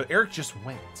Snooze, but Eric just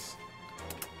went.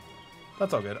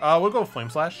 That's all good. We'll go with Flame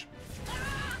Slash.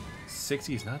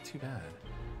 60 is not too bad.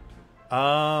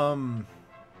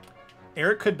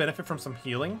 Eric could benefit from some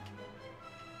healing.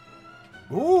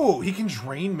 Ooh, he can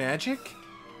drain magic?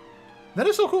 That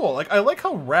is so cool. Like, I like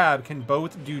how Rab can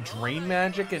both do drain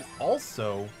magic and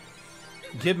also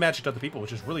give magic to other people,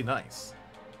 which is really nice.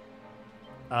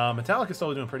 Metallic is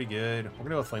still doing pretty good. We're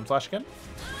gonna go with Flame Slash again.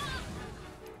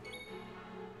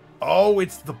 Oh,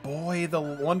 it's the boy, the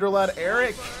Wonder Lad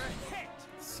Eric.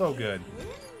 So good.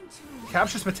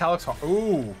 Captures Metallic's heart.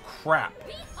 Ooh, crap.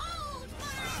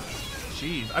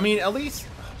 Jeez. I mean, at least...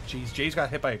 Jeez, Jay's got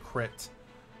hit by a crit.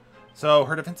 So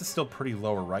her defense is still pretty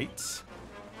lower, right?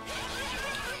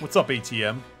 What's up,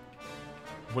 ATM?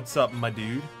 What's up, my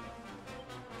dude?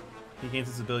 He gains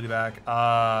his ability back.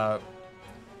 Why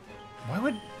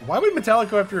would Metallic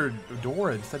go after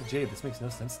Dora instead of Jade? This makes no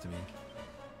sense to me.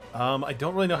 I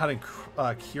don't really know how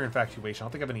to cure infatuation. I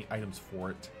don't think I have any items for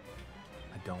it.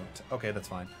 I don't. Okay, that's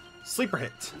fine. Sleeper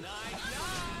hit.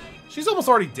 She's almost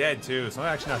already dead, too, so I'm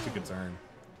actually not too concerned.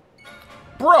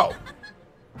 Bro!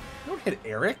 You don't hit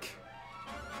Eric?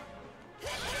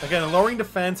 Again, lowering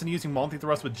defense and using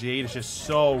multi-thrust with Jade is just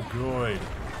so good.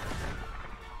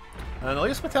 And at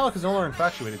least Metallic is no longer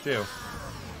infatuated, too.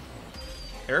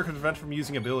 Eric can prevent from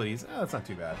using abilities. That's not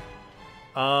too bad.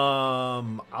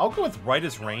 I'll go with Right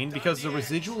as Rain because the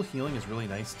residual healing is really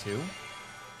nice, too.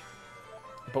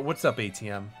 But what's up,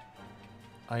 ATM?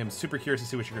 I am super curious to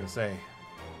see what you're going to say.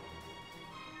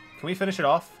 Can we finish it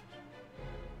off?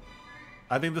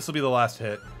 I think this will be the last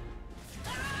hit.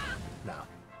 No.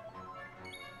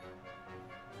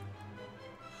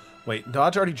 Wait,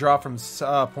 dodge already dropped from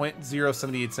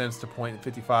 0.078 cents to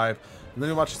 0.55. And then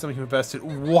we watch somebody who invested.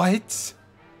 What?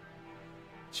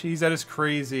 Jeez, that is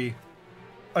crazy.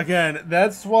 Again,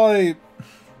 that's why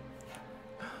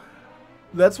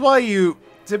you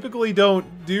typically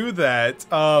don't do that.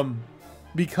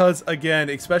 Because again,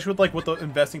 especially with like what the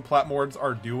investing platforms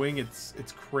are doing, it's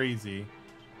crazy.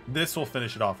 This will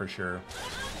finish it off for sure.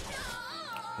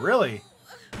 Really?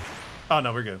 Oh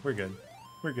no, we're good. We're good.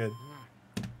 We're good.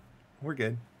 We're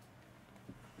good.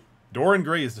 Dorian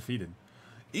Gray is defeated.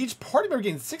 Each party member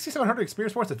gains 6,700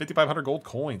 experience points and 5,500 gold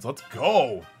coins. Let's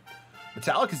go.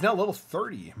 Metallic is now level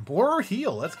 30. Blur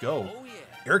heal. Let's go. Oh, yeah.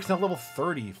 Eric's now level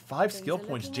 30. 5 skill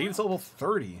points. Jade is level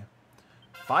 30.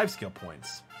 5 skill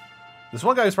points. This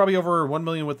one guy is probably over 1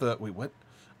 million with the... Wait, what?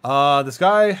 This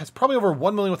guy has probably over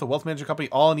 1 million with a wealth management company,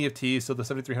 all in EFT, so the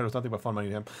 7,300 is nothing but fun money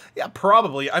to him. Yeah,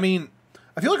 probably. I mean,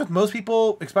 I feel like with most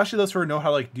people, especially those who know how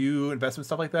to like do investment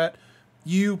stuff like that,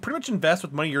 you pretty much invest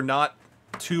with money you're not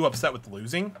too upset with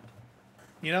losing.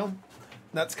 You know?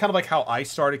 That's kind of like how I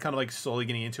started kind of like slowly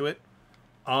getting into it.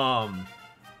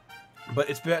 But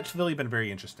it's actually been very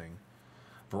interesting.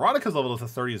 Veronica's level to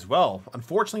 30 as well.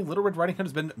 Unfortunately, Little Red Riding Hood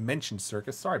has been mentioned,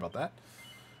 Circus. Sorry about that.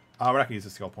 We're not going to use the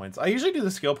skill points. I usually do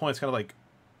the skill points kind of like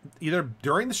either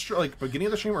during the like beginning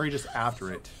of the stream or just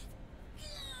after it.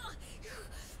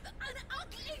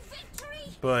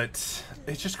 But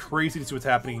it's just crazy to see what's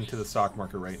happening to the stock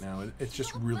market right now. It's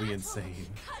just really insane.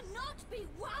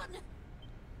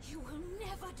 You will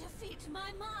never defeat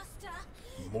my master.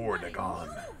 Mordegon.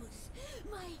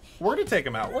 We're going to take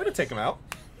him out. We're going to take him out.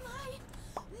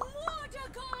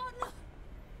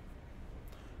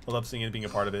 I love seeing it being a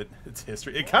part of it. It's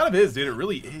history. It kind of is, dude. It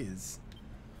really is.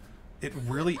 It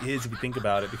really is if you think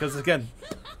about it. Because, again,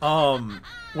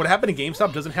 what happened in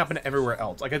GameStop doesn't happen everywhere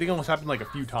else. Like, I think it almost happened, like, a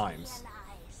few times.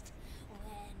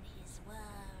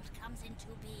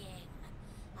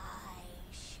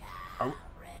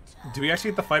 Do we actually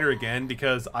get the fighter again?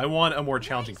 Because I want a more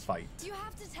challenging fight. You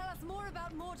have to tell us more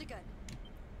about Mordegon.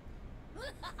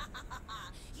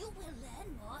 You will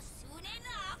learn more soon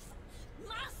enough.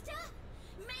 Master,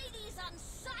 may these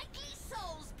unsightly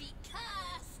souls be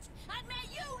cursed, and may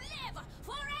you live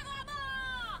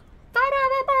forevermore!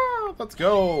 Forevermore! Let's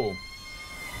go.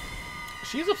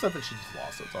 She's upset that she just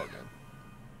lost, so it's all good.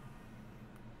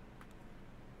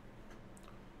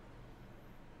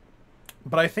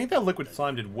 But I think that liquid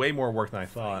slime did way more work than I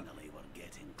thought. Finally, we're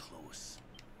getting close.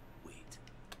 Wait.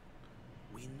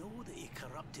 We know that he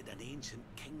corrupted an ancient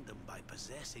kingdom by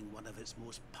possessing one of its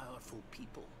most powerful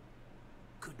people.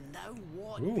 Could now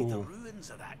what be the ruins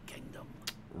of that kingdom?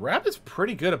 Rap is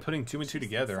pretty good at putting 2 and 2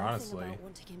 together, Something honestly. about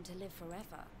wanting him to live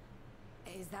forever.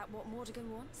 Is that what Mordegon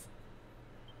wants?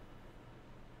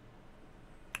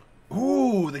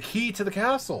 Ooh, the key to the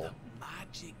castle. The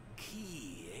magic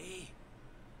key, eh?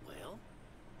 Well,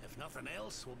 if nothing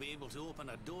else, we'll be able to open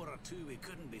a door or two we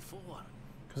couldn't before.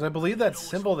 Because I believe that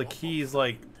symbol, the key is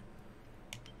like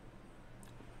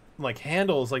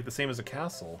handle is like the same as a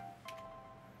castle.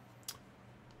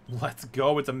 Let's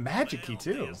go. It's a magic key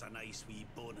too. There's a nice wee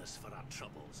bonus for our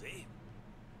troubles, eh?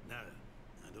 Now,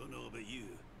 I don't know about you,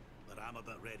 but I'm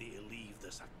about ready to leave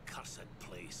this accursed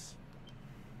place.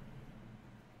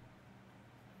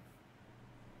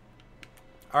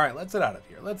 Alright, let's get out of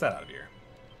here. Let's get out of here.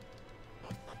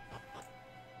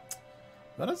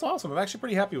 That is awesome. I'm actually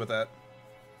pretty happy with that.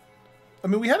 I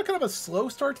mean, we had a kind of a slow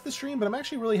start to the stream, but I'm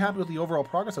actually really happy with the overall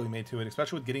progress that we made to it,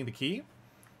 especially with getting the key.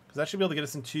 Because that should be able to get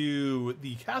us into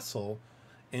the castle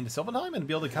into Sylvanheim and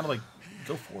be able to kind of like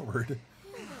go forward.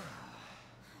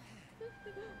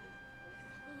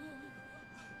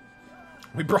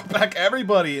 We brought back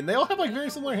everybody, and they all have like very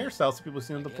similar hairstyles to people we've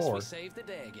seen before. We saved the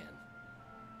day again.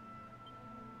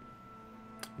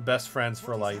 Best friends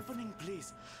for life. What is happening,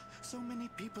 please? So many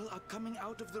people are coming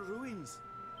out of the ruins.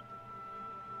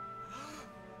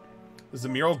 Is the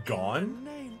mural gone?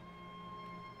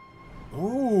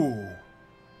 Ooh.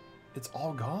 It's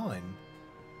all gone.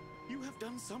 You have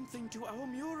done something to our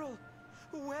mural.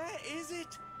 Where is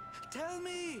it? Tell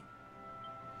me.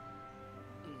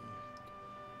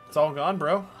 It's all gone,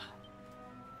 bro.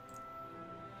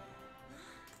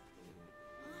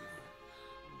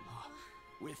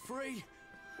 We're free.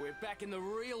 We're back in the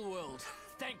real world.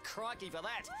 Thank crikey for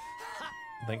that.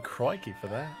 Thank crikey for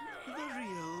that. The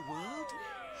real world?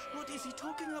 What is he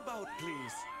talking about,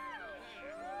 please?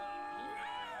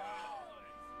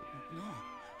 No,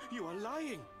 you are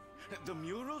lying. The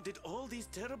mural did all these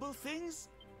terrible things?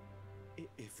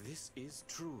 If this is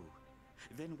true,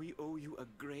 then we owe you a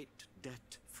great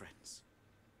debt, friends.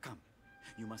 Come,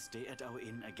 you must stay at our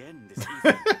inn again this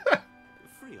evening.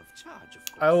 Free of charge, of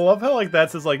course. I love how like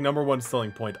that's his like #1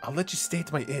 selling point. I'll let you stay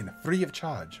at my inn, free of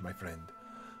charge, my friend,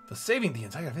 for saving the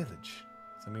entire village.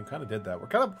 So I mean, we kind of did that. We're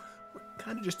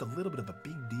kind of just a little bit of a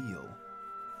big deal.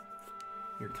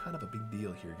 You're kind of a big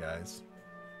deal here, guys.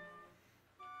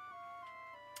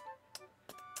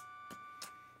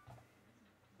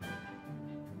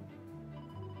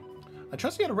 I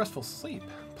trust you had a restful sleep.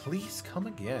 Please come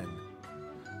again.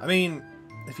 I mean,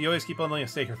 if you always keep on letting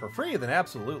us stay here for free, then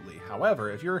absolutely.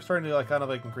 However, if you're starting to like kind of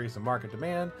like increase the market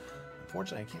demand,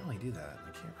 unfortunately, I can't really do that.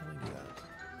 I can't really do that.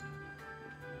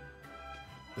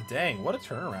 But dang, what a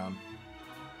turnaround.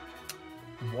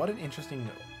 What an interesting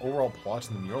overall plot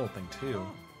in the mural thing, too.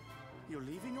 Oh, you're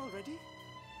leaving already?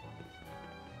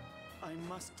 I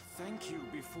must thank you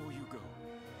before you go.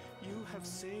 You have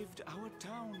saved our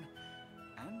town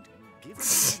and given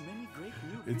us many great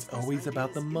new It's always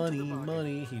about the money,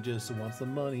 money. He just wants the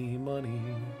money, money.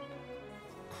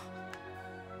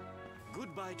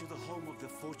 Goodbye to the home of the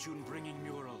fortune-bringing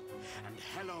mural, and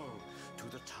hello to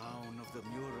the town of the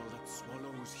mural that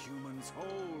swallows humans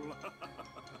whole.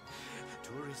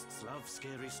 Tourists love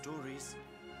scary stories.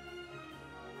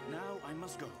 Now I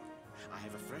must go. I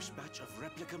have a fresh batch of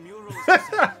replica murals to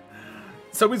sell.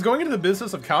 So he's going into the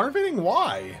business of counterfeiting?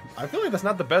 Why? I feel like that's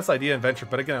not the best idea in venture,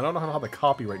 but again, I don't know how the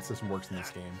copyright system works in this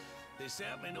game. They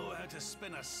certainly know how to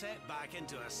spin a setback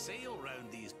into a sale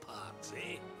round these parts,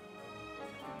 eh?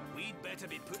 We'd better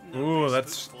be putting our Ooh,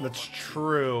 best foot that's forward.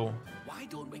 true. Why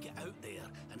don't we get out there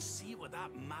and see what that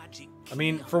magic I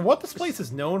mean, for what this place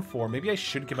is known for, maybe I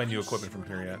should get my new equipment from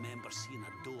here I yet. remember seeing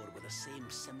a door with the same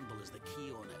symbol as the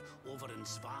key on it over in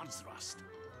Svardsrust.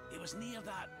 It was near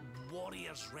that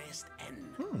Warrior's Rest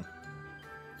Inn.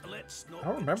 Let's not I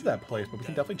don't remember that place, but we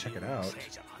can definitely check it out.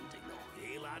 treasure hunting,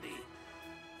 though, eh, laddie?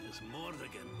 There's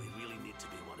Morrigan we really need to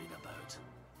be worried about.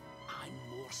 I'm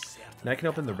more certain. And I can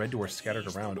open the red door scattered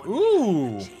around.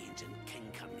 Ooh!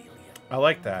 I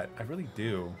like that. I really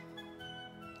do.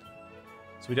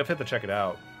 So we definitely have to check it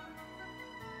out.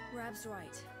 Rab's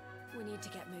right. We need to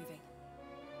get moving.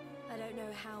 I don't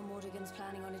know how Morrigan's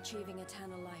planning on achieving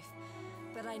eternal life,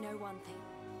 but I know one thing.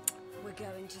 We're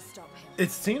going to stop him.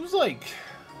 It seems like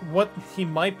what he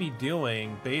might be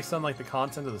doing, based on like the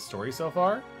content of the story so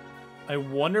far, I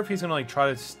wonder if he's gonna like try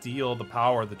to steal the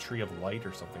power of the Tree of Light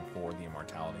or something for the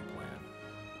immortality plan.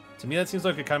 To me, that seems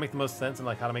like it kind of make the most sense and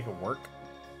like how to make it work.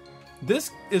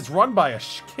 This is run by a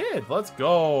kid. Let's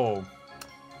go.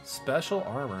 Special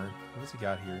armor. What's he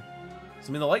got here? So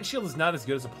I mean, the light shield is not as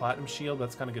good as a platinum shield.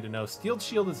 That's kind of good to know. Steel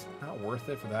shield is not worth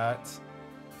it for that.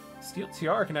 Steel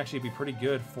tiara can actually be pretty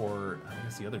good for, I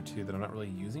guess, the other two that I'm not really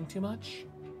using too much.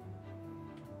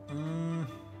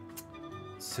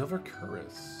 Silver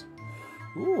cuirass.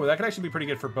 Ooh, that could actually be pretty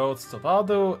good for both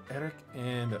Salvado, Eric,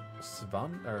 and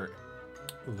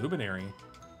Luminary.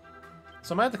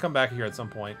 So I might have to come back here at some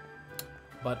point.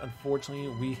 But unfortunately,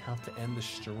 we have to end the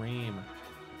stream.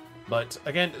 But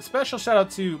again, special shout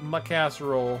out to my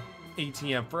casserole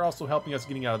ATM for also helping us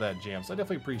getting out of that jam. So I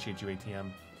definitely appreciate you,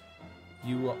 ATM.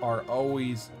 You are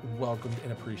always welcomed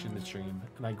and appreciated in the stream,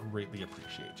 and I greatly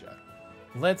appreciate you.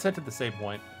 Let's head to the save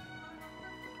point.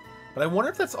 But I wonder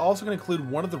if that's also going to include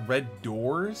one of the red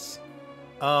doors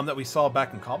that we saw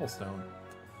back in Cobblestone.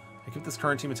 I give this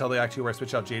current team until they actually where I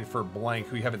switch out Jade for Blank,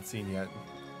 who you haven't seen yet.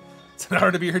 It's an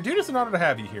honor to be here. Dude, it's an honor to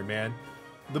have you here, man.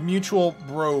 The mutual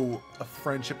bro of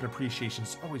friendship and appreciation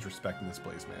is always respecting this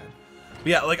place, man. But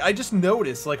yeah, like, I just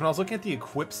noticed, like, when I was looking at the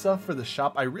equip stuff for the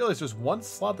shop, I realized there's one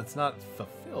slot that's not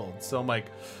fulfilled. So I'm like,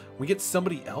 we get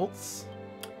somebody else?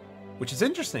 Which is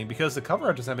interesting, because the cover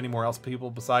art doesn't have any more else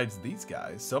people besides these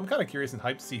guys. So I'm kind of curious and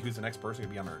hyped to see who's the next person to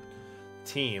be on our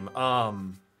team.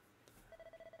 I'm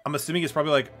assuming it's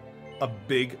probably, like, a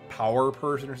big power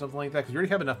person or something like that, because we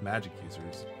already have enough magic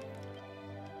users.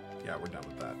 Yeah, we're done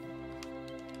with that.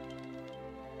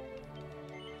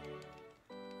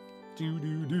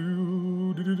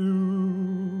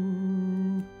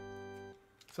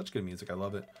 Such good music. I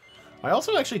love it. I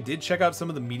also actually did check out some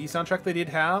of the MIDI soundtrack they did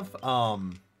have. Because,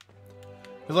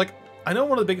 like, I know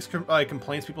one of the biggest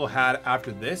complaints people had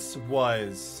after this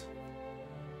was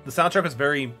the soundtrack was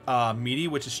very meaty,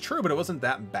 which is true, but it wasn't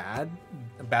that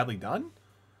badly done.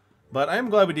 But I am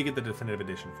glad we did get the definitive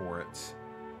edition for it.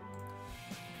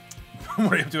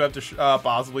 What do you have to after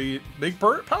possibly big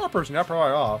power person got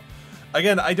probably off.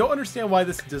 Again, I don't understand why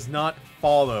this does not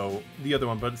follow the other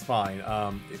one, but it's fine.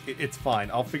 It's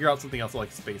fine. I'll figure out something else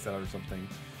like space out or something.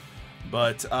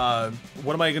 But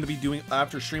what am I going to be doing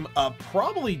after stream?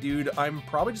 Probably, dude, I'm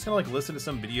probably just going to like listen to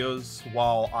some videos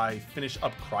while I finish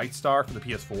up Crystar for the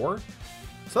PS4.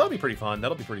 So that'll be pretty fun.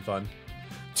 That'll be pretty fun.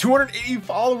 280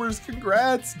 followers.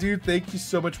 Congrats, dude. Thank you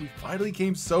so much. We finally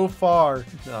came so far.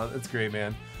 No, that's great,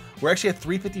 man. We're actually at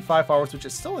 355 followers, which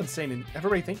is still insane. And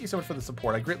everybody, thank you so much for the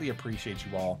support. I greatly appreciate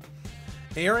you all.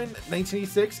 Aaron,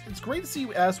 1986, it's great to see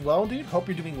you as well, dude. Hope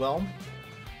you're doing well.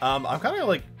 I'm kind of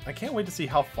like, I can't wait to see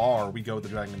how far we go with the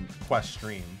Dragon Quest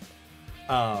stream.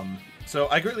 So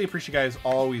I greatly appreciate you guys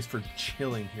always for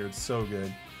chilling here. It's so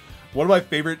good. One of my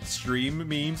favorite stream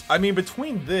memes. I mean,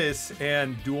 between this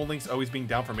and Duel Links always being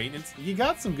down for maintenance, you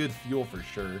got some good fuel for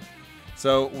sure.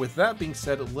 So with that being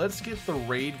said, let's get the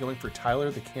raid going for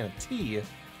Tyler the Can of Tea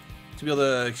to be able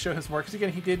to show his work. Because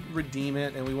again, he did redeem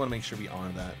it, and we want to make sure we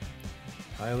honor that.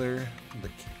 Tyler the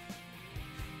Can.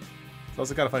 It's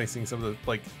also kind of funny seeing some of the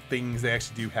like things they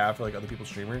actually do have for like other people's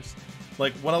streamers.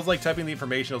 Like when I was like typing the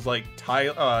information, I was like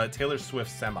Taylor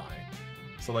Swift semi.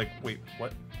 So like, wait,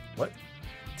 what?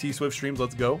 T Swift streams,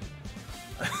 let's go.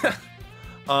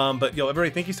 But yo, everybody,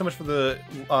 thank you so much for the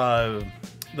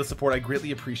support. I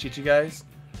greatly appreciate you guys.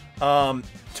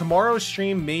 Tomorrow's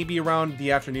stream may be around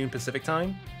the afternoon Pacific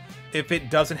time. If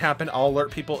it doesn't happen, I'll alert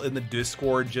people in the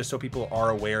Discord just so people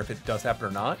are aware if it does happen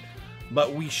or not.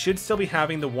 But we should still be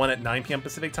having the one at 9 p.m.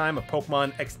 Pacific time of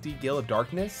Pokemon XD Gale of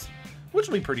Darkness, which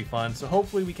will be pretty fun. So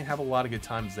hopefully we can have a lot of good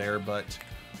times there. But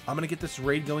I'm going to get this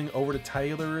raid going over to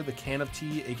Tyler, the Can of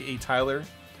Tea, aka Tyler.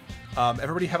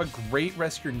 Everybody have a great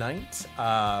rest of your night.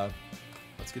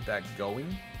 Let's get that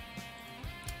going.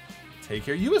 Take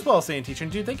care. You as well, Saiyan Teacher.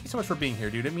 And dude, thank you so much for being here,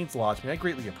 dude. It means a lot to me. I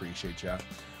greatly appreciate you.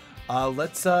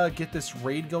 Let's get this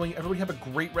raid going. Everybody have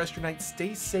a great rest of your night.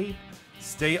 Stay safe.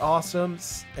 Stay awesome.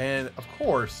 And, of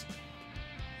course,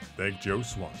 thank Joe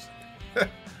Swanson.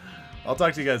 I'll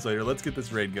talk to you guys later. Let's get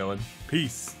this raid going.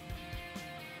 Peace.